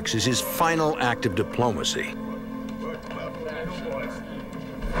Young Turks is his final act of diplomacy.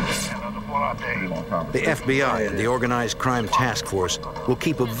 The FBI and the Organized Crime Task Force will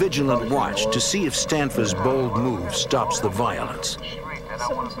keep a vigilant watch to see if Stanfa's bold move stops the violence.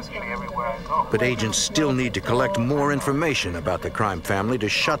 But agents still need to collect more information about the crime family to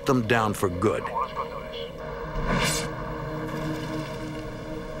shut them down for good.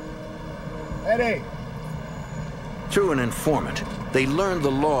 Eddie! Through an informant, they learned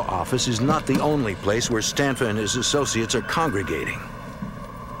the law office is not the only place where Stanfa and his associates are congregating.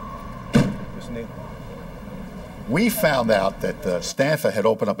 We found out that Stanfa had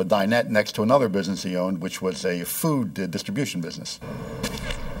opened up a dinette next to another business he owned, which was a food distribution business.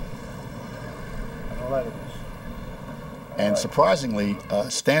 And surprisingly,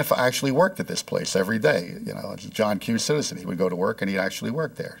 Stanfa actually worked at this place every day. You know, as a John Q. citizen, he would go to work and he'd actually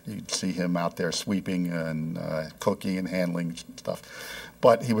work there. You'd see him out there sweeping and cooking and handling stuff.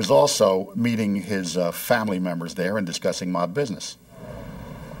 But he was also meeting his family members there and discussing mob business.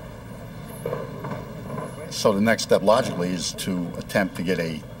 So the next step, logically, is to attempt to get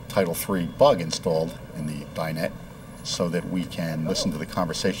a Title III bug installed in the dinette so that we can listen to the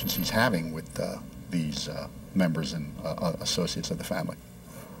conversations he's having with these members and associates of the family.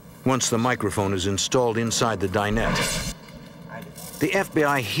 Once the microphone is installed inside the dinette, the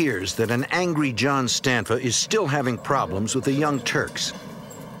FBI hears that an angry John Stanfa is still having problems with the Young Turks.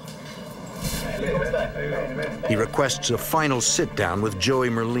 He requests a final sit-down with Joey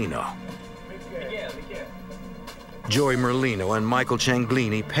Merlino. Joey Merlino and Michael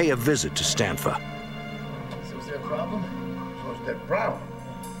Cianglini pay a visit to Stanfa. So is there a problem? So is there a problem?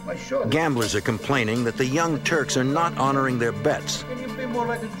 Why, sure. Gamblers are complaining that the Young Turks are not honoring their bets. Can you be more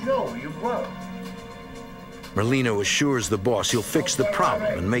like a Joe, your brother? Merlino assures the boss he'll fix the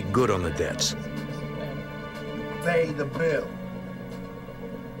problem and make good on the debts. Pay the bill.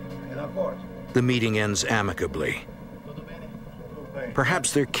 And of course. The meeting ends amicably.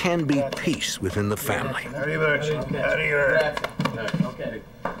 Perhaps there can be peace within the family.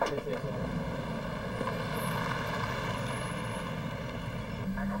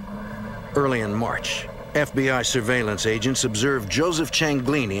 Early in March, FBI surveillance agents observed Joseph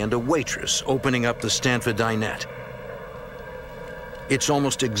Cianglini and a waitress opening up the Stanfa dinette. It's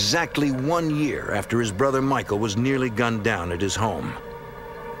almost exactly 1 year after his brother Michael was nearly gunned down at his home.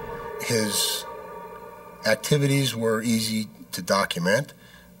 His activities were easy to document.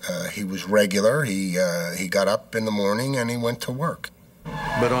 He was regular. He got up in the morning and he went to work.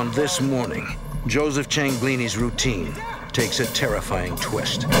 But on this morning, Joseph Cianglini's routine takes a terrifying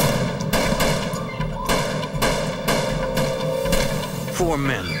twist. 4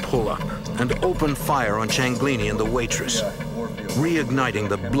 men pull up and open fire on Cianglini and the waitress, reigniting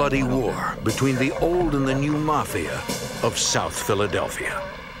the bloody war between the old and the new mafia of South Philadelphia.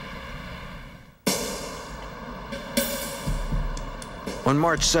 On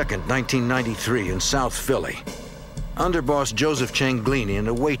March 2nd, 1993, in South Philly, underboss Joseph Cianglini and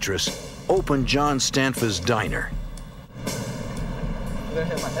a waitress opened John Stanfa's diner.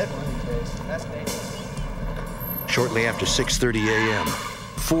 Shortly after 6:30 a.m.,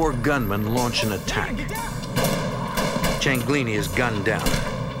 4 gunmen launch an attack. Cianglini is gunned down.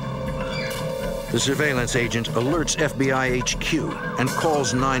 The surveillance agent alerts FBI HQ and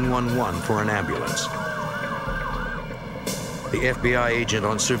calls 911 for an ambulance. The FBI agent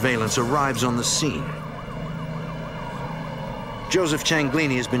on surveillance arrives on the scene. Joseph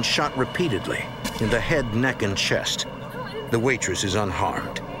Cianglini has been shot repeatedly in the head, neck, and chest. The waitress is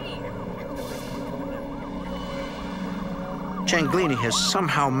unharmed. Cianglini has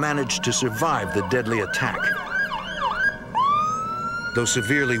somehow managed to survive the deadly attack. Though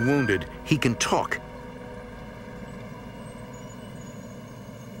severely wounded, he can talk.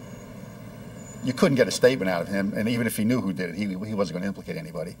 You couldn't get a statement out of him, and even if he knew who did it, he wasn't going to implicate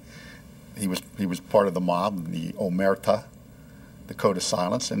anybody. He was part of the mob, the Omerta, the Code of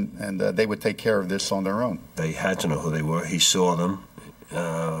Silence, and they would take care of this on their own. They had to know who they were. He saw them.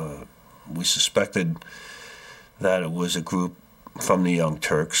 We suspected that it was a group from the Young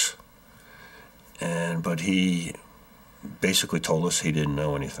Turks, but he basically told us he didn't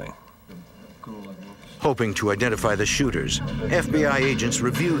know anything. Hoping to identify the shooters, FBI agents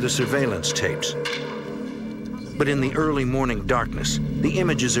review the surveillance tapes. But in the early morning darkness, the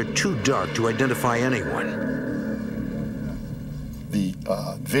images are too dark to identify anyone. The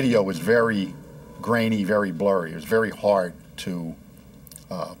video was very grainy, very blurry. It was very hard to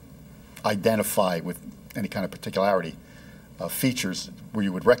identify with any kind of particularity features where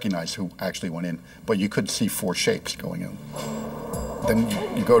you would recognize who actually went in, but you could see 4 shapes going in. Then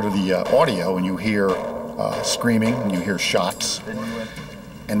you go to the audio and you hear screaming, and you hear shots,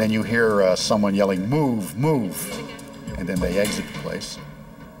 and then you hear someone yelling, "Move, move," and then they exit the place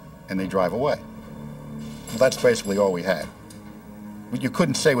and they drive away. Well, that's basically all we had. You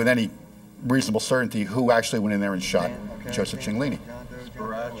couldn't say with any reasonable certainty who actually went in there and shot Joseph Cianglini.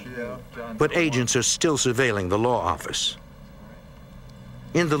 But agents are still surveilling the law office.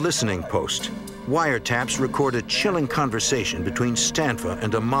 In the listening post, wiretaps record a chilling conversation between Stanfa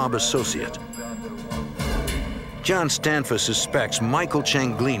and a mob associate. John Stanfa suspects Michael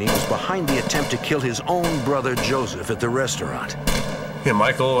Cianglini was behind the attempt to kill his own brother Joseph at the restaurant. Yeah,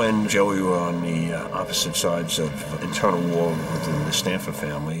 Michael and Joey were on the opposite sides of internal war within the Stanfa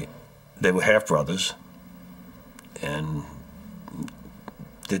family. They were half-brothers, and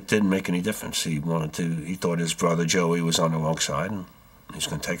it didn't make any difference. He thought his brother Joey was on the wrong side, and he's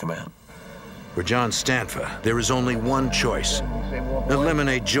going to take him out. For John Stanfa, there is only one choice: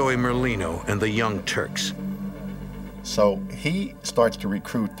 eliminate Joey Merlino and the Young Turks. So he starts to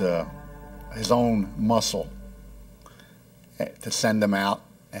recruit his own muscle to send them out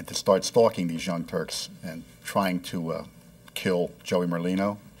and to start stalking these Young Turks and trying to kill Joey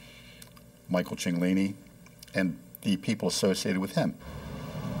Merlino, Michael Cianglini, and the people associated with him.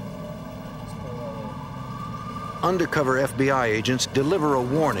 Undercover FBI agents deliver a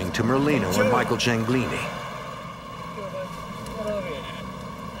warning to Merlino and Michael Cianglini.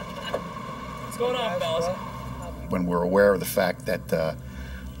 What's going on, fellas? When we're aware of the fact that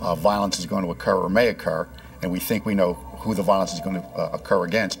violence is going to occur or may occur, and we think we know who the violence is going to occur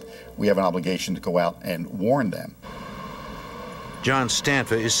against, we have an obligation to go out and warn them. John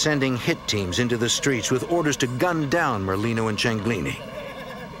Stanfa is sending hit teams into the streets with orders to gun down Merlino and Cianglini.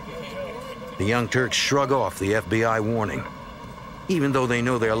 The Young Turks shrug off the FBI warning. Even though they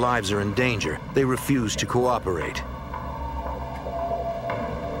know their lives are in danger, they refuse to cooperate.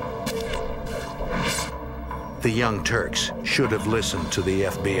 The Young Turks should have listened to the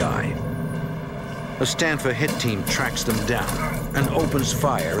FBI. A Stanfa hit team tracks them down and opens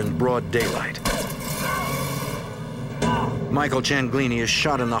fire in broad daylight. Michael Cianglini is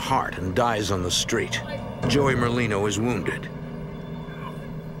shot in the heart and dies on the street. Joey Merlino is wounded.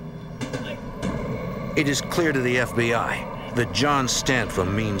 It is clear to the FBI that John Stanfa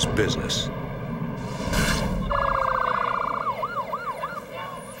means business.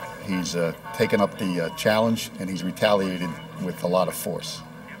 He's taken up the challenge, and he's retaliated with a lot of force.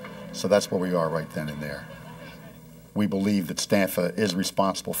 So that's where we are right then and there. We believe that Stanfa is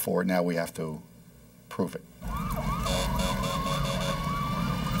responsible for it. Now we have to prove it.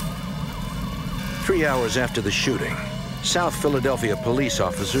 3 hours after the shooting, South Philadelphia police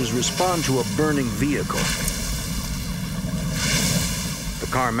officers respond to a burning vehicle.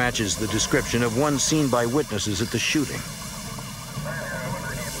 The car matches the description of one seen by witnesses at the shooting.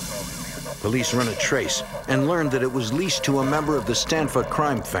 Police run a trace and learn that it was leased to a member of the Stanfa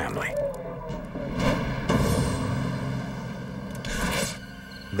crime family.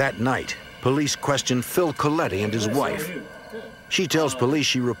 That night, police question Phil Coletti and his wife. She tells police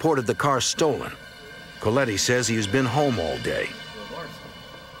she reported the car stolen. Coletti says he has been home all day.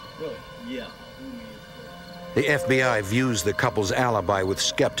 Really? Yeah. The FBI views the couple's alibi with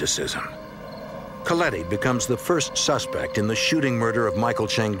skepticism. Coletti becomes the first suspect in the shooting murder of Michael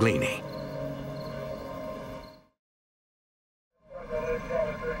Cianglini.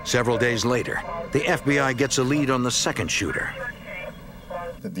 Several days later, the FBI gets a lead on the second shooter.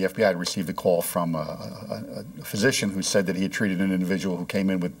 The FBI had received a call from a physician who said that he had treated an individual who came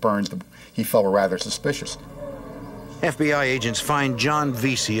in with burns that he felt were rather suspicious. FBI agents find John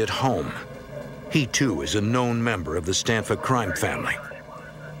Vesey at home. He, too, is a known member of the Stanfa crime family.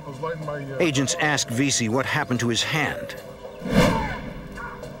 Agents ask Vesey what happened to his hand.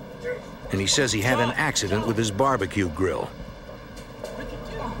 And he says he had an accident with his barbecue grill.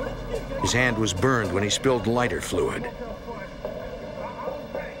 His hand was burned when he spilled lighter fluid.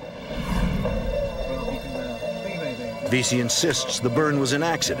 Vesey insists the burn was an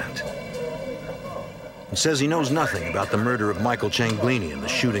accident. He says he knows nothing about the murder of Michael Cianglini and the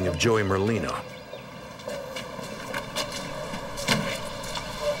shooting of Joey Merlino.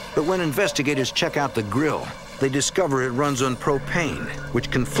 But when investigators check out the grill, they discover it runs on propane, which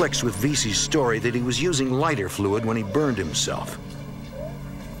conflicts with Vesey's story that he was using lighter fluid when he burned himself.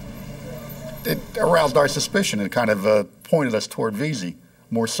 It aroused our suspicion and kind of pointed us toward Vesey,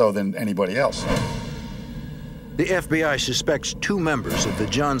 more so than anybody else. The FBI suspects 2 members of the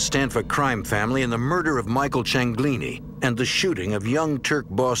John Stanfa crime family in the murder of Michael Cianglini and the shooting of Young Turk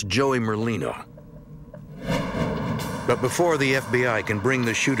boss Joey Merlino. But before the FBI can bring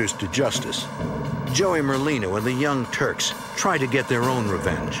the shooters to justice, Joey Merlino and the Young Turks try to get their own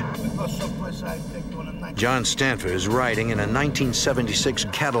revenge. John Stanfa is riding in a 1976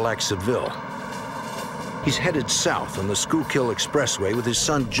 Cadillac Seville. He's headed south on the Schuylkill Expressway with his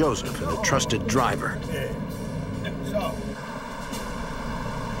son Joseph and a trusted driver.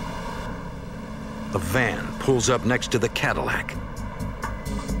 A van pulls up next to the Cadillac.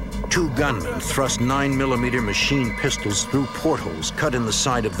 2 gunmen thrust 9mm machine pistols through portholes cut in the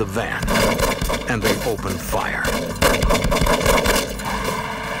side of the van, and they open fire.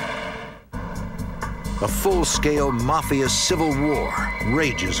 A full-scale mafia civil war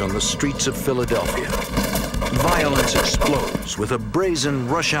rages on the streets of Philadelphia. Violence explodes with a brazen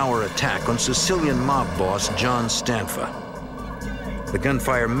rush-hour attack on Sicilian mob boss John Stanfa. The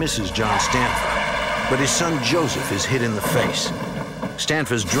gunfire misses John Stanfa, but his son Joseph is hit in the face.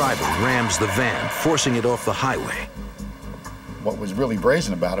 Stanfa's driver rams the van, forcing it off the highway. What was really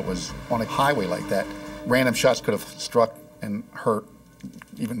brazen about it was on a highway like that, random shots could have struck and hurt,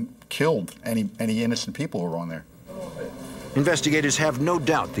 even killed any innocent people who were on there. Investigators have no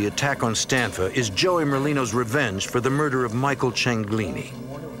doubt the attack on Stanfa is Joey Merlino's revenge for the murder of Michael Cianglini.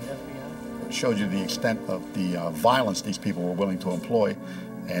 It showed you the extent of the violence these people were willing to employ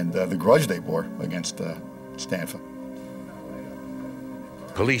and the grudge they bore against Stanfa.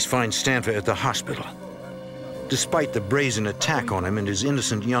 Police find Stanfa at the hospital. Despite the brazen attack on him and his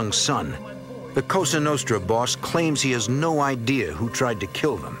innocent young son, the Cosa Nostra boss claims he has no idea who tried to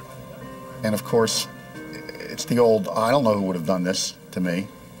kill them. And of course, it's the old, I don't know who would have done this to me.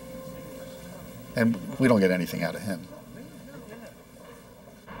 And we don't get anything out of him.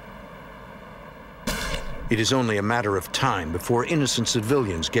 It is only a matter of time before innocent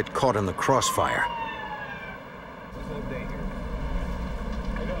civilians get caught in the crossfire.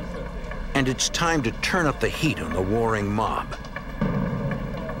 And it's time to turn up the heat on the warring mob.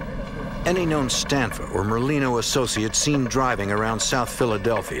 Any known Stanfa or Merlino associate seen driving around South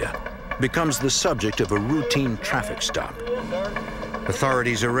Philadelphia becomes the subject of a routine traffic stop.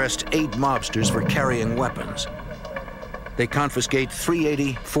 Authorities arrest 8 mobsters for carrying weapons. They confiscate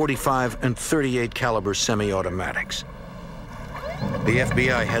 .380, .45, and .38 caliber semi-automatics. The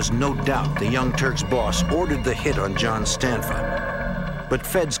FBI has no doubt the Young Turks boss ordered the hit on John Stanfa, but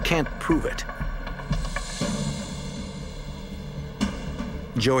feds can't prove it.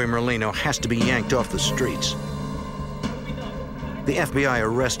 Joey Merlino has to be yanked off the streets. The FBI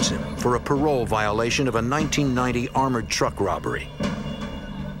arrests him for a parole violation of a 1990 armored truck robbery.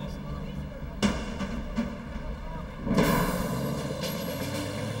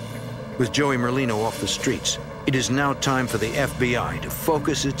 With Joey Merlino off the streets, it is now time for the FBI to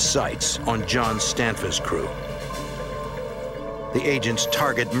focus its sights on John Stanfa's crew. The agents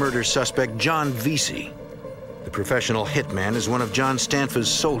target murder suspect John Vesey. The professional hitman is one of John Stanfa's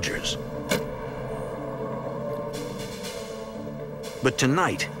soldiers. But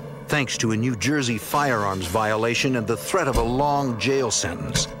tonight, thanks to a New Jersey firearms violation and the threat of a long jail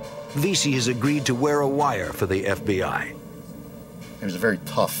sentence, Vesey has agreed to wear a wire for the FBI. He was a very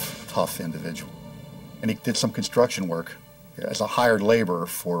tough individual. And he did some construction work as a hired laborer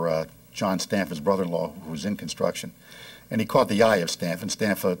for John Stanfa's brother-in-law, who was in construction. And he caught the eye of Stanfa, and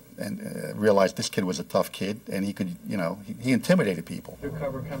Stanfa realized this kid was a tough kid, and he could, you know, he intimidated people.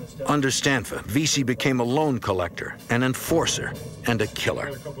 Under Stanfa, Vesey became a loan collector, an enforcer, and a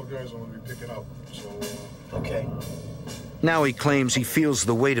killer. Okay. Now he claims he feels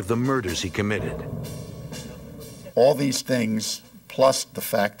the weight of the murders he committed. All these things, plus the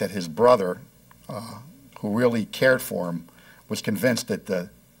fact that his brother, who really cared for him, was convinced that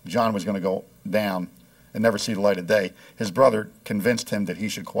John was going to go down and never see the light of day. His brother convinced him that he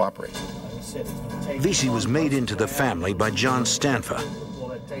should cooperate. Vesey was made into the family by John Stanfa.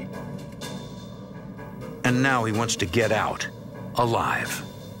 And now he wants to get out, alive.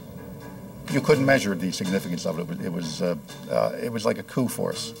 You couldn't measure the significance of it. It was like a coup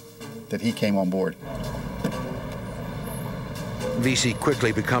for us that he came on board. Vesey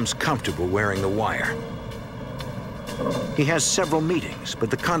quickly becomes comfortable wearing the wire. He has several meetings, but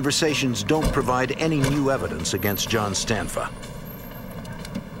the conversations don't provide any new evidence against John Stanfa.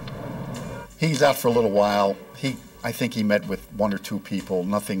 He's out for a little while. I think he met with one or two people,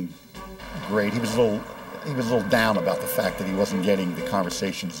 nothing great. He was a little down about the fact that he wasn't getting the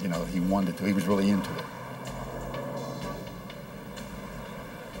conversations, you know, he wanted to. He was really into it.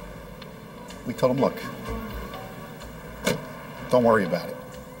 We told him, look, don't worry about it.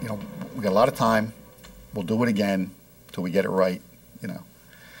 You know, we got a lot of time. We'll do it again till we get it right, you know.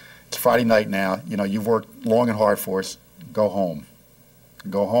 It's Friday night now. You know, you've worked long and hard for us. Go home.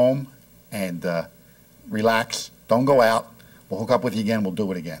 Go home and relax. Don't go out. We'll hook up with you again. We'll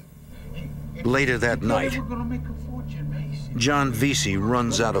do it again. Later that night, John Vesey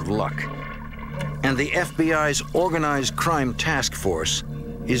runs out of luck, and the FBI's Organized Crime Task Force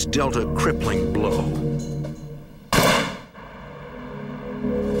is dealt a crippling blow.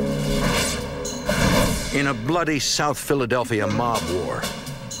 In a bloody South Philadelphia mob war,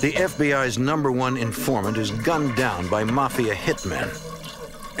 the FBI's #1 informant is gunned down by mafia hitmen,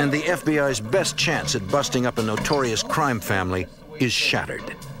 and the FBI's best chance at busting up a notorious crime family is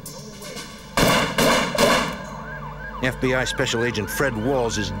shattered. FBI Special Agent Fred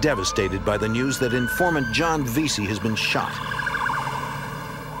Walls is devastated by the news that informant John Vesey has been shot.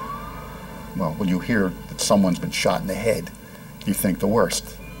 Well, when you hear that someone's been shot in the head, you think the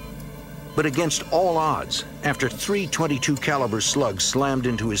worst. But against all odds, after 3 .22 caliber slugs slammed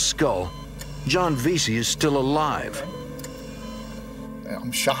into his skull, John Vesey is still alive.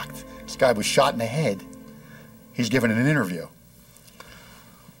 I'm shocked. This guy was shot in the head. He's given an interview.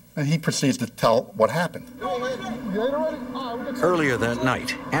 And he proceeds to tell what happened. Earlier that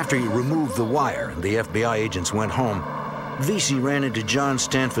night, after he removed the wire and the FBI agents went home, Vesey ran into John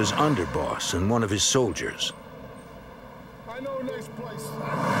Stanfa's underboss and one of his soldiers.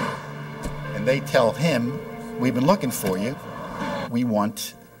 And they tell him, we've been looking for you. We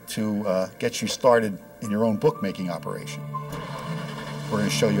want to get you started in your own bookmaking operation. We're going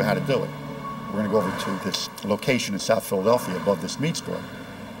to show you how to do it. We're going to go over to this location in South Philadelphia above this meat store.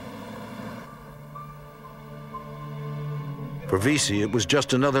 For Vesey, it was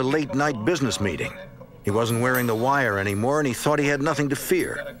just another late-night business meeting. He wasn't wearing the wire anymore, and he thought he had nothing to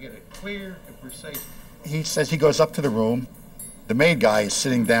fear. He says he goes up to the room. The maid guy is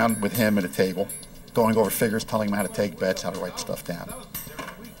sitting down with him at a table, going over figures, telling him how to take bets, how to write stuff down.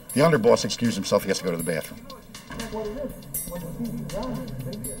 The underboss excused himself. He has to go to the bathroom.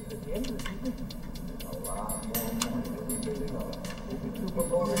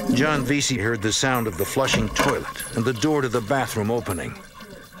 John Vesey heard the sound of the flushing toilet and the door to the bathroom opening.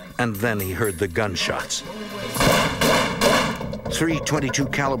 And then he heard the gunshots. 3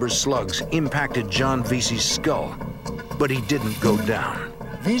 .22 caliber slugs impacted John Vesey's skull, but he didn't go down.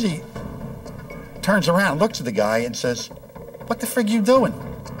 Vesey turns around, looks at the guy, and says, "What the frig you doing?"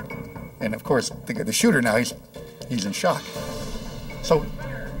 And of course, the shooter now, he's in shock. So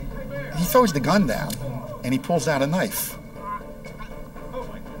he throws the gun down, and he pulls out a knife.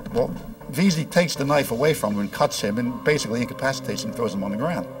 Well, Vesey takes the knife away from him and cuts him and basically incapacitates him and throws him on the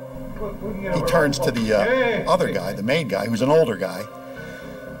ground. He turns to the other guy, the maid guy, who's an older guy,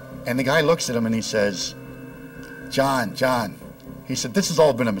 and the guy looks at him and he says, John, he said, "This has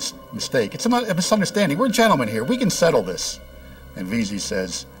all been a mistake. It's a misunderstanding. We're gentlemen here. We can settle this." And Vesey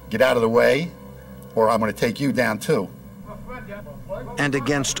says, "Get out of the way, or I'm going to take you down too." And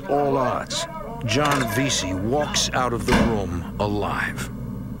against all odds, John Vesey walks out of the room alive.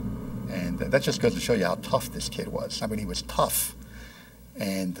 And that just goes to show you how tough this kid was. I mean, he was tough.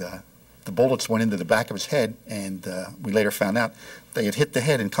 And the bullets went into the back of his head, and we later found out they had hit the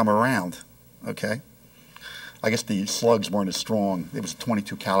head and come around, okay? I guess the slugs weren't as strong. It was a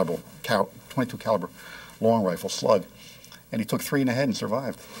 22 caliber long rifle slug. and he took 3 in the head and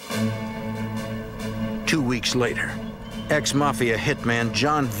survived. 2 weeks later, ex-mafia hitman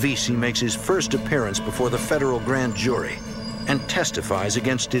John Vesey makes his first appearance before the federal grand jury and testifies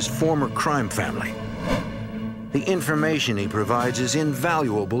against his former crime family. The information he provides is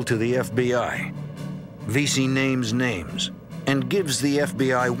invaluable to the FBI. Vesey names names and gives the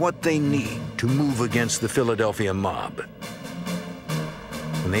FBI what they need to move against the Philadelphia mob.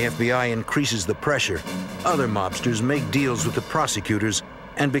 When the FBI increases the pressure, other mobsters make deals with the prosecutors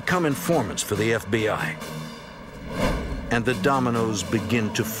and become informants for the FBI. And the dominoes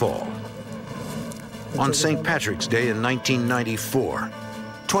begin to fall. On St. Patrick's Day in 1994,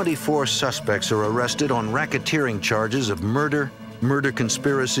 24 suspects are arrested on racketeering charges of murder, murder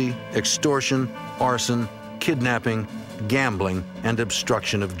conspiracy, extortion, arson, kidnapping, gambling, and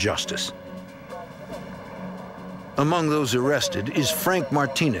obstruction of justice. Among those arrested is Frank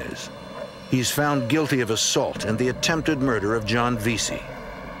Martinez. He's found guilty of assault and the attempted murder of John Vesey.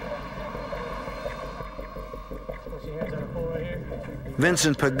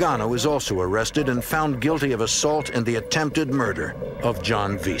 Vincent Pagano is also arrested and found guilty of assault and the attempted murder of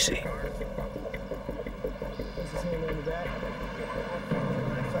John Vesey.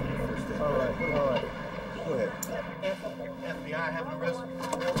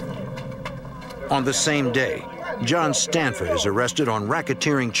 On the same day, John Stanford is arrested on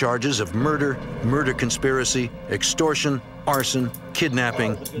racketeering charges of murder, murder conspiracy, extortion, arson,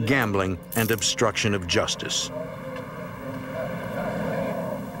 kidnapping, gambling, and obstruction of justice.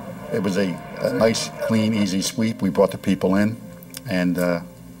 It was a nice, clean, easy sweep. We brought the people in, and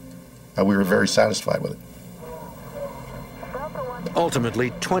we were very satisfied with it.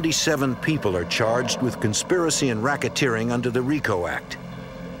 Ultimately, 27 people are charged with conspiracy and racketeering under the RICO Act.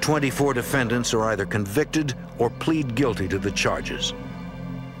 24 defendants are either convicted or plead guilty to the charges.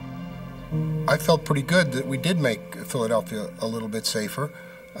 I felt pretty good that we did make Philadelphia a little bit safer.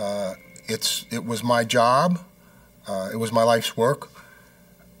 It was my job. It was my life's work.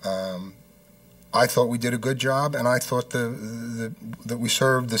 I thought we did a good job, and I thought that we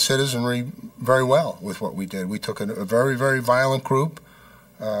served the citizenry very well with what we did. We took a very, very violent group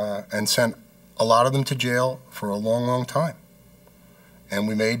and sent a lot of them to jail for a long, long time. And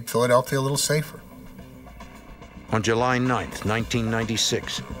we made Philadelphia a little safer. On July 9th,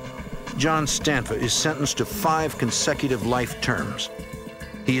 1996, John Stanfa is sentenced to 5 consecutive life terms.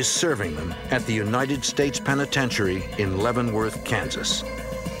 He is serving them at the United States Penitentiary in Leavenworth, Kansas.